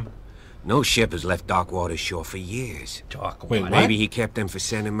 game. No ship has left Darkwater shore for years. Wait, what? Maybe he kept them for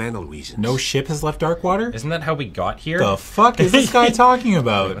sentimental reasons. No ship has left Darkwater? Isn't that how we got here? The fuck is this guy talking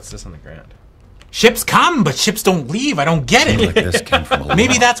about? Wait, what's this on the ground? Ships come, but ships don't leave. I don't get it. Like this came from a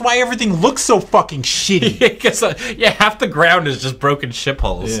Maybe that's why everything looks so fucking shitty. Because half the ground is just broken ship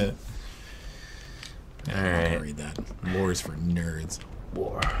hulls. Yeah. All right. Read that. War is for nerds.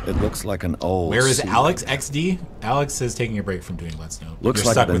 War. It looks like an old. Where is Alex XD? Alex is taking a break from doing Let's Know. Looks You're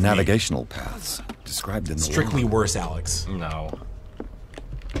like stuck the with me. navigational paths described in the Strictly log. worse, Alex. No.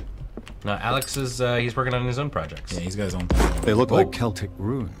 No, Alex is he's working on his own projects. Yeah, he's got his own thing. They look like Celtic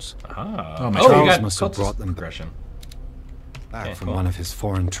runes. Ah. Oh, my you Charles got must have cultist brought them progression. back from one of his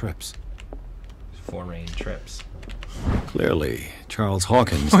foreign trips. Foreign trips. Clearly, Charles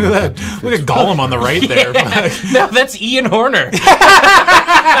Hawkins. Look at that. Look at Gollum on the right there. No, that's Ian Horner.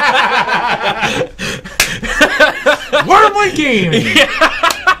 Wormwood Gaming. Yeah.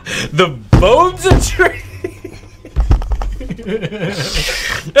 The bones of tree.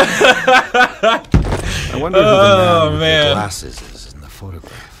 I wonder who the man with the glasses is in the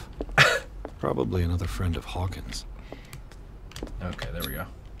photograph. Probably another friend of Hawkins. Okay, there we go.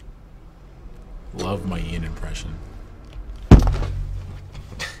 Love my Ian impression.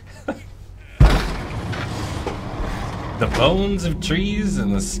 The bones of trees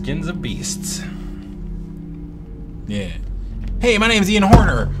and the skins of beasts. Yeah. Hey, my name's Ian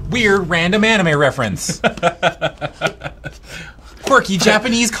Horner. Weird random anime reference. Quirky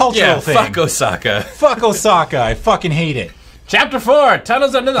Japanese cultural thing. Fuck Osaka. Fuck Osaka. I fucking hate it. Chapter 4,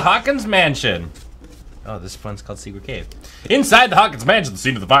 Tunnels Under the Hawkins Mansion. Oh, this one's called Secret Cave. Inside the Hawkins Mansion, the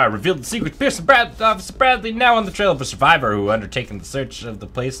scene of the fire revealed the secret. Officer Bradley, now on the trail of a survivor who undertaken the search of the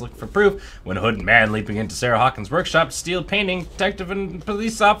place looking for proof. When a hooded man leaping into Sarah Hawkins' workshop to steal painting, detective and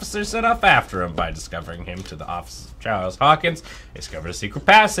police officers set off after him. By discovering him to the office of Charles Hawkins, they discovered a secret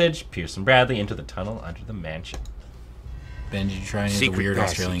passage. Pearson Bradley into the tunnel under the mansion. Ben, did you try any of the weird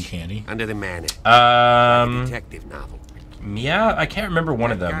Australian candy? Under the manor. Detective novel. Yeah, I can't remember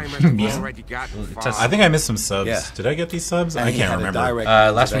one of them. I think I missed some subs. Yeah. Did I get these subs? And I he can't had a remember. direct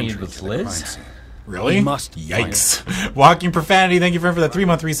Last one you entry was to the Liz? crime scene. Really? We must Yikes. Walking Profanity, thank you for the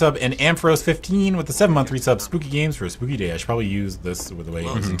 3-month resub. And Ampharos15 with the 7-month resub. Spooky Games for a spooky day. I should probably use this with the way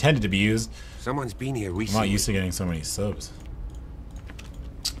it was intended to be used. Someone's been here I'm recently. not used to getting so many subs.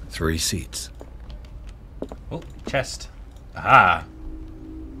 3 seats. Oh, chest. Aha.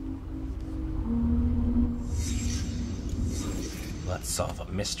 Let's solve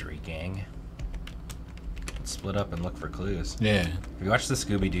a mystery, gang. Let's split up and look for clues. Yeah. Have you watched the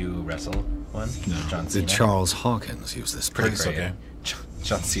Scooby-Doo wrestle one? No. John Cena? Did Charles Hawkins use this Pretty place? great. Okay.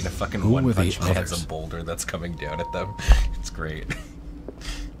 John Cena fucking Who were one the punch man has others? a boulder that's coming down at them. It's great.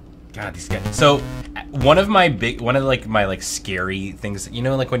 God, these guys. So, one of my scary things, you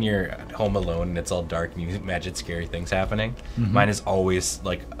know, like when you're at home alone and it's all dark and you imagine scary things happening. Mhm. Mine is always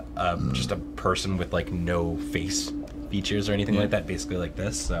like just a person with like no face features or anything like that, basically like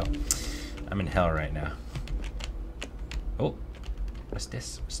this. So, I'm in hell right now. Oh, what's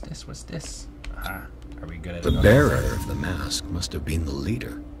this? What's this? What's this? Aha. Are we good at it? The bearer of the mask must have been the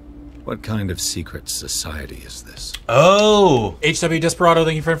leader. What kind of secret society is this? Oh! HW Desperado,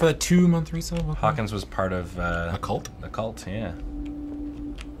 thank you for that 2-month resub. Hawkins was part of a cult? A cult, yeah.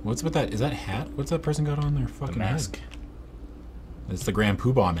 What's with that? Is that hat? What's that person got on their fucking mask. head? It's the Grand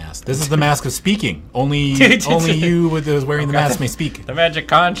Poobah mask. This is the mask of speaking. Only you with those wearing the mask may speak. The magic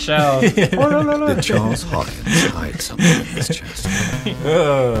conch shell. Did Charles Hawkins hide something in his chest?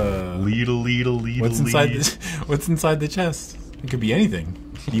 What's inside the chest? It could be anything.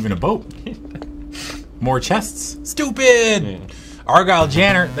 Even a boat. More chests. Stupid! Argyle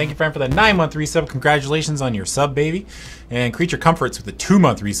Janner, thank you for the 9-month resub. Congratulations on your sub, baby. And Creature Comforts with the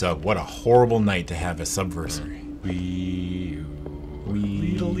 2-month resub. What a horrible night to have a subversary.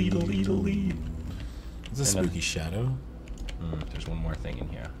 It's a spooky shadow. There's one more thing in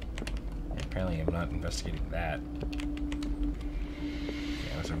here. And apparently I'm not investigating that.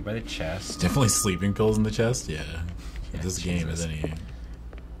 Yeah, it was over by the chest. Definitely sleeping pills in the chest. Yeah. This game is any.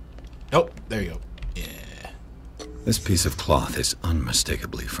 Oh, there you go. Yeah. This piece of cloth is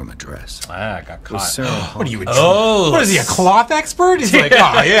unmistakably from a dress. Ah, I got caught. What are you? Oh, what is he? A cloth expert? He's like,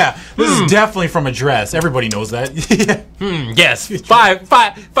 oh yeah, this is definitely from a dress. Everybody knows that. Yes,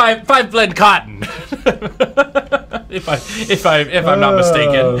 five blend cotton. if I'm not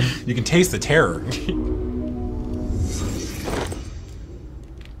mistaken, you can taste the terror.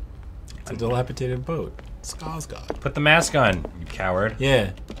 It's a dilapidated boat. Skarsgård. Put the mask on, you coward.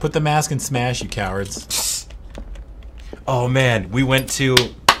 Yeah, put the mask and smash, you cowards. Oh man, we went to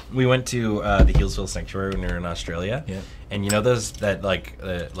the Healesville Sanctuary when we were in Australia. Yeah. And you know those that like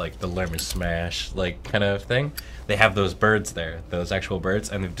the Lerma Smash like kind of thing? They have those birds there, those actual birds,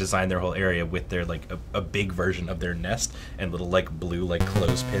 and they've designed their whole area with their like a big version of their nest and little like blue like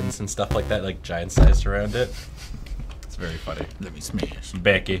clothespins and stuff like that, like giant sized around it. It's very funny. Let me smash.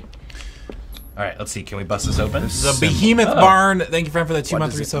 Becky. All right, let's see. Can we bust this open? The Behemoth Barn. Thank you, friend, for that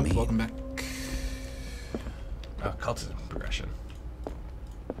 2-month resub. Welcome back. Oh, cultism progression.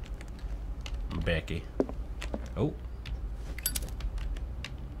 Becky. Oh.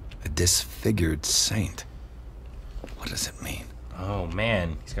 A disfigured saint. What does it mean? Oh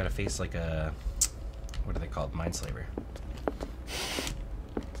man, he's got a face like a. What are they called? Mindslaver.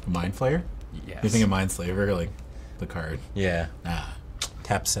 Mind Flayer? Yes. You think of Mindslaver, like the card? Yeah. Ah.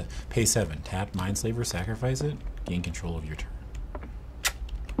 Pay 7. Tap Mindslaver, sacrifice it, gain control of your turn.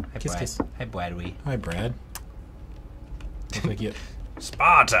 Hi, Kiss, Brad. kiss. Hi, Bradley. Hi, Brad. Looks like you.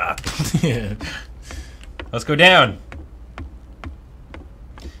 Sparta! Yeah. Let's go down.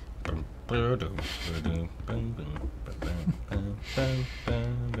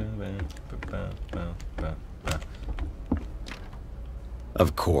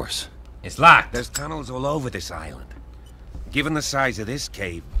 Of course. It's locked. There's tunnels all over this island. Given the size of this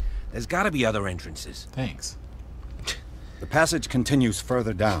cave, there's gotta be other entrances. Thanks. The passage continues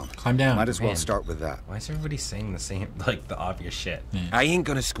further down. Climb down. Might as well Man. start with that. Why is everybody saying the same, like the obvious shit? I ain't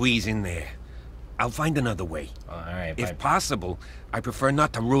gonna squeeze in there. I'll find another way. All right. If possible, I prefer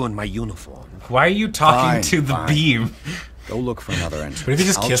not to ruin my uniform. Why are you talking Fine, to the fine. beam? Go look for another entrance. But if you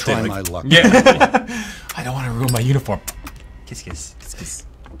just I'll kissed try it, my like, luck. Yeah. I don't want to ruin my uniform. Kiss, kiss. Kiss, kiss.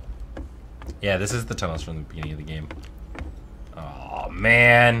 Yeah, this is the tunnels from the beginning of the game. Oh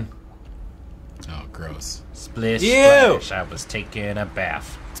man. Oh, gross. Splish, Ew! splash. I was taking a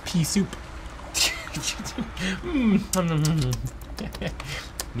bath. It's pea soup.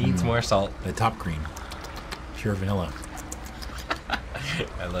 Needs more salt. The top cream. Pure vanilla.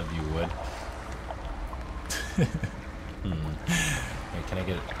 I love you, Wood. Wait, can I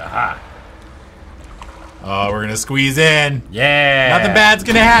get it? Aha! Oh, we're gonna squeeze in. Yeah! Nothing bad's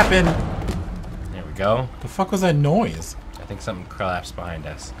gonna happen. There we go. The fuck was that noise? I think something collapsed behind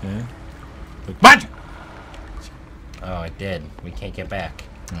us. Yeah. What? Oh, it did. We can't get back.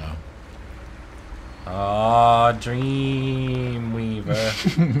 Oh. Oh, Dreamweaver.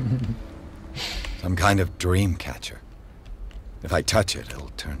 Some kind of dream catcher. If I touch it, it'll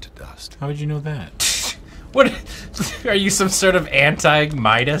turn to dust. How would you know that? What? Are you some sort of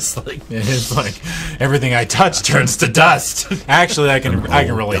anti-Midas? Like, it's like everything I touch turns to dust. Actually, I can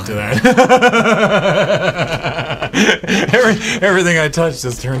relate to that. Everything I touch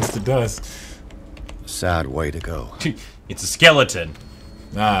just turns to dust. Sad way to go. It's a skeleton.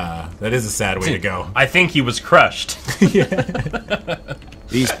 Ah, that is a sad way to go. I think he was crushed.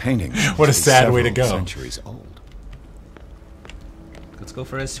 These paintings. What a sad way to go. Centuries old. Let's go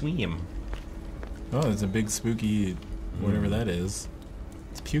for a swim. Oh, there's a big spooky whatever that is.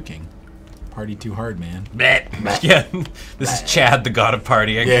 It's puking. Party too hard, man. Yeah, this is Chad, the god of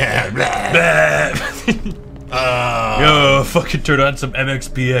partying. Yeah. Yo, fucking turn on some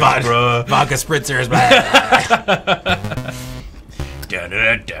MXPX, bro. Vodka spritzers.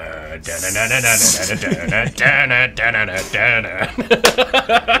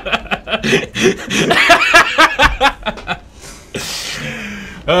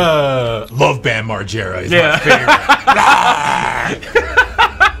 Love Band Margera is my favorite.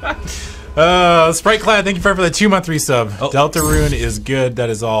 Sprite Cloud, thank you for the 2-month resub. Oh. Delta Rune is good. That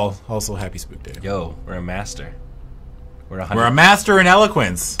is all. Also, happy Spook Day. Yo, we're a master. We're a master in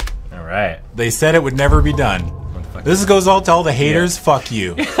eloquence. All right. They said it would never be done. This goes all to all the haters. Yeah. Fuck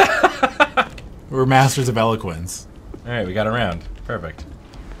you. We're masters of eloquence. All right, we got around. Perfect.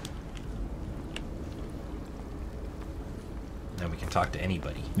 Now we can talk to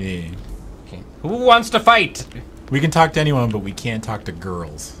anybody. Yeah. Okay. Who wants to fight? We can talk to anyone, but we can't talk to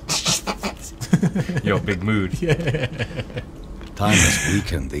girls. Yo, big mood. Yeah. Time has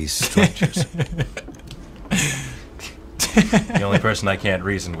weakened these structures. The only person I can't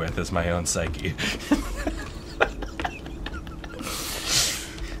reason with is my own psyche.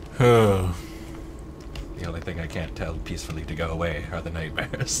 Oh. The only thing I can't tell peacefully to go away are the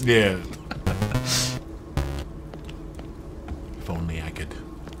nightmares. Yeah. If only I could.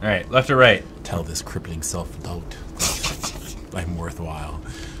 All right, left or right? Tell this crippling self-doubt I'm worthwhile.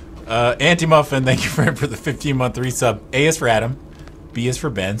 Anti-Muffin, thank you for the 15-month resub. A is for Adam, B is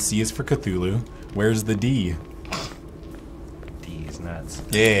for Ben, C is for Cthulhu. Where's the D? D is nuts.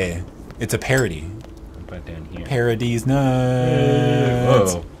 Yeah, it's a parody. What about down here? Parody's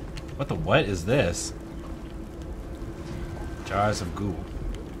nuts. Whoa. What the what is this? Jars of goo.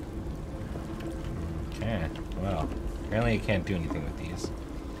 Okay, well, apparently I can't do anything with these.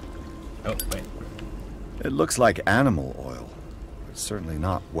 Oh, wait. It looks like animal oil. It's certainly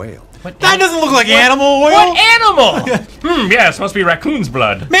not whale. That doesn't look like animal oil! What animal? Yes, must be raccoon's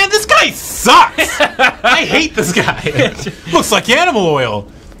blood. Man, this guy sucks! I hate this guy. Looks like animal oil.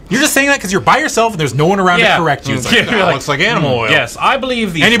 You're just saying that because you're by yourself and there's no one around to correct you. It's like, that looks like animal oil. Yes, I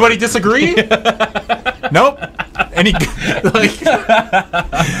believe these. Anybody disagree? Nope. Any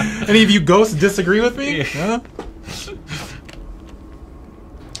of you ghosts disagree with me? Huh?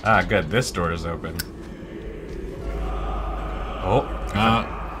 Ah, good. This door is open. Oh.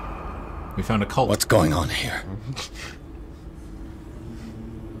 We found a cult. What's going on here?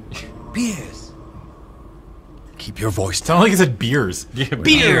 Beers. Keep your voice down. Sound like it said beers. Yeah,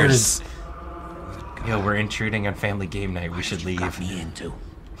 beers. Yo, we're intruding on family game night. We should leave.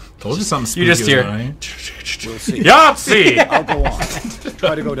 Told you something spooky. You just hear. We'll see. Yahtzee! I'll go on.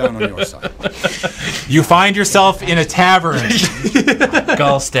 Try to go down on your side. You find yourself in a tavern.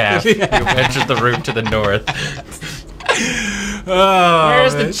 Gullstaff. You entered the room to the north. Oh,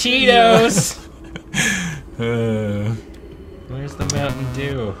 where's the Cheetos? Yeah. Where's the Mountain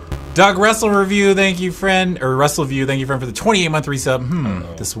Dew? Doug Wrestle Review, thank you, friend. Or Wrestle View, thank you, friend, for the 28-month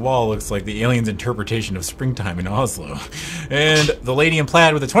resub. This wall looks like the alien's interpretation of springtime in Oslo. And the lady in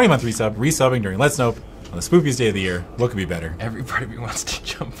plaid with a 20-month resub, resubbing during Let's Nope on the spookiest day of the year. What could be better? Every part of me wants to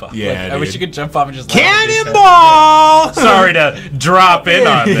jump off. Yeah, like, I wish you could jump off and just Cannonball! Sorry to drop in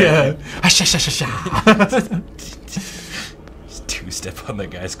on that. Just two-step on the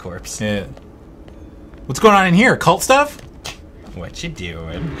guy's corpse. Yeah. What's going on in here? Cult stuff? What you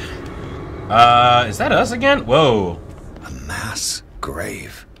doing? Is that us again? Whoa. A mass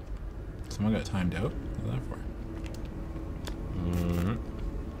grave. Someone got timed out? What's that for?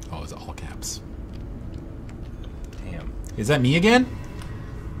 Oh, it's all caps. Damn. Is that me again?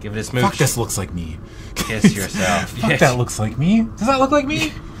 Give it a smooch. Fuck, this looks like me. Kiss yourself. Fuck, that looks like me. Does that look like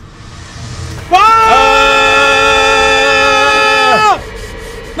me?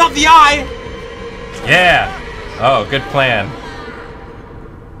 Not the eye! Yeah. Oh, good plan.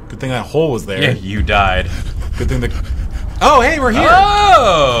 Good thing that hole was there. Yeah, you died. Good thing the... Oh, hey, we're here!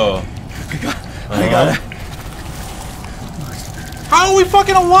 Oh! I got it. How are we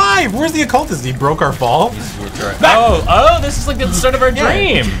fucking alive? Where's the occultist? He broke our fall? Oh, this is like the start of our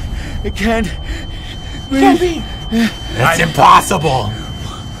dream. It can't be. That's impossible.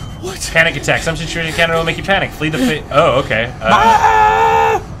 What? Panic attack. Some situation in Canada will make you panic. Flee the Oh, okay.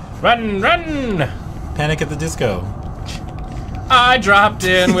 Run! Panic at the Disco. I dropped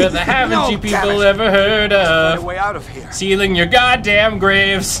in with a haven't you people ever heard of? Find a way out of here. Sealing your goddamn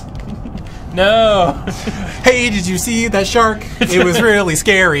graves. No. Hey, did you see that shark? It was really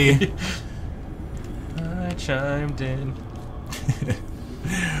scary. I chimed in.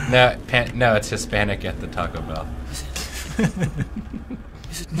 No, it's Hispanic at the Taco Bell.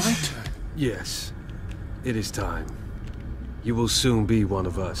 Is it my turn? Yes. It is time. You will soon be one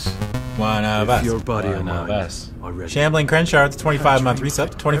of us. One of us. Your body One and of mind us. are ready. Shambling Crenshaw, it's 25-month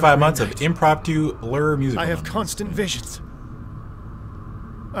reset. 25 months of impromptu lure music. I have constant visions.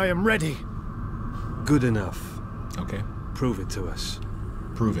 I am ready. Good enough. Okay. Prove it to us.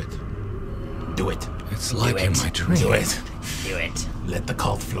 Prove it. Do it. It's like in my dream. Do it. Do it. Let the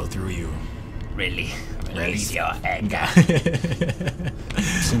cult flow through you. Really? Release your anger.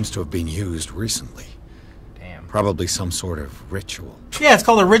 Seems to have been used recently. Damn. Probably some sort of ritual. Yeah, it's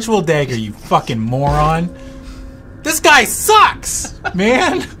called a ritual dagger, you fucking moron. This guy sucks,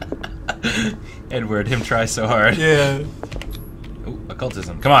 man. Edward, him try so hard. Yeah. Ooh,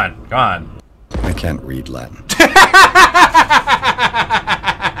 occultism. Come on, come on. I can't read Latin.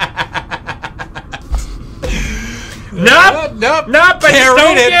 Nope, I just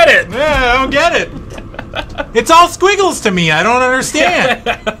don't get it. Yeah, I don't get it. It's all squiggles to me. I don't understand.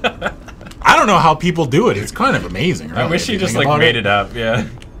 I don't know how people do it. It's kind of amazing. Really, I wish he just like made it up. Yeah.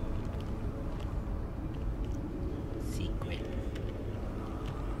 Secret.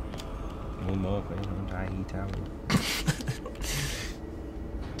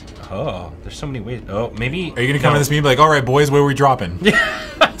 Oh, there's so many ways. Oh, maybe. Are you gonna come to this meeting and be like, all right, boys, where are we dropping?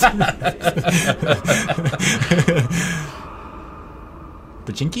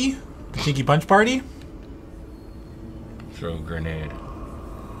 Pachinki? Pachinki punch party? Throw a grenade.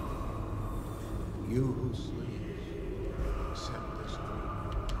 You who sleep, accept this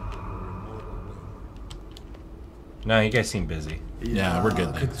No, you guys seem busy. Yeah, we're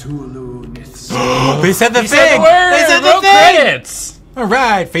good then. Cthulu. They said the He thing! said the word! They said the Roll thing! credits!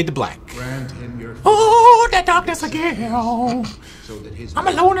 Alright, fade to black. Grant him your Oh, the darkness again. so that his I'm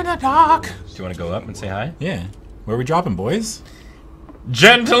alone in the dark. Do you want to go up and say hi? Yeah. Where are we dropping, boys?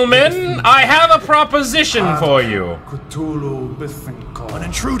 Gentlemen, I have a proposition for you. Cthulhu Bithinkar. An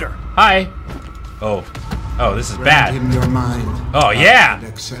intruder. Hi. Oh, this is Grant bad. him your mind. Oh yeah. And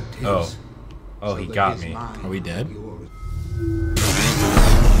accept his, Oh, so he that got his me. mind Are we dead? yours.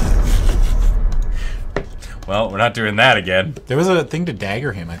 Well, we're not doing that again. There was a thing to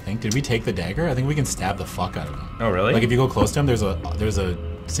dagger him, I think. Did we take the dagger? I think we can stab the fuck out of him. Oh really? Like if you go close to him, there's a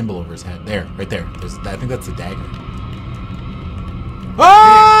symbol over his head. There, right there. I think that's the dagger.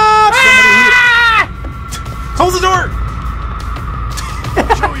 Ah! Close the door!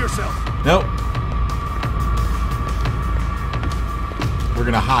 Show yourself. Nope. We're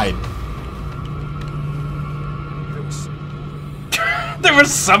gonna hide. There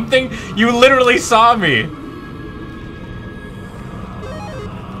was something. You literally saw me.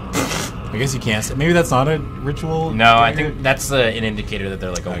 I guess you can't. Maybe that's not a ritual. No, I think that's an indicator that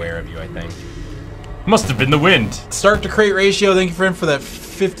they're like aware of you. I think. Must have been the wind. Start to crate ratio. Thank you, friend, for that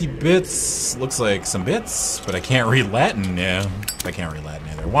 50 bits. Looks like some bits, but I can't read Latin. Yeah, I can't read Latin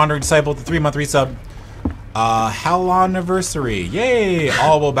either. Wandering Disciple, the 3-month resub. Hell anniversary. Yay!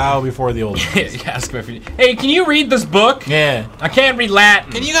 All will bow before the old ones. Ask me if you, hey, can you read this book? Yeah. I can't read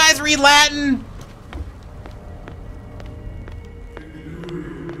Latin. Can you guys read Latin?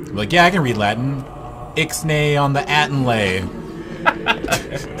 I'm like, yeah, I can read Latin. Ixnay on the Attenlay.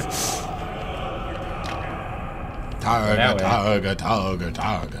 Targa, targa, targa,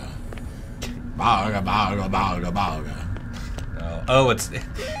 targa. Baga, baga, baga, baga. Oh, it's.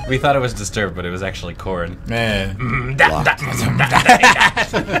 We thought it was Disturbed, but it was actually corn. Yeah.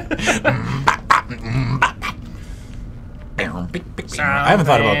 I haven't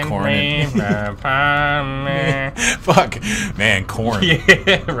thought about corn in... Fuck. Man, corn.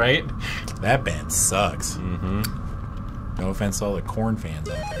 Yeah, right? That band sucks. Mm-hmm. No offense to all the corn fans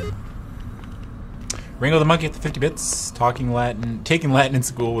out there. Ringo the Monkey at the 50 bits. Taking Latin in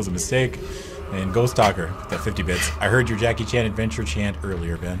school was a mistake. And Ghost Talker at that 50 bits. I heard your Jackie Chan adventure chant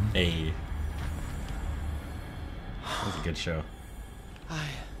earlier, Ben. Hey. That was a good show.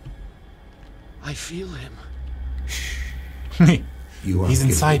 I feel him. You are He's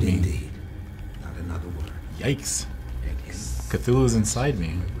inside me. indeed. Not another word. Yikes. Cthulhu's inside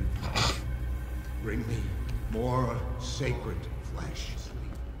me. Bring me more sacred flesh.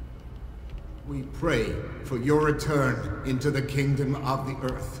 We pray for your return into the kingdom of the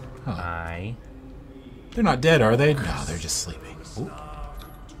earth. Aye. They're not dead, are they? No, they're just sleeping. Ooh.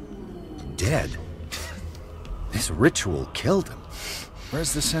 Dead? This ritual killed him.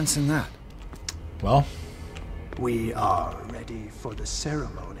 Where's the sense in that? Well, we are ready for the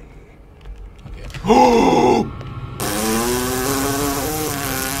ceremony. Okay.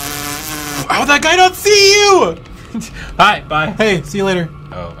 How'd that guy not see you? Hi, bye. Hey, see you later.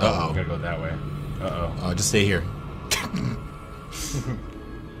 Oh, I'm gonna go that way. Oh, just stay here.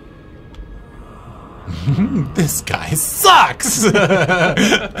 This guy sucks. This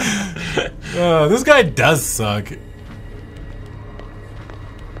guy does suck.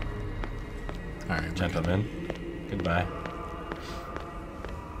 All right, gentlemen. Goodbye.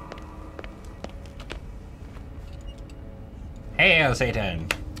 Hail Satan!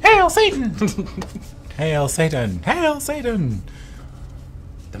 Hail Satan! Hail Satan! Hail Satan!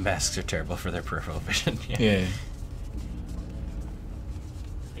 The masks are terrible for their peripheral vision. Yeah.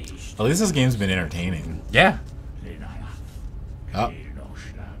 At least this game's been entertaining. Yeah. Oh.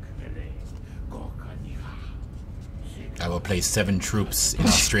 I will play 7 troops in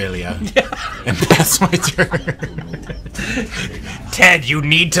Australia and pass my turn. Ted, you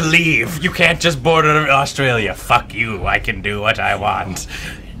need to leave. You can't just border Australia. Fuck you. I can do what I want.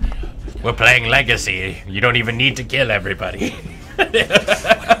 We're playing Legacy. You don't even need to kill everybody.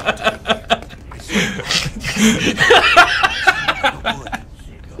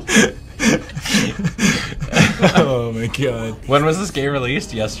 Oh my god. When was this game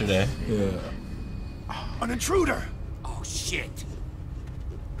released? Yesterday. Yeah. An intruder! Oh shit.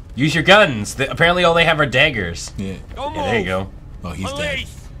 Use your guns. Apparently all they have are daggers. Yeah. Yeah, there you go. Oh, he's dead.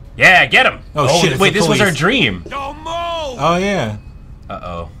 Yeah, get him. Oh, shit, Wait, it's this the was our police. dream. Don't move! Oh yeah.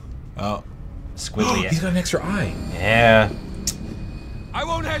 Uh-oh. Oh. Squiggly. He's got an extra eye. Yeah. I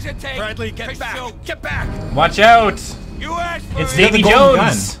won't hesitate. Bradley, get back! Get back! Watch out. You asked for It's it. Davy He's got the golden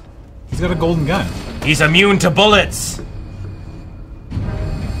Jones. gun. He's got a golden gun. He's immune to bullets.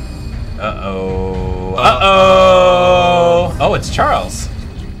 Uh-oh. Uh-oh. Oh, it's Charles.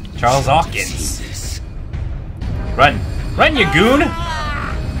 Charles Hawkins. Run. Run, you goon.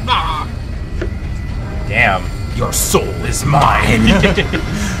 Damn. Your soul is mine.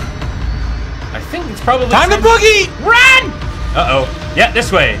 I think it's probably Time to boogie! Run! Uh-oh. Yeah,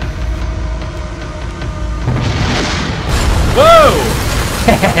 this way. Whoa!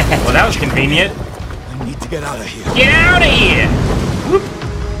 Well, that was convenient. I need to get out of here. Get out of here! Whoop.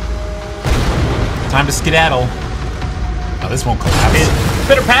 Time to skedaddle. Oh, this won't collapse.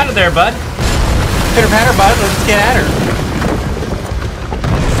 Pitter patter there, bud. Pitter patter, bud. Let's get at her.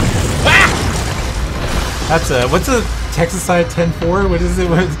 Ah! That's what's a Texas size 10-4? What is it?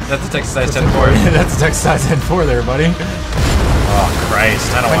 That's a Texas size 10-4. That's a Texas size 10-4 there, buddy. Oh,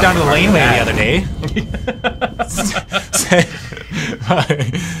 Christ. I don't Went want down to the laneway the other day.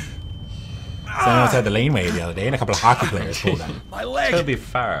 Someone outside the laneway the other day, and a couple of hockey players pulled out. My leg! Toby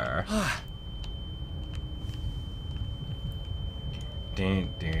Farr. Dun,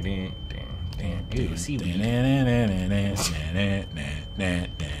 dun, dun, dun, dun. Ooh, seaweed.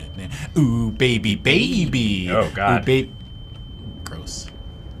 Ooh, baby, baby. Oh, God. Ooh, gross.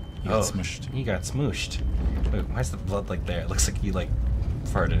 You got smushed. He got smooshed. Wait, why's the blood like there? It looks like he, like,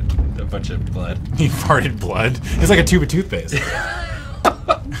 farted a bunch of blood. He farted blood? It's like a tube of toothpaste.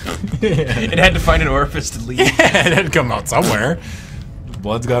 It had to find an orifice to leave. Yeah, it had to come out somewhere.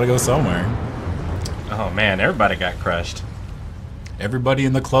 Blood's got to go somewhere. Oh, man, everybody got crushed. Everybody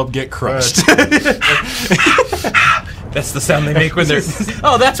in the club get crushed. That's the sound they make when they're...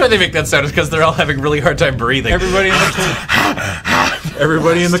 Oh, that's why they make that sound, is because they're all having really hard time breathing. Everybody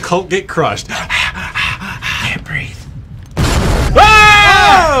in the cult get crushed. Can't breathe.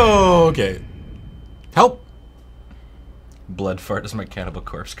 Oh, okay. Help. Blood Fart is my Cannibal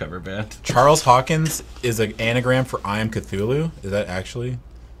Corpse cover band. Charles Hawkins is an anagram for I am Cthulhu. Is that actually?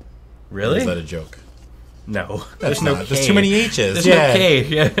 Really? Or is that a joke? No. There's no K. There's too many H's. There's no K.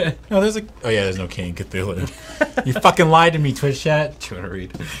 Yeah. No, there's a... Oh, yeah, there's no K in Cthulhu. You fucking lied to me, Twitch chat. Do you want to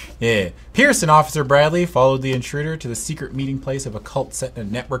read? Yeah. Pierce and Officer Bradley followed the intruder to the secret meeting place of a cult set in a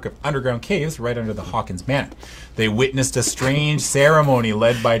network of underground caves right under the Hawkins Manor. They witnessed a strange ceremony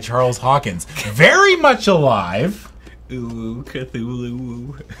led by Charles Hawkins, very much alive. Ooh,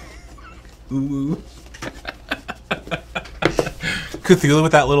 Cthulhu. Ooh. Cthulhu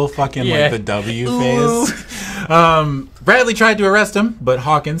with that little fucking, like, the W face. Bradley tried to arrest him, but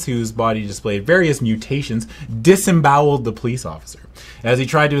Hawkins, whose body displayed various mutations, disemboweled the police officer. As he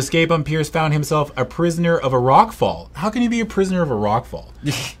tried to escape him, Pierce found himself a prisoner of a rockfall. How can you be a prisoner of a rockfall?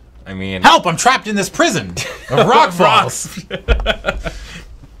 I mean... Help! I'm trapped in this prison of rock falls.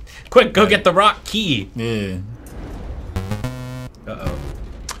 Quick, go get the rock key. Yeah.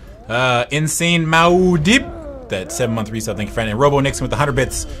 Insane Maudib. That 7-month resale, thank you, friend. And Robo Nixon with the 100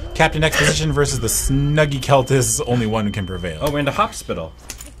 bits. Captain Exposition versus the Snuggy Keltis. Only one who can prevail. Oh, we're into Hospital.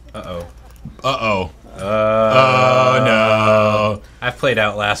 Uh-oh. Uh-oh. Oh, no. I've played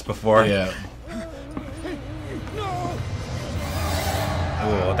Outlast before. Yeah.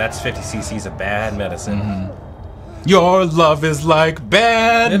 Oh, that's 50cc's of bad medicine. Your love is like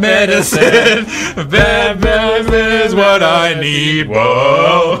bad medicine. Bad medicine is what I need.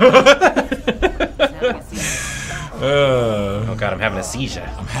 Whoa. Oh god, I'm having a seizure.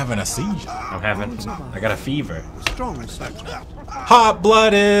 I'm having a seizure. I got a fever.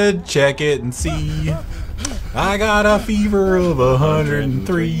 Hot-blooded, check it and see. I got a fever of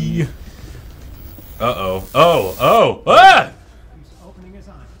 103. Uh-oh. Oh! Ah!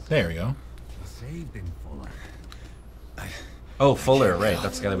 There we go. Oh, Fuller, right.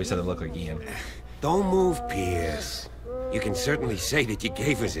 That's the guy that we said that looked like Ian. Don't move, Pierce. You can certainly say that you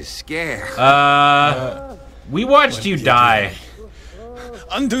gave us a scare. We watched you die.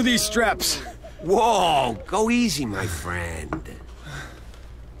 Undo these straps. Whoa, go easy, my friend.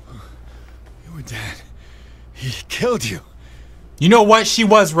 You were dead. He killed you. You know what? She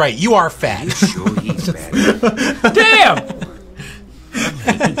was right. You are fat. You sure he's bad? Damn!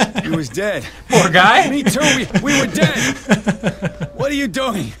 He was dead. Poor guy. Me too. We were dead. What are you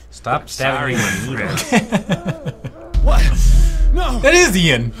doing? Stop stabbing me with needles. What? No. That is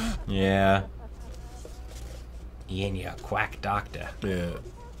Ian. Yeah. Ian, you quack doctor. Yeah.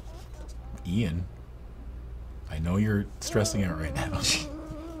 Ian, I know you're stressing out right now,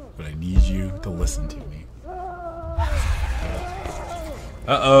 but I need you to listen to me.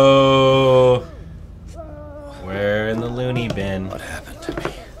 Uh-oh. We're in the loony bin. What happened to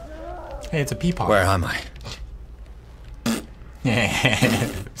me? Hey, it's a pea pod. Where am I?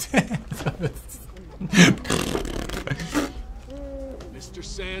 Mr.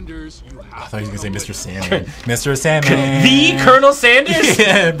 Sanders, you have I thought he was going to say Mr. Sandman. Mr. Sandman. The Colonel Sanders?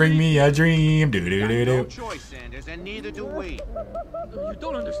 Yeah, bring me a dream. Do-do-do-do. No choice, Sanders, and neither do we. You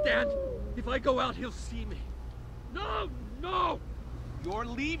don't understand. If I go out, he'll see me. No! No! You're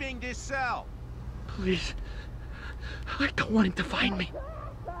leaving this cell. Please. I don't want him to find me.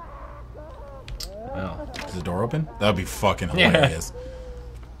 Well, is the door open? That would be fucking hilarious.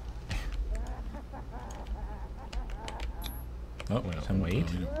 Oh, wait.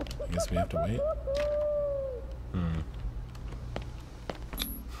 I guess we have to wait.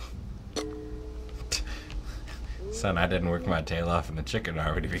 Son, I didn't work my tail off and the chicken would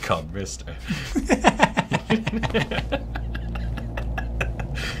already be called Mister.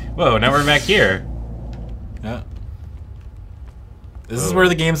 Whoa, now we're back here. Yeah. This is where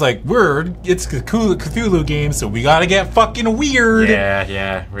the game's like, it's a Cthulhu game, so we gotta get fucking weird.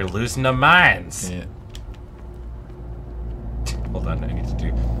 Yeah, we're losing our minds. Yeah. Hold on, I need to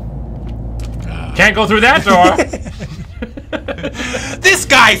do... Can't go through that door! This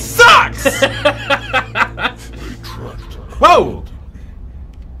guy sucks! Whoa!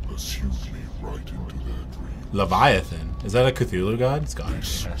 Leviathan. Is that a Cthulhu god? It's got it.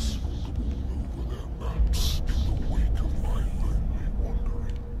 Yes.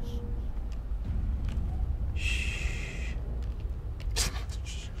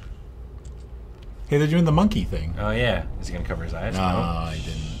 Hey, they're doing the monkey thing. Oh yeah. Is he gonna cover his eyes? No, he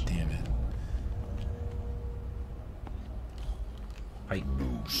didn't. Damn it. Hi.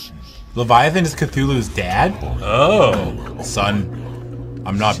 Leviathan is Cthulhu's dad? Oh. Son,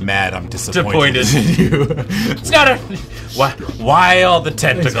 I'm not mad, I'm disappointed in you. It's not a... Why all the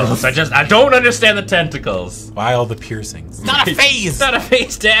tentacles? I don't understand the tentacles. Why all the piercings? It's not a phase! It's not a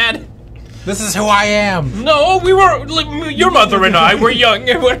phase, Dad! This is who I am! No, we were... Your mother and I were young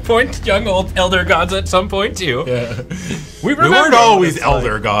at one point. Young old elder gods at some point, too. Yeah. We weren't always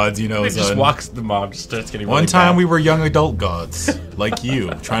elder gods, you know, It just walks... The mom just starts getting One really time bad. we were young adult gods, like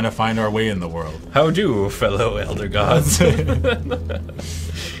you, trying to find our way in the world. How do, fellow elder gods? When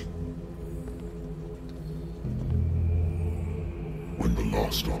the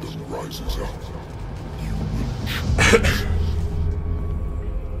last of them rises up, you will choose.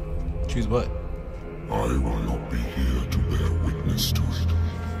 Choose what? I will not be here to bear witness to it,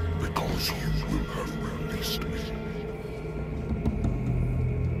 because you will have released me.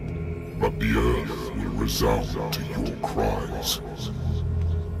 But the earth will resound to your cries,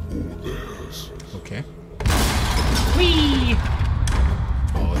 or theirs. Okay. Whee!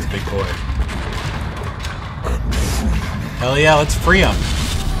 Oh, it's a big boy. Hell yeah, let's free him.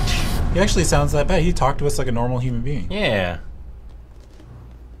 He actually sounds that bad. He talked to us like a normal human being. Yeah.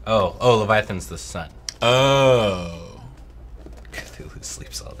 Oh, Leviathan's the sun. Oh. Cthulhu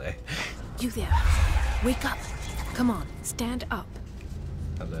sleeps all day. You there. Wake up. Come on, stand up.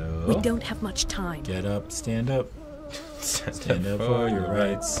 Hello? We don't have much time. Get up, stand up. Stand up for your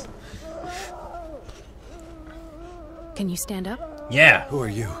rights. Can you stand up? Yeah. Who are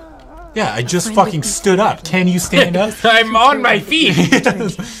you? Yeah, I just fucking stood up. Can you stand up? I'm on my feet.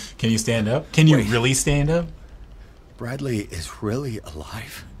 Can you stand up? Can you really stand up? Bradley is really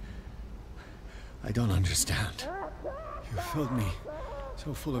alive? I don't understand. You filled me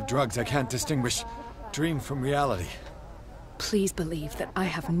so full of drugs I can't distinguish dream from reality. Please believe that I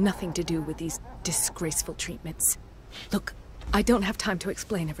have nothing to do with these disgraceful treatments. Look, I don't have time to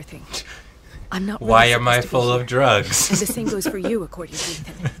explain everything. I'm not really Why am I supposed to be full of here. drugs? And the same goes for you, according to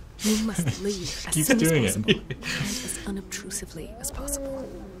Ethan. You must leave as Keep soon doing as it. possible, and as unobtrusively as possible.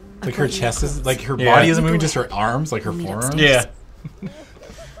 Like her chest is, like her body isn't moving, just her arms, like her forearms. Yeah.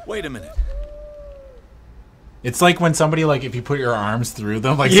 Wait a minute. It's like when somebody, like, if you put your arms through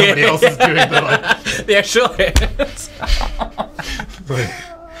them, like somebody else is doing the, like... the actual hands.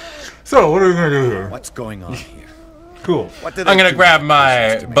 So, what are we gonna do here? What's going on here? Cool. What did I'm I gonna do grab to my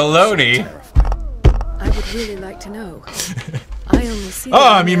make you so bologna. I would really like to know. I only see.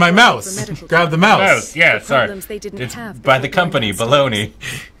 Oh, I mean my mouse. Grab the mouse. Yeah, sorry. Problems they didn't It's have by the before company, going bologna.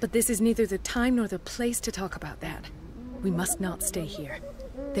 But this is neither the time nor the place to talk about that. We must not stay here.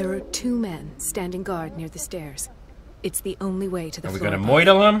 There are 2 men standing guard near the stairs. It's the only way to the Are we floor gonna above.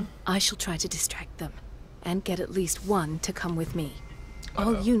 moidle them? I shall try to distract them, and get at least one to come with me.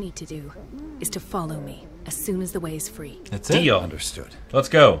 All you need to do is to follow me as soon as the way is free. That's it. Deal. Understood. Let's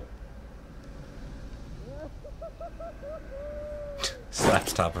go.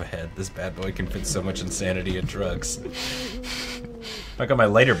 Slaps top of head. This bad boy can fit so much insanity and drugs. I got my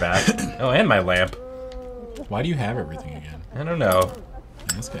lighter back. Oh, and my lamp. Why do you have everything again? I don't know.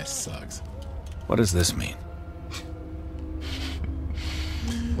 Man, this guy sucks. What does this mean?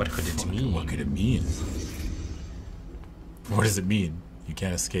 What could it mean? What could it mean? What does it mean? You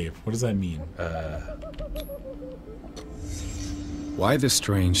can't escape. What does that mean? Why the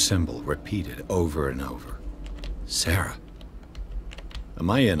strange symbol repeated over and over? Sarah. Am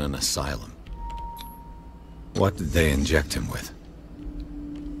I in an asylum? What did they inject him with?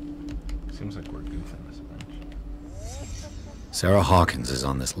 Seems like we're goofing this bunch. Sarah Hawkins is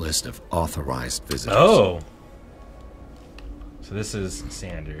on this list of authorized visitors. Oh. So this is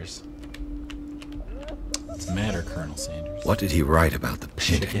Sanders. What's the matter, Colonel Sanders? What did he write about the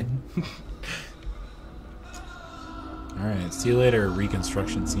pig? Chicken. Alright, see you later,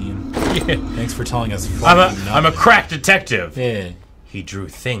 reconstruction scene. Yeah. Thanks for telling us. I'm a crack detective. Yeah. He drew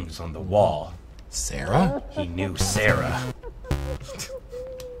things on the wall. Sarah? He knew Sarah.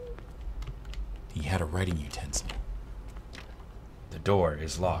 He had a writing utensil. The door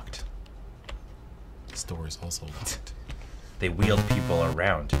is locked. This door is also locked. They wheeled people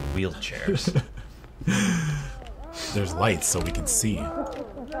around in wheelchairs. There's lights so we can see.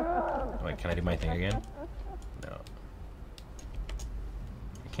 Wait, can I do my thing again? No.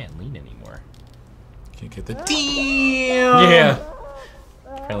 I can't lean anymore. Can't get the Yeah.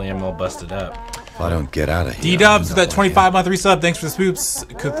 Apparently I'm all busted up. If I don't get out of here. D-Dubs with that 25-month resub. Thanks for the spoops.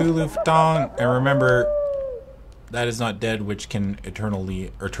 Cthulhu Dong. And remember, that is not dead, which can eternal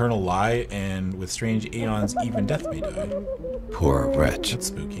lie, and with strange aeons, even death may die. Poor wretch. That's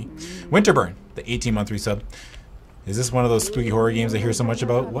spooky. Winterburn, the 18-month resub. Is this one of those spooky horror games I hear so much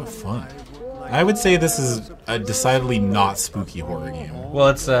about? What fun. I would say this is a decidedly not spooky horror game. Well,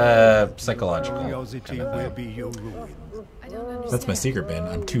 it's psychological. Kind of thing. That's my secret, Ben.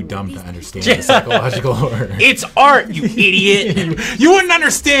 I'm too dumb to understand the psychological horror. It's art, you idiot! You wouldn't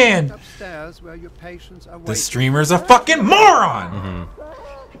understand! The streamer's a fucking moron! Mm-hmm.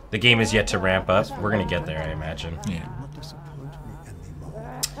 The game is yet to ramp up. We're gonna get there, I imagine. Yeah.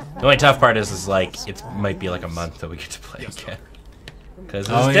 The only tough part is like, it might be like a month that we get to play again. Because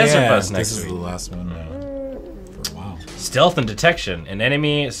there's Desert Bus next this week. This is the last one for a while. Stealth and detection. An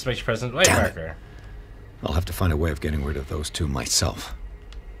enemy suspects presence white marker. I'll have to find a way of getting rid of those 2 myself.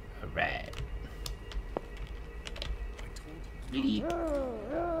 Alright. The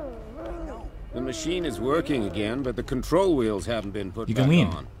machine is working again, but the control wheels haven't been put You back can lean.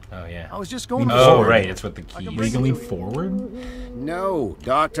 on. Oh, yeah. I was just going Oh, right. It's with the key. You can lean forward? No,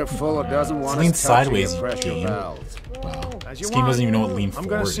 Dr. Fuller doesn't want lean us touching sideways, the pressure game. valves. Wow. As This you game want. doesn't even know what lean I'm forward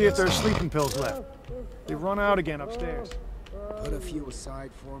gonna see if is. there's sleeping pills left. They've run out again upstairs. Put a few aside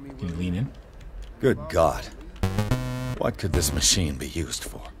for me. Can you lean in? Good God. What could this machine be used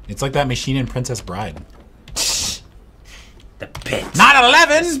for? It's like that machine in Princess Bride. The pit. Not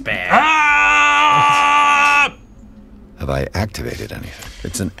 11! Spare. Ah! Have I activated anything?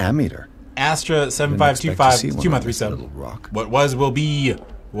 It's an ammeter. Astra 7525 2-month resub. What was will be.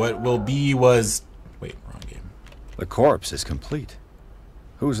 What will be was. Wait, wrong game. The corpse is complete.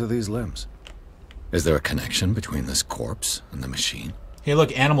 Whose are these limbs? Is there a connection between this corpse and the machine? Hey,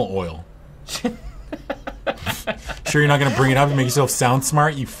 look, animal oil. Sure you're not gonna bring it up and make yourself sound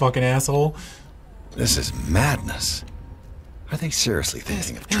smart, you fucking asshole? This is madness. Are they seriously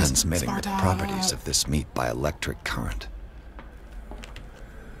thinking of transmitting the properties of this meat by electric current?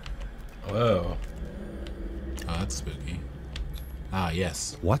 Whoa. Oh, that's spooky. Ah,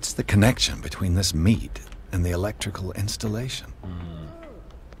 yes. What's the connection between this meat and the electrical installation?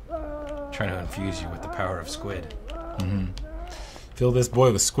 Trying to infuse you with the power of squid. Fill this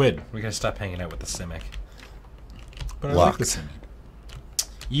boy with squid. We gotta stop hanging out with the Simic. But I like the Simic.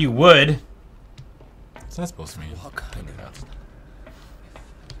 You would. What's that supposed to mean?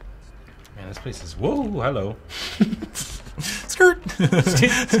 Man, this place is... Whoa, hello. Skirt!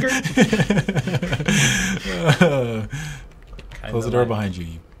 Skirt. Close the door behind you.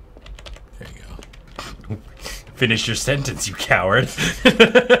 There you go. Finish your sentence, you coward.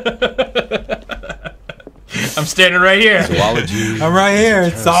 I'm standing right here. Zoology. I'm right here.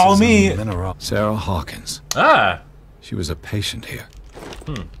 It's all me. Sarah Hawkins. Ah. She was a patient here.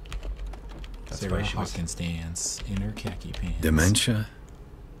 That's Sarah Hawkins dance in her khaki pants. Dementia.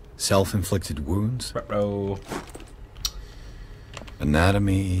 Self-inflicted wounds. Oh.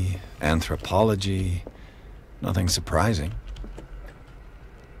 Anatomy. Anthropology. Nothing surprising.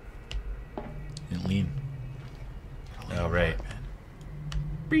 And lean. Oh, right.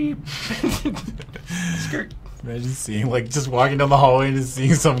 Beep. Skirt. Imagine seeing, like, just walking down the hallway and just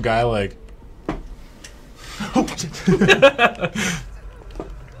seeing some guy, like...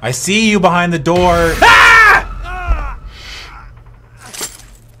 I see you behind the door.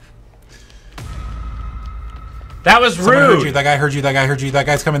 That was rude. Heard you. That guy heard you. That guy heard you. That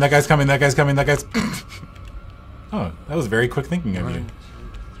guy's coming. That guy's coming. That guy's coming. That guy's... Oh, that was very quick thinking of you.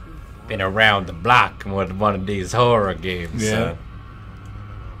 Been around the block with one of these horror games. Yeah.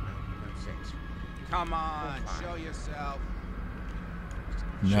 Come on, show yourself.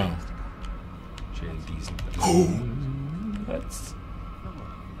 No.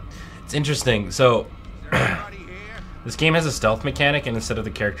 It's interesting. So, this game has a stealth mechanic, and instead of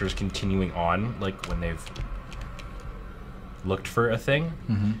the characters continuing on, like when they've looked for a thing,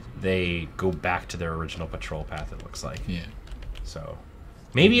 they go back to their original patrol path, it looks like. Yeah. So,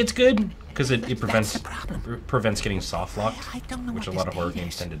 maybe it's good, because it prevents getting soft locked, which a lot of horror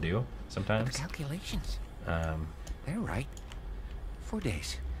games tend to do sometimes. Calculations. They're right. 4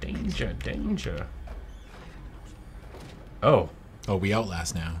 days. Danger, danger. Oh. Oh, we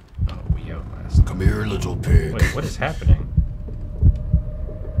outlast now. Oh, we outlast. Come here, little pig. Wait, what is happening?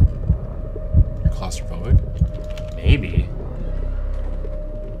 You're claustrophobic? Maybe.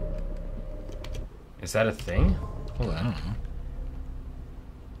 Is that a thing? Hold on, I don't know.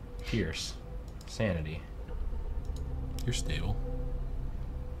 Pierce. Sanity. You're stable.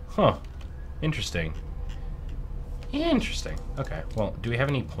 Huh. Interesting. Interesting. Okay. Well, do we have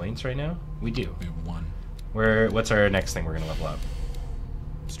any points right now? We do. We have 1. What's our next thing we're gonna level up?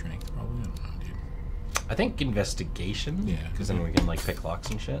 Strength, probably. I don't know, dude. I think investigation. Yeah. Because then we can like pick locks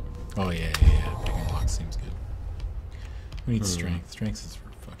and shit. Oh yeah. Picking locks seems good. We need strength. Strength is for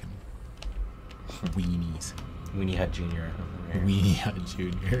fucking weenies. Weenie Hut Jr. Weenie Hut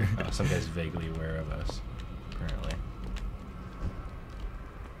Jr. Some guy's vaguely aware of us, apparently.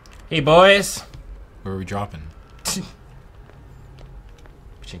 Hey boys! Where are we dropping?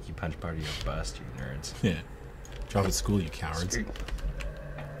 Chinky punch party your bust, you nerds. Yeah. Drop at school, you cowards.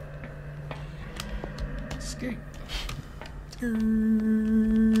 Skirt. I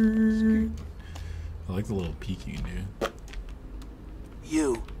like the little peek you can do.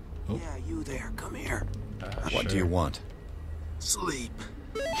 You. Oh. Yeah, you there. Come here. What do you want? Sleep.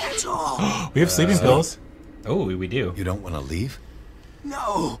 That's all. We have sleeping pills. Oh, we do. You don't want to leave?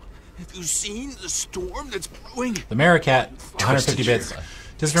 No. Have you seen the storm that's brewing? The Maricat, 150 bits.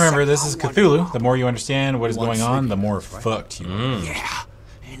 Just remember, this is Cthulhu. The more you understand what is going on, the more fucked you are. Yeah.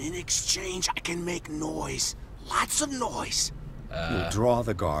 And in exchange, I can make noise. Lots of noise. You'll draw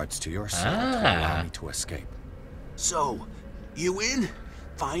the guards to your cell to allow me to escape. So, you in?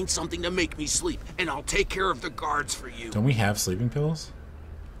 Find something to make me sleep, and I'll take care of the guards for you. Don't we have sleeping pills?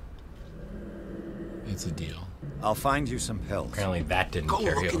 It's a deal. I'll find you some pills. Apparently that didn't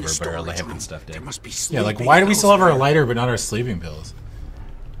carry over, but our lamp and stuff did. There must be Yeah, like why do we still have our lighter but not our sleeping pills?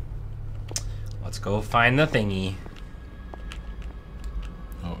 Let's go find the thingy.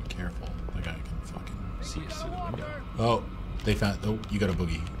 Oh, careful. That guy can fucking see us through the window. Oh, they found... Oh, you got a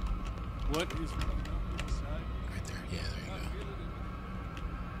boogie. What is right there? Yeah, there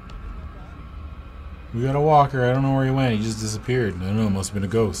We got a walker. I don't know where he went. He just disappeared. I don't know. It must have been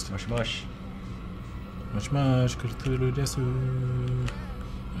a ghost. Mush mush. Much much. Cthulu desu.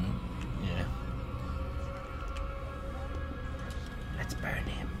 Yeah. Let's burn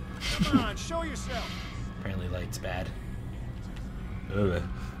him. Come on, show yourself. Apparently light's bad. Ugh.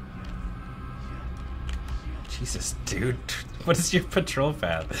 Jesus, dude. What is your patrol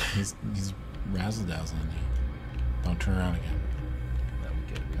path? He's razzle-dazzling you. Don't turn around again. No, we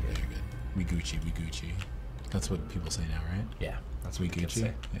good. Okay, you're good. We Gucci, we Gucci. That's what people say now, right? Yeah, that's we what kids Gucci.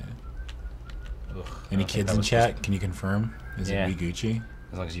 say. Yeah. Ugh, Any kids in chat? Can you confirm? Is it we Gucci?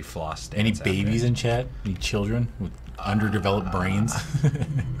 As long as you floss. Any babies in chat? Any children with underdeveloped brains?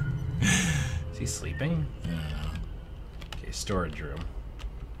 Is he sleeping? I don't know. Okay, storage room.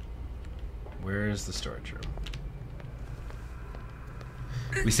 Where's the storage room?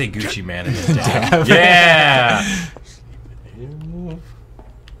 We say Gucci man in his dab. Yeah!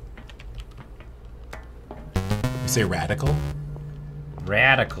 We say radical?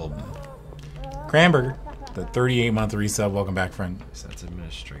 Radical. Cranberger, the 38-month resub. Welcome back, friend. So that's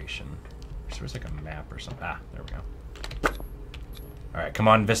administration. There's like a map or something. Ah, there we go. Alright, come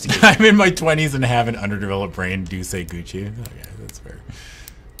on, investigate. I'm in my 20s and have an underdeveloped brain. Do say Gucci. Okay, that's fair.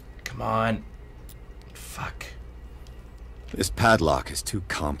 Come on. Fuck. This padlock is too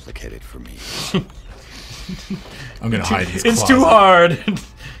complicated for me. I'm gonna hide these It's too hard.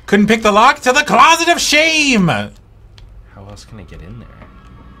 Couldn't pick the lock to the closet of shame. How else can I get in there?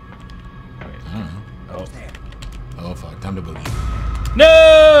 Oh. Oh fuck! Time to boogie.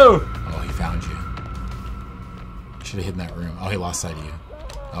 No! Oh, he found you. Should have hid in that room. Oh, he lost sight of you.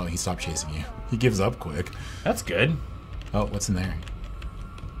 Oh, he stopped chasing you. He gives up quick. That's good. Oh, what's in there?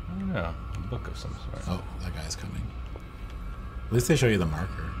 I don't know. A book of some sort. Oh, that guy's coming. At least they show you the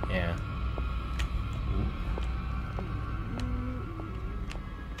marker. Yeah.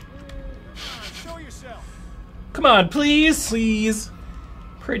 Show yourself. Come on, please. Please.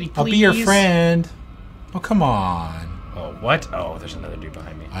 Pretty please. I'll be your friend. Oh, come on. Oh, what? Oh, there's another dude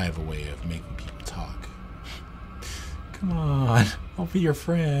behind me. I have a way of making people talk. Come on. I'll be your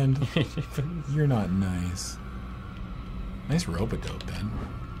friend. You're not nice. Nice rope-a-dope, Ben.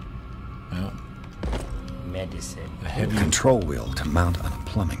 Oh. Medicine. A heavy control wheel to mount on a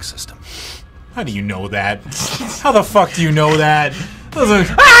plumbing system. How do you know that? How the fuck do you know that? Those are...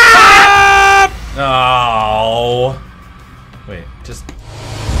 Ah! Oh. Wait, just...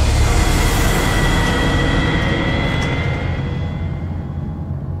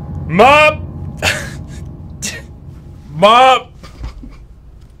 Mop! Mop!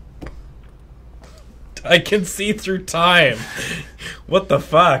 I can see through time. What the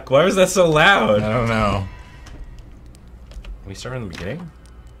fuck? Why was that so loud? I don't know. We start in the beginning?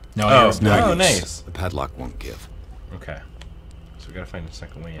 No, oh, nice. The padlock won't give. Okay. So we gotta find a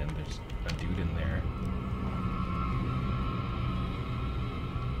second way in. There's a dude in there.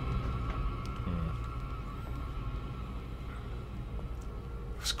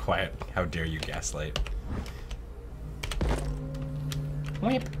 It was quiet. How dare you gaslight?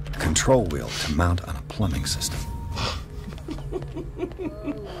 Whip. Control wheel to mount on a plumbing system.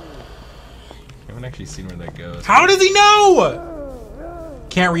 I haven't actually seen where that goes. How does he know?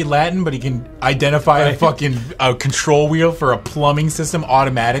 Can't read Latin, but he can identify a fucking control wheel for a plumbing system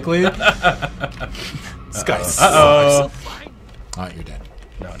automatically. This guy sucks. Uh-oh. Oh, you're dead.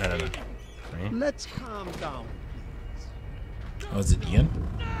 No. Let's calm down. Oh, is it Ian?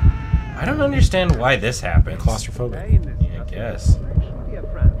 I don't understand why this happens. Claustrophobic. Yeah, I guess. Dear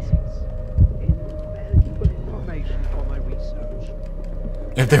Francis, invaluable information for my research.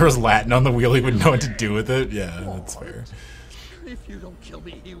 If there was Latin on the wheel, he would know what to do with it. Yeah, that's fair. If you don't kill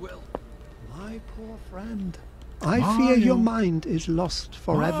me, he will. My poor friend. I fear your mind is lost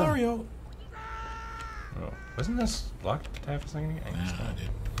forever. Mario. Oh, wasn't this locked half a second ago?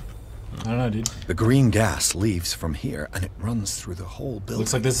 I don't know, dude. The green gas leaves from here, and it runs through the whole building.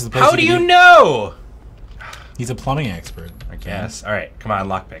 Looks like this is the place. How do you know? He's a plumbing expert. I guess. All right, come on,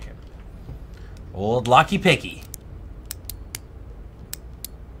 lockpick it. Old Locky Picky.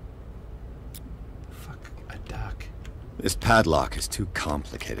 Fuck a duck. This padlock is too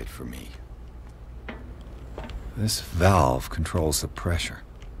complicated for me. This valve controls the pressure.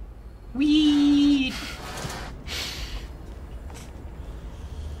 Wee.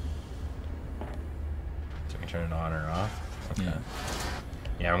 So we turn it on or off. Okay.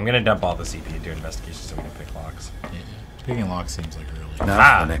 Yeah, I'm gonna dump all the CPU and do investigations so we can pick locks. Yeah. Picking locks seems like really.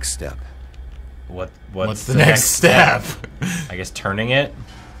 Now for the next step. What's the next step? I guess turning it.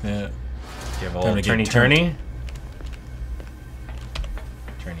 Yeah. Give a little turny. Turny.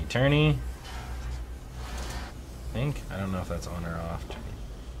 I don't know if that's on or off.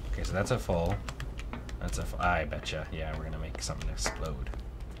 Okay, so that's a full. That's I betcha. Yeah, we're gonna make something explode.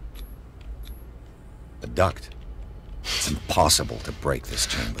 A duct. It's impossible to break this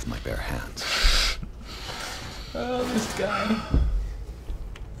chain with my bare hands. Oh, this guy.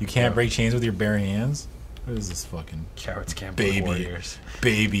 You can't break chains with your bare hands? What is this fucking cowards can't be warriors.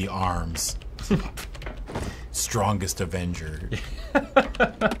 Baby arms. Strongest Avenger.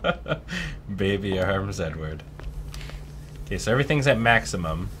 Baby arms, Edward. Okay, so everything's at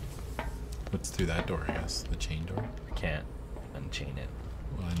maximum. What's through that door, I guess? The chain door? I can't unchain it.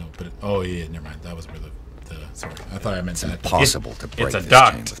 Well, I know, but oh yeah, never mind. That was where the sorry. I thought I meant it's impossible to break it's a this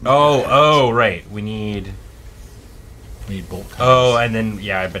duct. chain with my Oh, right. We need bolt cutters. Oh, and then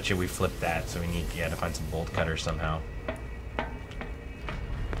yeah, I bet you we flipped that, so we need to find some bolt cutters somehow.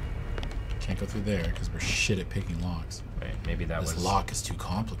 Can't go through there because we're shit at picking locks. Right, maybe this lock is too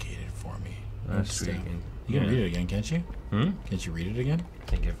complicated for me. That's true. You can read it again, can't you? Hmm? Can't you read it again? I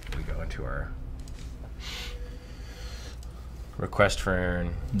think if we go into our request for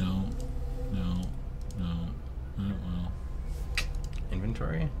no, I don't know.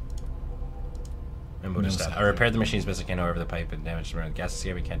 Inventory. And we'll just I repaired the machine's best I can. However, the pipe and damage the gas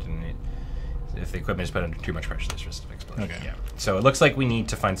is we can't. If the equipment is put under too much pressure, there's risk of explosion. Okay. Yeah. So it looks like we need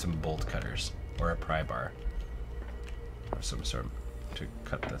to find some bolt cutters or a pry bar or some sort to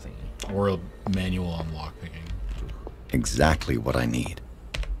cut the thingy. Or a manual on lockpicking. Exactly what I need.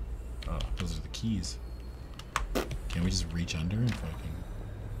 Oh, those are the keys. Can't we just reach under and fucking?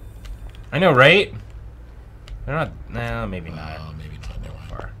 I know, right? They're not. No, maybe not. Maybe not. Never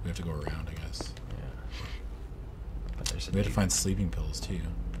mind. We have to go around, I guess. Yeah. But there's we have to find sleeping pills too.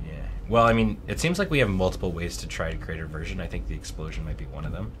 Yeah. Well, I mean, it seems like we have multiple ways to try to create a version. I think the explosion might be one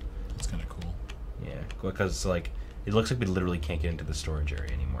of them. That's kind of cool. Yeah, because like it looks like we literally can't get into the storage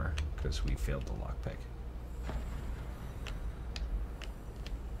area anymore because we failed the lockpick.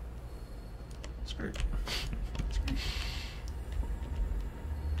 Skirt.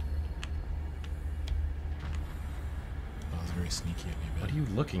 That was very sneaky of me. What are you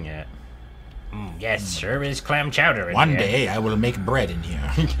looking at? Yes, sure is clam chowder in One here. day I will make bread in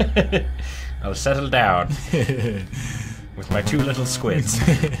here. I'll settle down with my two little squids.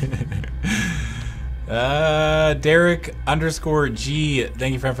 Derek _G,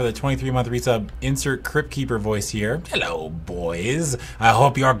 thank you friend for the 23-month resub. Insert Crypt Keeper voice here. Hello, boys. I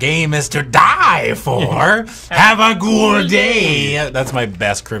hope your game is to die for. Have a good day. That's my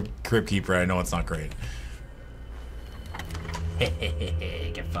best Crypt Keeper. I know it's not great.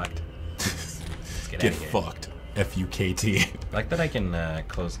 Get fucked. Get fucked. F-U-K-T. I like that I can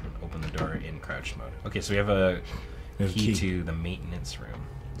close and open the door in crouch mode. Okay, so we have a key to the maintenance room,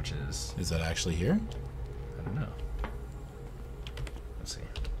 which is... Is that actually here? I don't know. Let's see.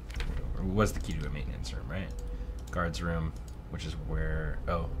 It was the key to a maintenance room, right? Guards room, which is where...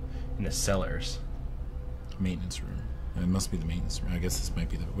 Oh, in the cellars. Maintenance room. It must be the maintenance room. I guess this might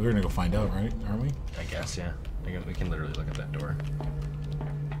be the... We're gonna go find out, right? Aren't we? I guess, yeah. We can literally look at that door.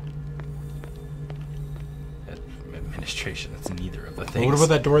 Administration, that's neither of the things. Well, what about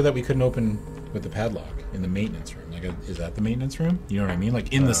that door that we couldn't open with the padlock in the maintenance room? Like, is that the maintenance room? You know what I mean?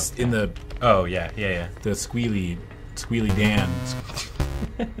 Like in the Oh yeah, yeah. The squealy Dan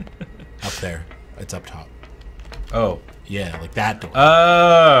up there. It's up top. Oh yeah, like that door.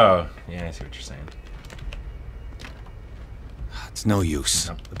 Oh yeah, I see what you're saying. It's no use.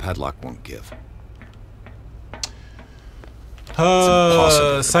 The padlock won't give.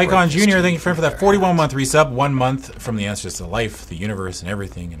 Psychon Jr., thank you friend for that 41-month resub. 1 month from the answers to life, the universe, and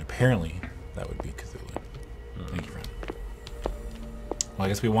everything, and apparently that would be Cthulhu. Thank you, friend. Well, I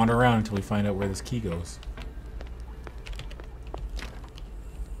guess we wander around until we find out where this key goes.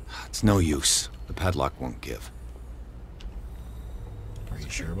 It's no use. The padlock won't give. Are you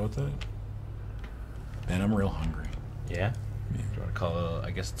sure about that? Man, I'm real hungry. Yeah? Do you want to call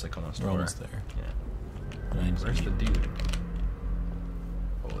I guess it's like almost We're over. almost there. Yeah. Where's the dude?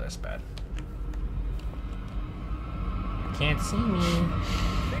 Oh, that's bad. You can't see me.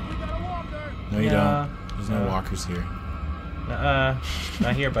 No, you don't. There's no walkers here.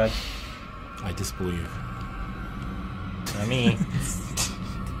 Not here, bud. I disbelieve. Not me.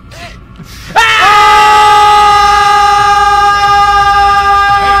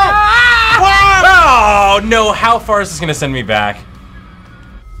 Oh no! How far is this gonna send me back?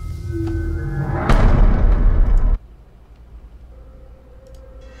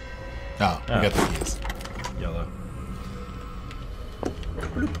 Oh, we got the keys. Yellow.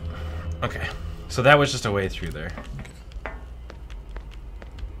 Okay, so that was just a way through there.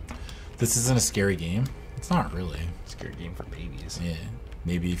 This isn't a scary game. It's not really. Scary game for babies. Yeah.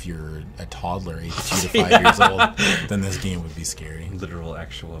 Maybe if you're a toddler, aged 2 to 5 years old, then this game would be scary. Literal,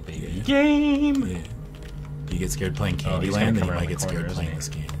 actual baby game. Yeah. You get scared playing Candyland, then you might get scared playing this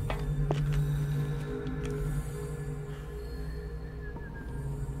game.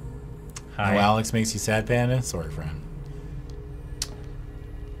 Hi. Oh, Alex makes you sad, Panda? Sorry, friend.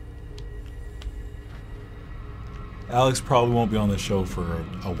 Alex probably won't be on the show for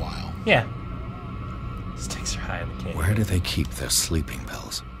a while. Yeah. Stakes are high in the game. Where do they keep their sleeping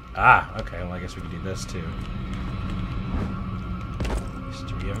pills? Ah, okay. Well, I guess we can do this too.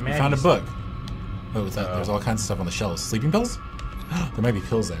 History of We found a book. What was that? There's all kinds of stuff on the shelves. Sleeping pills? There might be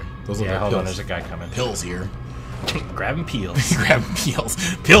pills there. Those look like hold pills. on. There's a guy coming. Pills here. Grabbing peels. Grabbing peels.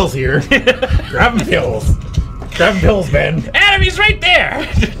 Pills here. Grabbing pills. Grabbing pills, man. Enemy's right there.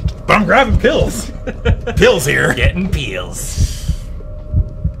 But I'm grabbing pills. Pills here. Getting peels.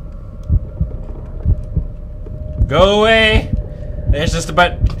 Go away. There's just a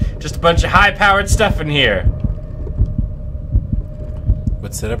bunch of high-powered stuff in here.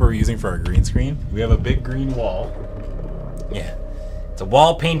 What setup are we using for our green screen? We have a big green wall. Yeah. It's a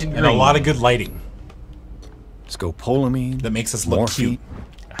wall painted green. And a lot of good lighting. Scopolamine. That makes us look cute.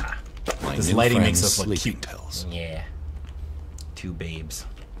 This lighting makes us look cute. Pills. Yeah. Two babes.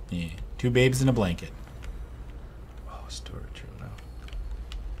 Yeah. Two babes in a blanket. Oh, storage room now.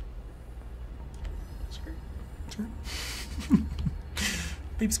 Skirt.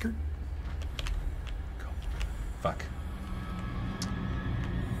 Babe skirt. Go. Fuck.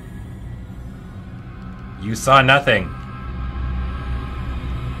 You saw nothing.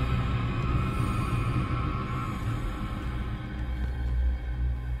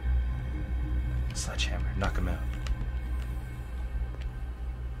 Sledgehammer, knock him out.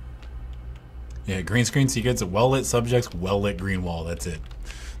 Yeah, green screen secrets, well-lit subjects, well-lit green wall. That's it.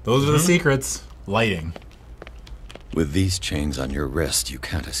 Those are the secrets. Lighting. With these chains on your wrist, you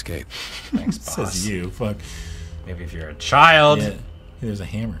can't escape. Thanks, boss. Says you. Fuck. Maybe if you're a child. Yeah. Hey, there's a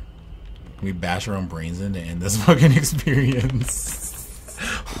hammer. Can we bash our own brains in to end this fucking experience?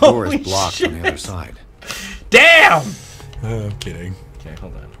 The door is blocked on the other side. Damn! I'm kidding. Okay,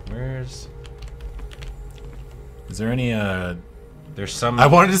 hold on. Where's... Is there any, There's some... I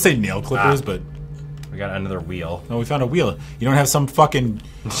wanted to say nail clippers, but... We got another wheel. No, we found a wheel. You don't have some fucking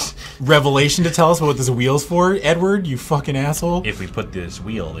revelation to tell us what this wheel's for, Edward? You fucking asshole. If we put this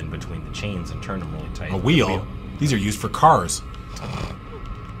wheel in between the chains and turn them really tight. A wheel? These are used for cars.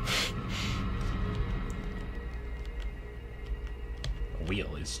 A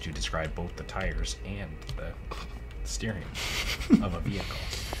wheel is to describe both the tires and the steering of a vehicle.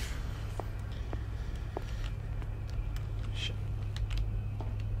 Shit.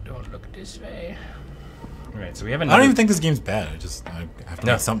 Don't look this way. Alright, so we have another... I don't even think this game's bad. I have to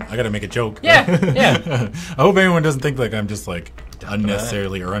make some. I gotta make a joke. Yeah, yeah. I hope anyone doesn't think like I'm just like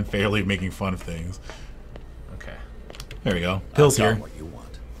unnecessarily or unfairly making fun of things. Okay. There we go. Pills here. What you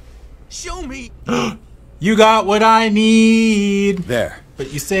want. Show me. You got what I need. There.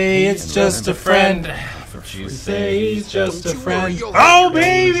 But you say it's just a friend. But you say he's just a friend. Oh,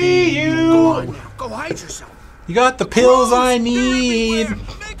 baby, you. Go hide yourself. You got the pills I need.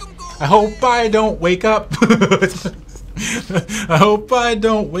 I hope I don't wake up. I hope I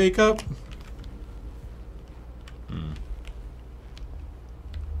don't wake up.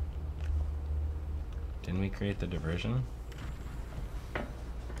 Didn't we create the diversion?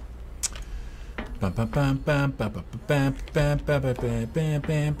 Shut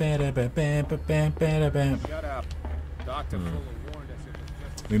up. Dr. Fuller warned us it was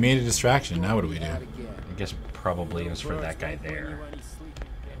just... We made a distraction. Now what do we do? I guess probably it was for that guy there.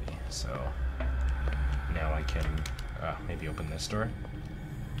 Maybe. So now I can maybe open this door.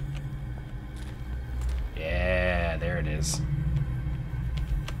 Yeah, there it is.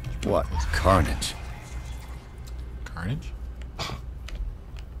 What? Carnage. Carnage?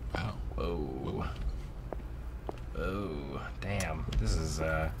 Wow. Whoa. Oh, damn. This is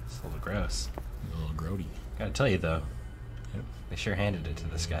a little gross. A little grody. Gotta tell you though, they sure handed it to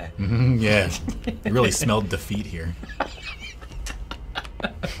this guy. Yeah. You really smelled defeat here.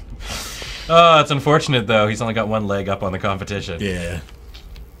 Oh, it's unfortunate though. He's only got one leg up on the competition. Yeah.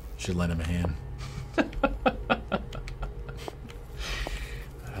 Should lend him a hand.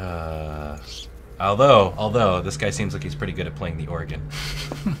 Although this guy seems like he's pretty good at playing the organ.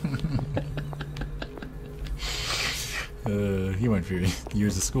 He went through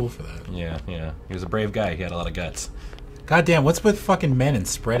years of school for that. Yeah, yeah. He was a brave guy. He had a lot of guts. God damn, what's with fucking men and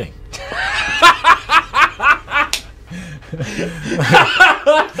spreading?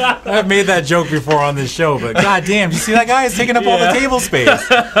 I've made that joke before on this show, but god damn, you see that guy is taking up all the table space.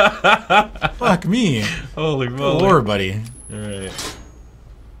 Fuck me. Holy moly. Good Lord, buddy. Alright.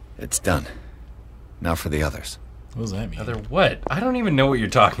 It's done. Now for the others. What does that mean? Other what? I don't even know what you're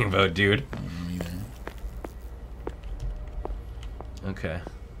talking about, dude. Okay.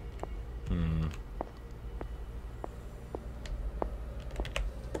 Hmm.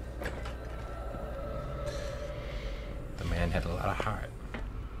 The man had a lot of heart.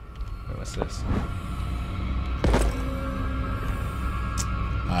 Wait, what's this?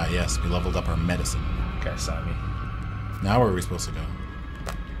 Ah, yes, we leveled up our medicine. Guy saw me. Now where are we supposed to go?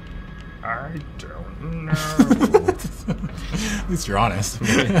 I don't know. At least you're honest. I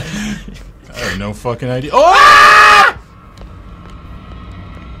have no fucking idea. Oh!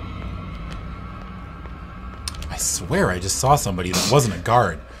 I swear I just saw somebody that wasn't a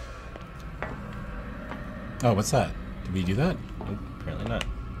guard. Oh, what's that? Did we do that? Nope, apparently not.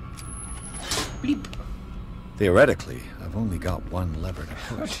 Beep. Theoretically, I've only got one lever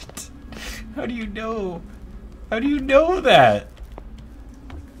to push. How do you know? How do you know that?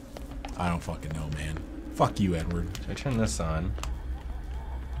 I don't fucking know, man. Fuck you, Edward. Should I turn this on?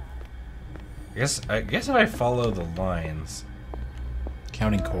 I guess if I follow the lines.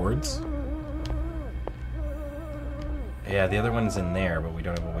 Counting chords? Yeah, the other one's in there, but we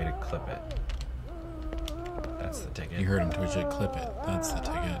don't have a way to clip it. That's the ticket. You heard him twitch it, clip it. That's the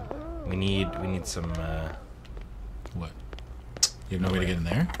ticket. We need some what? You have no way to get in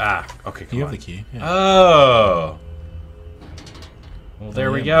there? Ah, okay, come You on. have the key. Yeah. Oh. Well,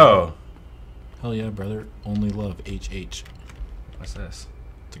 there we go. Hell yeah, brother. Only love HH. What's this?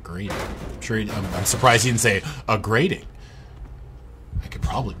 It's a grating. I'm surprised you didn't say a grating. I could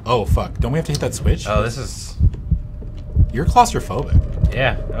probably. Oh fuck! Don't we have to hit that switch? Oh, this is. You're claustrophobic.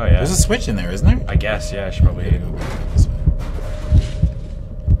 Yeah. Oh yeah. There's a switch in there, isn't there? I guess. Yeah. I should probably go back this way.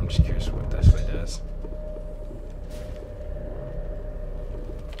 I'm just curious what this way does.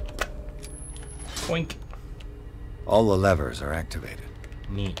 Boink. All the levers are activated.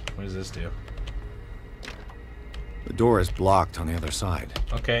 Neat. What does this do? The door is blocked on the other side.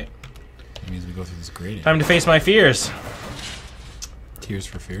 Okay. That means we go through this grating. Time to face my fears. Tears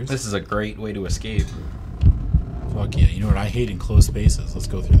for fears? This is a great way to escape. Fuck yeah. You know what? I hate enclosed spaces. Let's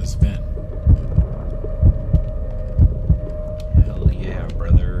go through this vent. Hell yeah,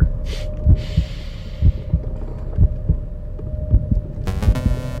 brother.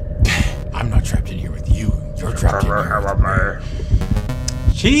 I'm not trapped in here with you. You're trapped in here.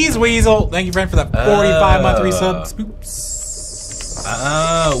 Cheese Weasel! Thank you, friend, for that 45-month resub. Spoops.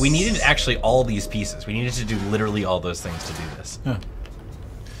 Oh, we needed actually all these pieces. We needed to do literally all those things to do this. Huh.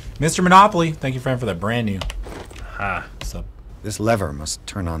 Mr. Monopoly, thank you, friend, for that brand new. Ha. What's up? This lever must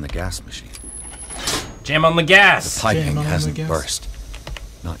turn on the gas machine. Jam on the gas! The piping hasn't burst.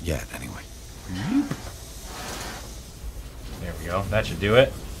 Not yet, anyway. There we go. That should do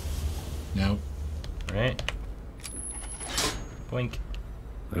it. Nope. Right. Blink.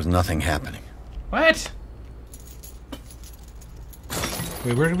 There's nothing happening. What?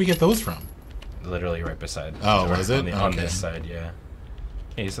 Wait, where did we get those from? Literally right beside. Oh, was it? On Okay. this side, yeah.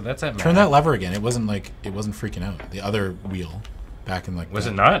 Okay, so that's that map. Turn that lever again. It wasn't freaking out. The other wheel, back in Was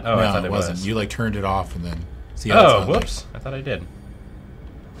it not? Oh, no, I thought it wasn't. was. You like turned it off and then. See how it's Oh, on, whoops! I thought I did.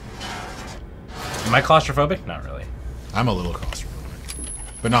 Am I claustrophobic? Not really. I'm a little claustrophobic,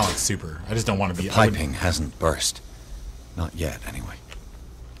 but not like super. I just don't want to be. The piping hasn't burst. Not yet, anyway.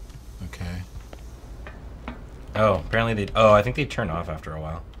 Okay. Oh, apparently they. Oh, I think they turn off after a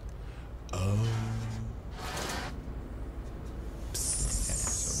while. Oh. Okay,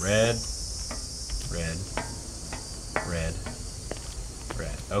 so red,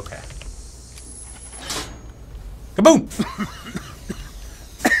 red. Okay. Kaboom!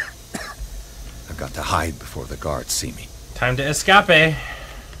 I've got to hide before the guards see me. Time to escape.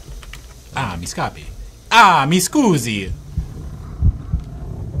 Ah, mi scapi. Ah, mi scusi.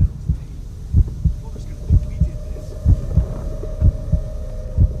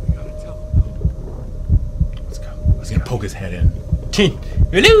 He's gonna poke his head in.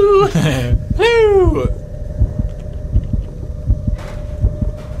 Hello! Hello!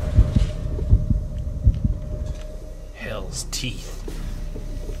 Hell's teeth.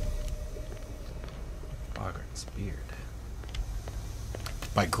 Boggart's beard.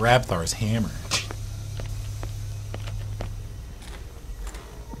 By Grabthar's hammer.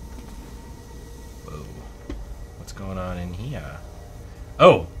 Whoa. What's going on in here?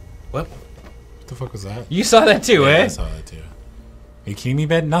 Oh! What? What the fuck was that? You saw that too, Yeah, eh? I saw that too. Are you kidding me,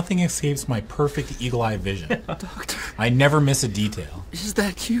 Ben? Nothing escapes my perfect eagle eye vision. Doctor. I never miss a detail. Is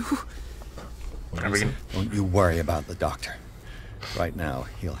that you? Don't you worry about the doctor. Right now,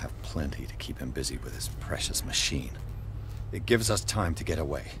 he'll have plenty to keep him busy with his precious machine. It gives us time to get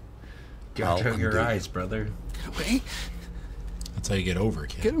away. Got I'll your undo- eyes, brother. Get away? That's how you get over,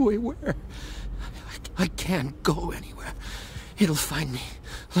 kid. Get away where? I can't go anywhere. It'll find me,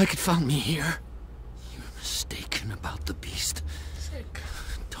 like it found me here. You're mistaken about the beast. sick.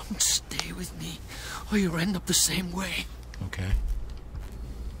 Don't stay with me, or you'll end up the same way. Okay.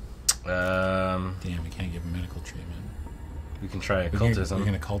 Damn, we can't give him medical treatment. We can try occultism. We're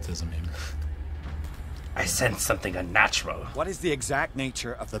gonna occultism him. I sense something unnatural. What is the exact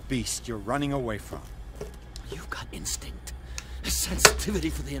nature of the beast you're running away from? You've got instinct, a sensitivity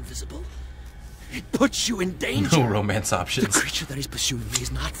for the invisible. It puts you in danger. No romance options. The creature that is pursuing me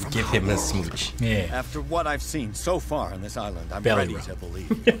is not from Give him a smooch. Yeah. After what I've seen so far on this island, I'm Belly ready rub. to believe.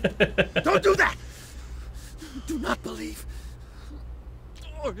 Don't do that! Do not believe.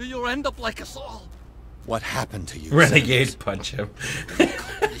 Or you'll end up like us all. What happened to you? Renegade punch him.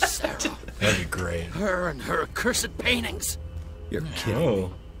 Sarah. That'd be great. Her and her accursed paintings. You're kidding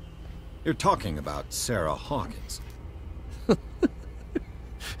me. You're talking about Sarah Hawkins.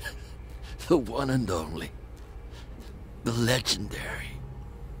 The one and only. The legendary.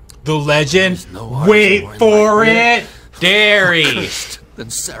 The legend? No Wait for it! Dairy! Cursed than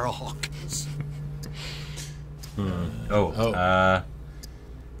Sarah Hawkins. It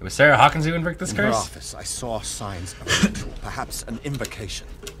was Sarah Hawkins who invoked this In her curse? office, I saw signs of a ritual, perhaps an invocation.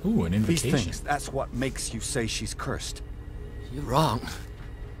 Ooh, an invocation. These things, that's what makes you say she's cursed. You're wrong.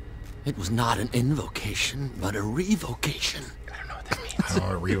 It was not an invocation, but a revocation. I don't know what that means. I don't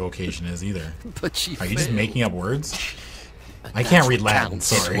know what revocation is either. But she Are you just failed. making up words? I can't read Latin,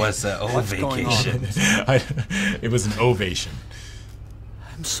 sorry. It was an ovation. It was an ovation.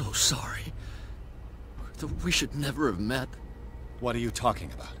 I'm so sorry. We should never have met. What are you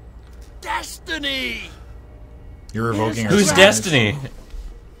talking about? Destiny! You're revoking her. Who's signs. Destiny?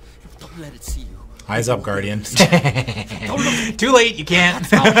 Don't let it see you. Eyes up, Guardian. Too late, you can't.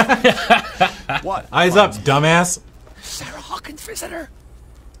 What? Eyes up, dumbass. Sarah Hawkins visitor.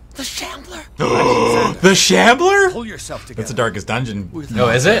 The Shambler. The Shambler? Pull yourself together. That's the darkest dungeon. Oh,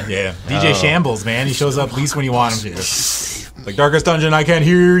 is it? Yeah. DJ Shambles, man. He shows up at least when you want him to. Like, darkest dungeon, I can't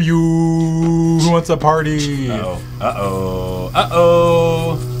hear you. Who wants a party? Uh-oh. Uh-oh.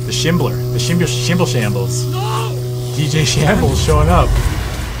 Uh-oh. The Shimbler. The Shimble Shambles. No! DJ Shambles showing up.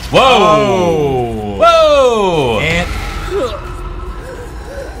 Whoa! Whoa! And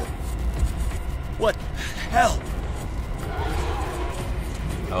What hell?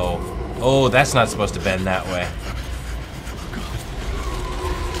 Oh, that's not supposed to bend that way.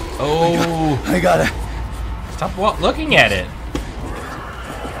 Oh. I gotta. Stop looking at it.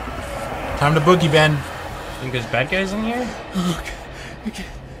 time to boogie, Ben. Think there's bad guys in here? Okay.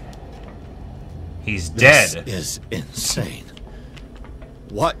 He's dead. This is insane.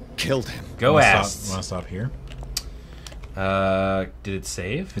 What killed him? Go ask. Want to stop here? Did it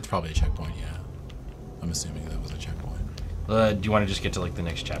save? It's probably a checkpoint, yeah. I'm assuming that was a checkpoint. Do you want to just get to like the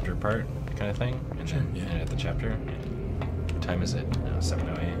next chapter part kind of thing? And Sure, then yeah. end at the chapter? What time is it?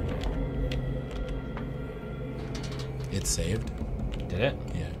 7:08. It's saved? Did it?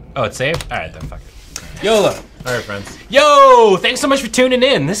 Yeah. Oh, it's saved? Alright then, fuck it. YOLO! Alright, friends. Yo! Thanks so much for tuning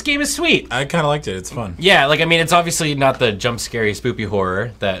in. This game is sweet. I kind of liked it. It's fun. Yeah, like, I mean, it's obviously not the jump scary spoopy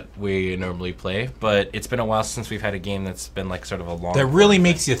horror that we normally play, but it's been a while since we've had a game that's been like sort of a long... That really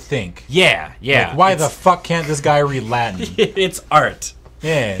makes you think. Yeah, yeah. Like, why the fuck can't this guy read Latin? It's art.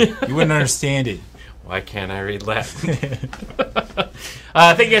 Yeah, you wouldn't understand it. Why can't I read Latin?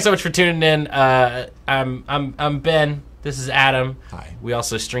 Thank you guys so much for tuning in. I'm Ben. This is Adam. Hi. We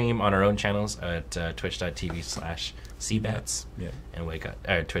also stream on our own channels at twitch.tv/cbats. Yeah. And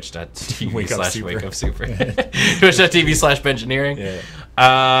twitch.tv/wakeupsuper. Wake Up Twitch.tv/bengineering.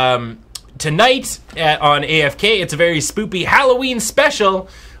 Yeah. Tonight on AFK, it's a very spoopy Halloween special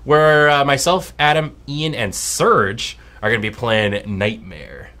where myself, Adam, Ian, and Serge are going to be playing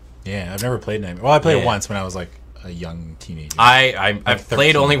Nightmare. Yeah, I've never played Nightmare. Well, I played it Yeah. once when I was like a young teenager. I've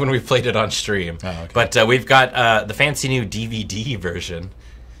played only when we've played it on stream. Oh, okay. But we've got the fancy new DVD version.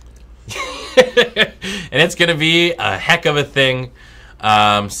 And it's going to be a heck of a thing.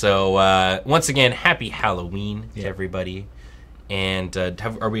 So once again, happy Halloween to everybody. And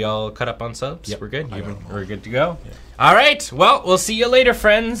are we all cut up on subs? Yep. We're good? I got them all. We're good to go? Yeah. All right. Well, we'll see you later,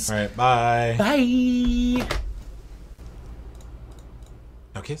 friends. All right, bye. Bye.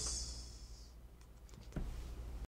 Now kiss.